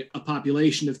say a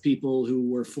population of people who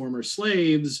were former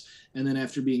slaves, and then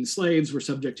after being slaves were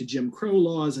subject to Jim Crow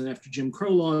laws, and after Jim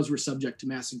Crow laws were subject to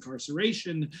mass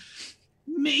incarceration,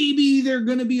 maybe they're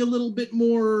going to be a little bit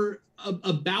more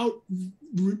about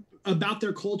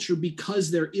their culture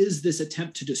because there is this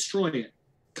attempt to destroy it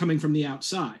coming from the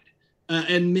outside.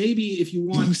 And maybe if you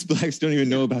want... Most blacks don't even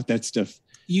know about that stuff.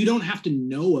 You don't have to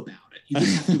know about it. You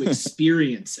just have to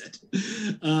experience it.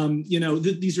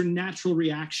 These are natural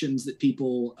reactions that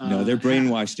people... no, they're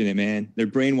brainwashed in it, man. They're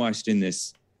brainwashed in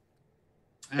this.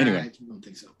 Anyway. I don't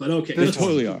think so, but okay. They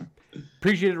totally are.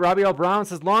 Appreciate it. Robbie L. Brown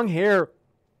says, long hair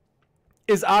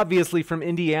is obviously from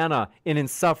Indiana, an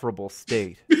insufferable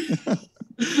state.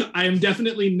 I am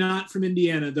definitely not from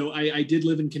Indiana, though I did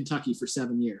live in Kentucky for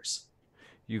 7 years.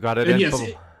 You got it. And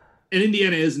and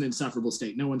Indiana is an insufferable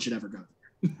state. No one should ever go there.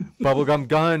 Bubblegum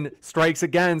Gun strikes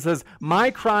again, says, my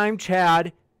crime,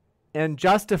 Chad, and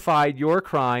justified your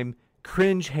crime,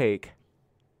 cringe hake.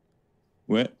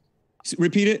 What?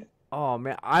 Repeat it. Oh,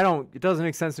 man, it doesn't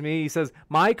make sense to me. He says,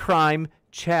 my crime,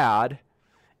 Chad,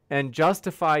 and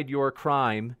justified your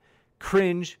crime,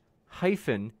 cringe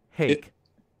hyphen hake.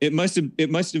 It must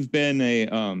have been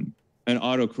an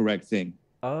autocorrect thing.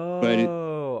 Oh,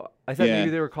 but I thought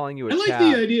maybe they were calling you a Chad.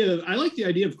 I like the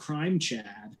idea of crime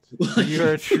Chad.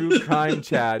 You're a true crime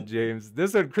Chad, James.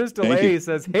 This one, Crystal A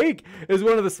says, Hake is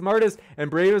one of the smartest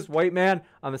and bravest white man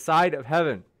on the side of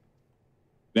heaven.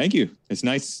 Thank you. It's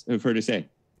nice of her to say.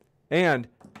 And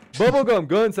Bubblegum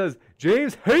Gun says,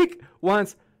 James Hake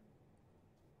wants...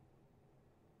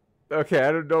 Okay,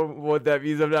 I don't know what that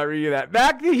means. I'm not reading that.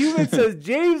 Back to Human says,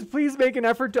 James, please make an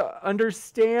effort to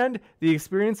understand the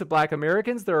experience of Black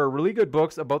Americans. There are really good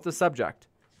books about the subject.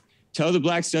 Tell the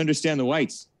blacks to understand the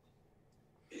whites.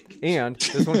 And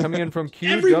this one coming in from QW.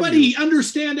 Everybody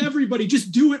understand everybody.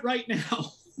 Just do it right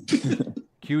now.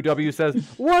 QW says,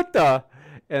 what the?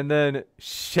 And then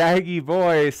Shaggy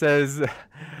Boy says,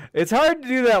 it's hard to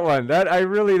do that one.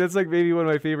 That's like maybe one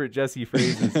of my favorite Jesse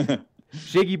phrases.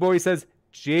 Shaggy Boy says,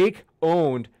 Jake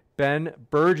owned Ben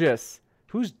Burgess.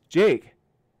 Who's Jake?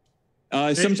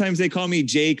 Sometimes they call me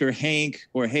Jake or Hank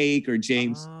or Hake or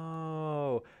James.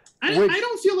 Oh. I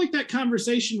don't feel like that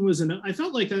conversation was I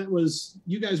felt like that was,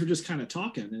 you guys were just kind of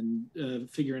talking and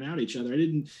figuring out each other.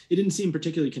 It didn't seem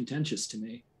particularly contentious to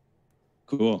me.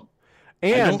 Cool.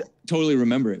 And I don't totally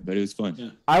remember it, but it was fun. Yeah.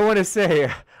 I want to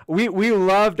say we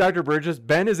love Dr. Burgess.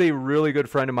 Ben is a really good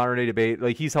friend of Modern Day Debate.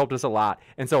 Like, he's helped us a lot.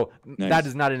 And so that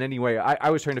is not in any way. I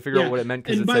was trying to figure out what it meant.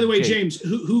 And by the way, James,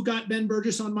 who got Ben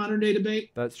Burgess on Modern Day Debate?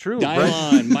 That's true.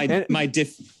 Dylon,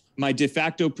 my de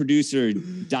facto producer,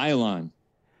 Dylon.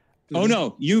 Oh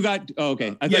no, you got. Oh,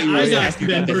 okay, I thought you were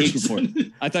asking about the Hake report.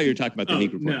 I thought you were talking about the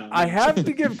Hake report. No. I have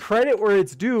to give credit where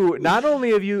it's due. Not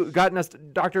only have you gotten us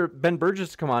Dr. Ben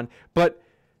Burgess to come on, but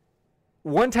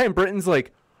one time Britton's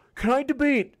like, "Can I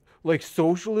debate like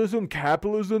socialism,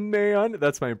 capitalism, man?"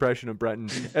 That's my impression of Brenton.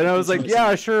 And I was like,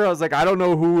 "Yeah, sure." I was like, "I don't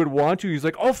know who would want to." He's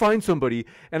like, "I'll find somebody."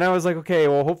 And I was like, "Okay,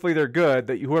 well, hopefully they're good.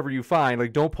 That whoever you find,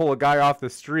 like, don't pull a guy off the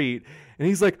street." And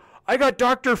he's like, I got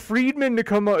Dr. Friedman to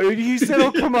come on. He said,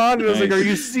 "Oh, come on." And I was like, "Are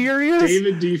you serious?"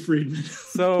 David D. Friedman.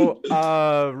 So,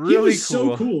 really he was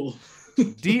cool. So cool.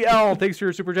 DL, thanks for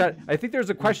your super chat. I think there's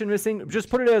a question missing. Just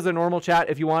put it as a normal chat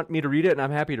if you want me to read it, and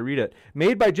I'm happy to read it.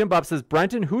 Made by Jim Bob says,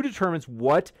 Brenton, who determines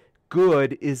what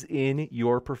good is in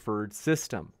your preferred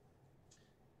system?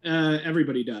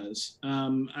 Everybody does.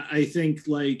 I think,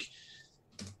 like,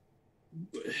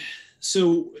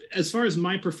 so as far as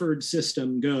my preferred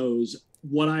system goes,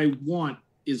 what I want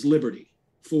is liberty.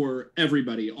 for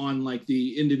everybody on like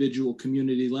the individual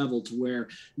community level, to where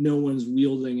no one's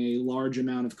wielding a large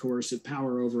amount of coercive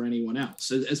power over anyone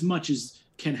else, as much as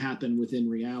can happen within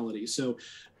reality. So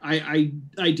I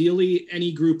ideally,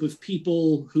 any group of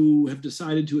people who have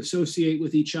decided to associate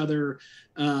with each other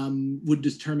would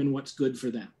determine what's good for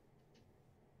them.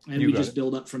 And we just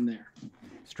build up from there.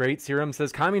 Straight Serum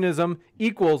says communism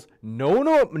equals no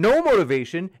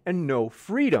motivation and no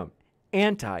freedom.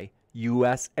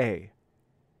 Anti-USA.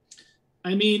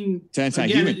 I mean,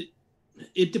 again,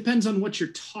 it depends on what you're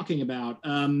talking about.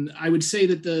 I would say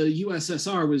that the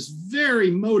USSR was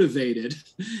very motivated,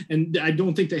 and I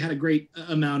don't think they had a great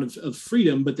amount of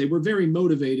freedom, but they were very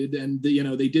motivated, and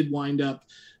they did wind up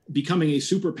becoming a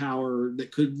superpower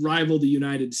that could rival the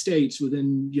United States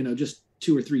within just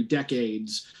 2 or 3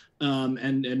 decades,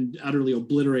 and utterly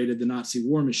obliterated the Nazi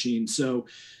war machine. So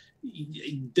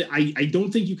I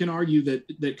don't think you can argue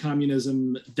that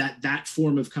communism, that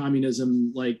form of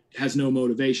communism, like, has no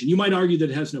motivation. You might argue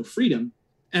that it has no freedom,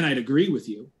 and I'd agree with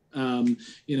you.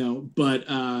 But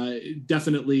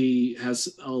definitely has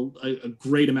a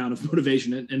great amount of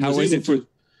motivation. And how was it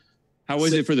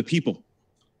for the people?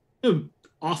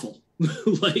 Awful.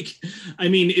 Like, I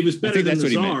mean, it was better than the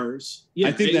Tsars. Yeah,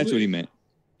 I think that's what he meant.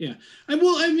 Yeah.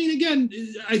 Well, I mean, again,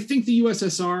 I think the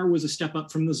USSR was a step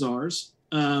up from the Tsars.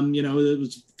 It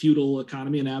was feudal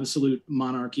economy and absolute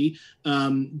monarchy.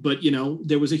 But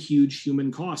there was a huge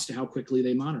human cost to how quickly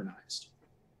they modernized.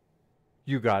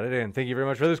 You got it. And thank you very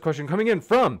much for this question coming in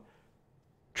from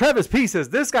Travis P. says,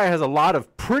 this guy has a lot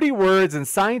of pretty words and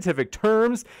scientific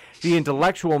terms. The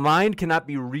intellectual mind cannot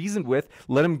be reasoned with.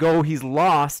 Let him go. He's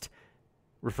lost.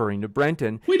 Referring to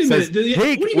Brenton. Wait a minute. What do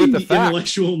you mean the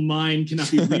intellectual mind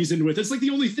cannot be reasoned with? It's like the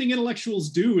only thing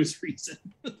intellectuals do is reason.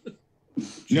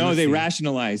 No, they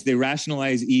rationalize. They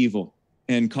rationalize evil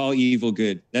and call evil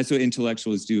good. That's what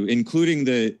intellectuals do, including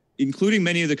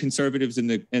many of the conservatives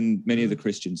and many of the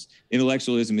Christians.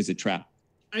 Intellectualism is a trap.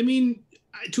 I mean,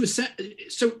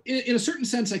 so in a certain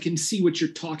sense, I can see what you're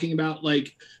talking about.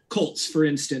 Like cults, for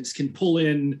instance, can pull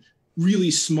in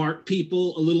really smart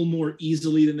people a little more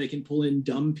easily than they can pull in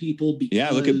dumb people.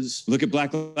 Because look at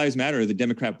Black Lives Matter, the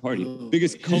Democrat Party,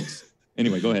 biggest cults.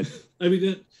 Anyway, go ahead. I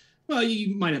mean, well,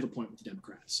 you might have a point with the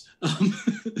Democrats,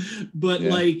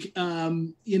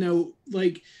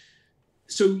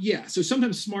 so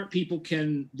sometimes smart people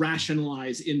can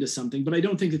rationalize into something, but I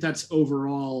don't think that that's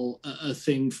overall a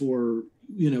thing for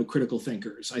critical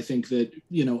thinkers. I think that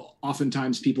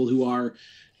oftentimes people who are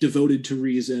devoted to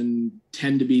reason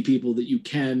tend to be people that you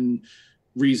can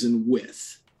reason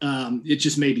with. It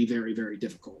just may be very, very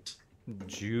difficult.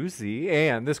 Juicy.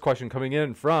 And this question coming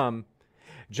in from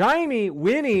Jaime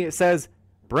Winnie says,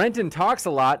 Brenton talks a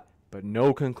lot, but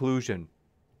no conclusion.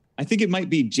 I think it might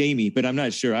be Jamie, but I'm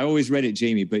not sure. I always read it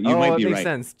Jamie, but you might be right. That makes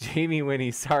sense. Jamie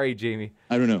Winnie. Sorry, Jamie.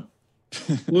 I don't know.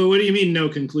 Well, what do you mean no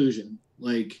conclusion?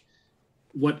 Like,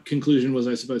 what conclusion was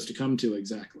I supposed to come to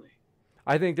exactly?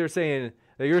 I think they're saying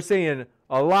that you're saying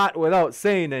a lot without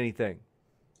saying anything.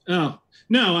 Oh,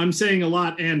 no, I'm saying a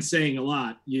lot and saying a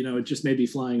lot. It just may be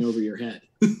flying over your head.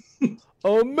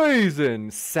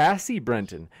 Amazing. Sassy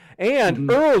Brenton.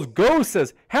 And Earl's Ghost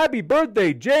says, happy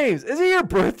birthday, James. Is it your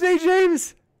birthday,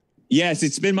 James? Yes,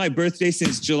 it's been my birthday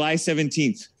since July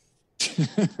 17th.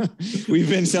 We've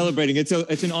been celebrating. It's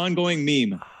an ongoing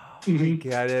meme. I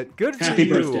get it. Good for Happy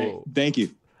you. birthday. Thank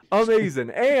you. Amazing.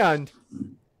 And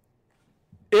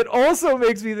it also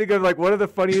makes me think of like one of the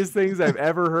funniest things I've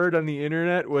ever heard on the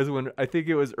internet was when I think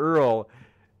it was Earl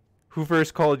who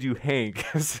first called you Hank.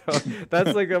 So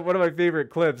that's like one of my favorite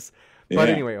clips. But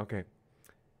anyway, okay.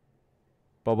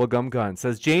 Bubblegum Gun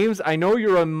says, James, I know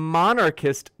you're a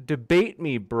monarchist. Debate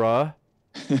me, bruh.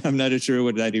 I'm not sure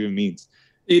what that even means.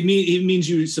 It means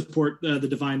you support the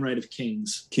divine right of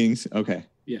kings. Kings? Okay.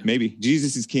 Yeah. Maybe.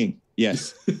 Jesus is king.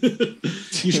 Yes.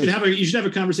 You should have a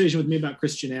conversation with me about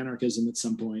Christian anarchism at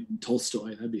some point and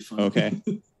Tolstoy. That'd be fun. Okay.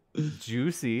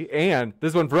 Juicy. And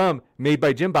this one from Made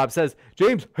by Jim Bob says,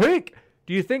 James, Hank,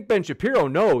 do you think Ben Shapiro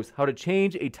knows how to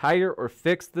change a tire or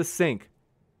fix the sink?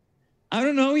 I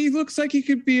don't know. He looks like he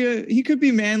could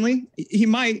be manly. He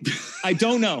might. I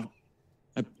don't know.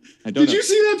 I don't know. Did you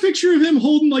see that picture of him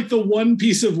holding like the one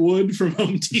piece of wood from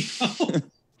Home Depot?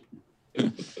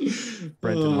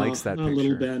 Brenton likes that picture.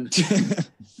 Little Ben.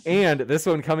 And this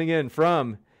one coming in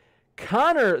from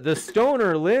Connor the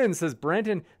Stoner Lynn says,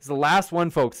 Brenton is the last one,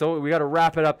 folks, so we got to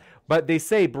wrap it up. But they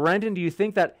say, Brenton, do you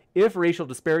think that if racial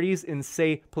disparities in,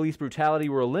 say, police brutality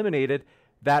were eliminated,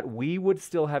 that we would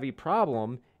still have a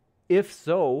problem? If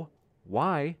so,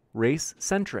 why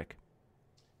race-centric?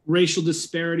 Racial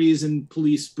disparities in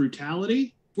police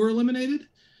brutality were eliminated?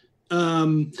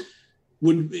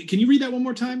 Can you read that one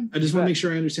more time? I just want to make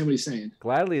sure I understand what he's saying.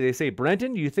 Gladly. They say,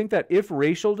 Brenton, do you think that if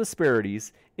racial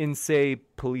disparities in, say,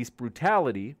 police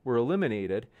brutality were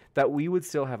eliminated, that we would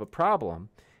still have a problem?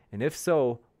 And if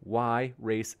so, why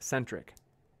race-centric?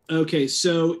 Okay,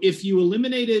 so if you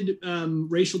eliminated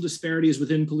racial disparities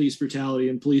within police brutality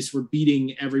and police were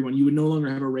beating everyone, you would no longer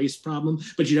have a race problem,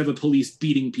 but you'd have a police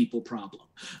beating people problem.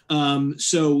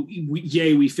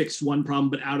 We fixed one problem,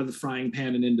 but out of the frying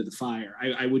pan and into the fire.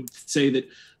 I would say that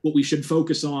what we should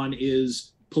focus on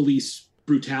is police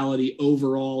brutality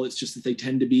overall. It's just that they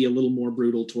tend to be a little more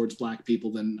brutal towards Black people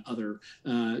than other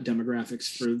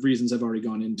demographics for reasons I've already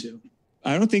gone into.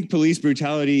 I don't think police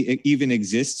brutality even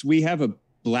exists. We have a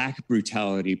Black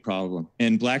brutality problem,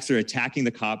 and Blacks are attacking the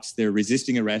cops. They're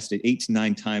resisting arrest at 8 to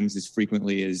 9 times as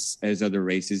frequently as other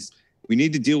races. We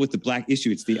need to deal with the Black issue.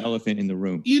 It's the elephant in the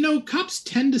room. You know, cops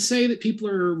tend to say that people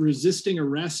are resisting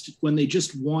arrest when they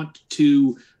just want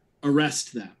to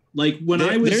arrest them. Like when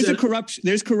there's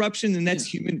corruption, and that's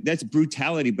human. That's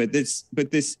brutality.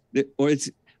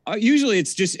 Usually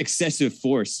it's just excessive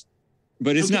force,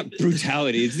 but it's not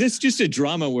brutality. It's just a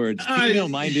drama word. It's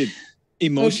female-minded.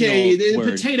 Emotional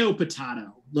word. Potato.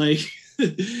 Like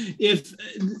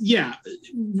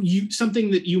something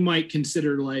that you might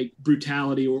consider like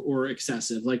brutality or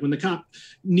excessive. Like when the cop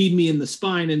kneed me in the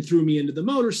spine and threw me into the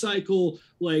motorcycle,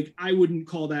 like I wouldn't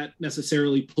call that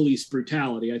necessarily police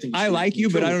brutality. I think I like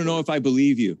you, but I don't know if I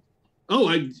believe you.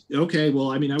 Okay.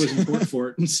 Well, I mean, I was in court for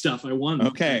it and stuff. I won.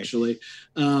 Okay. Actually.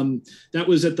 That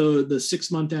was at the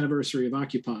 6-month anniversary of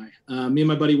Occupy. Me and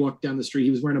my buddy walked down the street.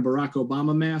 He was wearing a Barack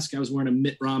Obama mask. I was wearing a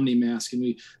Mitt Romney mask, and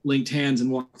we linked hands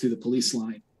and walked through the police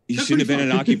line. You should have been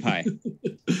at Occupy.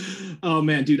 Oh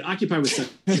man, dude, Occupy was such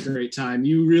a great time.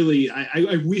 You really,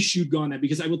 I wish you'd gone there,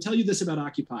 because I will tell you this about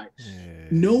Occupy.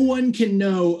 No one can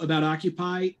know about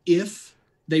Occupy if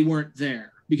they weren't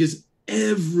there, because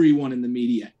everyone in the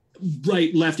media,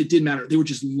 right, left, it didn't matter. They were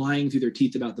just lying through their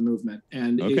teeth about the movement.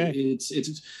 And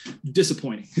it's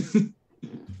disappointing.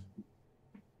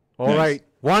 All right.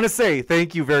 Want to say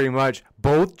thank you very much,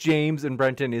 both James and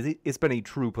Brenton. It's been a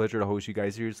true pleasure to host you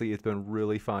guys. Seriously, it's been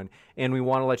really fun. And we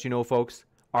want to let you know, folks,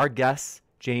 our guests,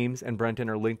 James and Brenton,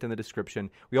 are linked in the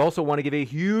description. We also want to give a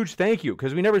huge thank you,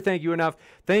 because we never thank you enough.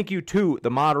 Thank you to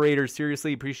the moderators.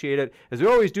 Seriously, appreciate it. As we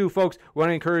always do, folks, we want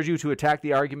to encourage you to attack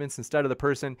the arguments instead of the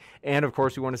person. And, of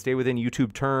course, we want to stay within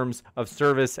YouTube terms of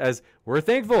service, as we're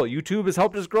thankful. YouTube has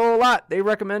helped us grow a lot. They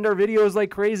recommend our videos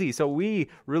like crazy. So we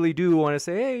really do want to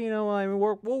say, hey,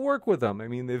 we'll work with them. I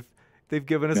mean, they've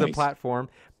given us a platform.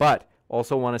 But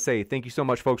also want to say thank you so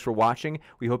much, folks, for watching.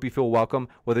 We hope you feel welcome,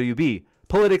 whether you be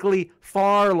politically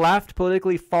far left,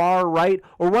 politically far right,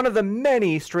 or one of the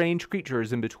many strange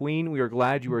creatures in between. We are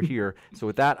glad you are here. So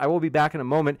with that, I will be back in a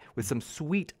moment with some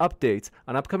sweet updates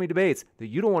on upcoming debates that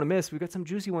you don't want to miss. We've got some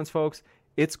juicy ones, folks.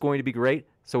 It's going to be great.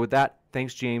 So with that,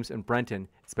 thanks, James and Brenton.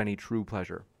 It's been a true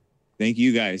pleasure. Thank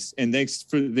you, guys. And thanks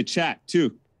for the chat,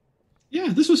 too. Yeah,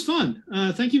 this was fun.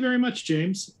 Thank you very much,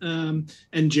 James. And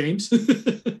James.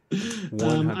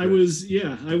 I was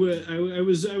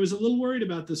a little worried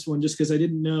about this one, just because I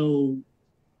didn't know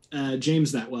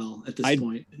James that well at this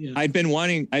point. Yeah. I'd been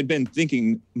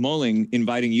mulling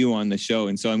inviting you on the show,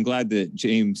 and so I'm glad that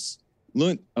James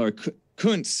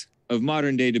Kuntz of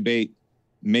Modern Day Debate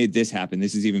made this happen.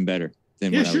 This is even better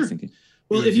than what I was thinking.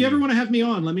 Well, if you ever want to have me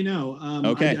on, let me know.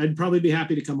 Okay. I'd probably be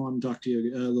happy to come on and talk to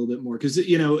you a little bit more, because,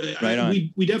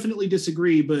 we definitely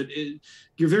disagree, but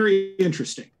you're very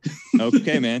interesting.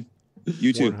 Okay, man.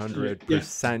 You too.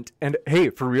 100%. And hey,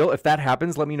 for real, if that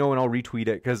happens, let me know and I'll retweet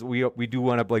it, because we do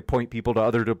want to point people to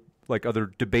other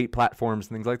debate platforms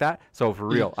and things like that. So for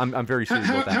real, I'm very serious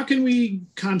about that. How can we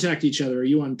contact each other? Are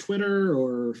you on Twitter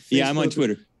or Facebook? Yeah, I'm on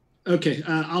Twitter. Okay.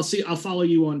 I'll follow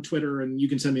you on Twitter, and you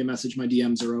can send me a message. My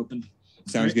DMs are open.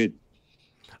 Sounds good.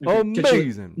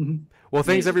 Amazing. Well,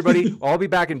 thanks, everybody. I'll be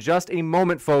back in just a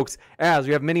moment, folks, as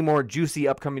we have many more juicy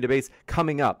upcoming debates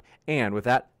coming up. And with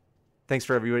that, thanks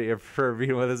for everybody for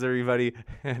being with us, everybody.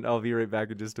 And I'll be right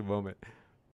back in just a moment.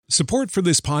 Support for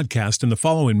this podcast and the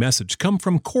following message come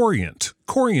from Corient.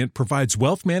 Corient provides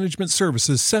wealth management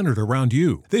services centered around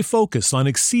you. They focus on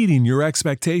exceeding your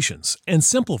expectations and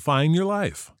simplifying your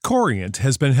life. Corient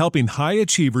has been helping high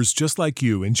achievers just like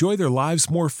you enjoy their lives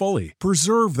more fully,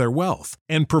 preserve their wealth,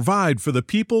 and provide for the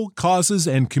people, causes,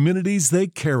 and communities they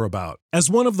care about. As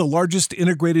one of the largest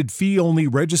integrated fee-only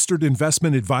registered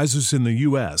investment advisors in the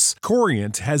U.S.,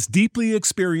 Corient has deeply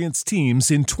experienced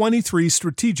teams in 23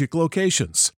 strategic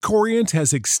locations. Corient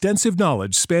has extensive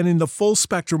knowledge spanning the full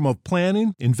spectrum of planning,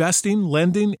 planning, investing,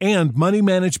 lending, and money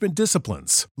management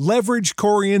disciplines. Leverage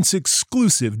Corient's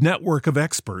exclusive network of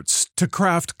experts to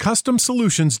craft custom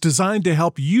solutions designed to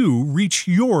help you reach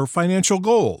your financial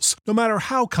goals, no matter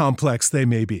how complex they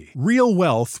may be. Real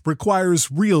wealth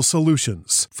requires real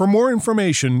solutions. For more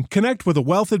information, connect with a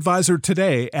wealth advisor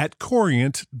today at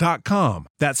Corient.com.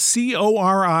 That's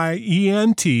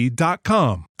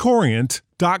Corient.com.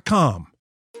 Corient.com.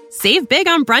 Save big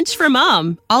on brunch for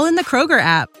mom, all in the Kroger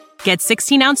app. Get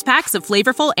 16-ounce packs of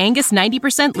flavorful Angus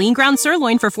 90% lean ground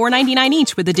sirloin for $4.99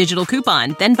 each with a digital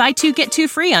coupon. Then buy 2, get 2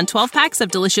 free on 12 packs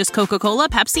of delicious Coca-Cola,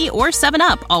 Pepsi, or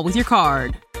 7-Up, all with your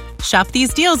card. Shop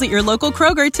these deals at your local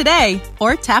Kroger today,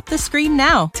 or tap the screen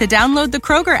now to download the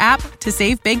Kroger app to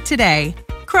save big today.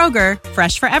 Kroger,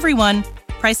 fresh for everyone.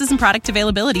 Prices and product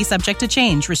availability subject to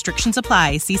change. Restrictions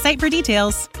apply. See site for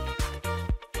details.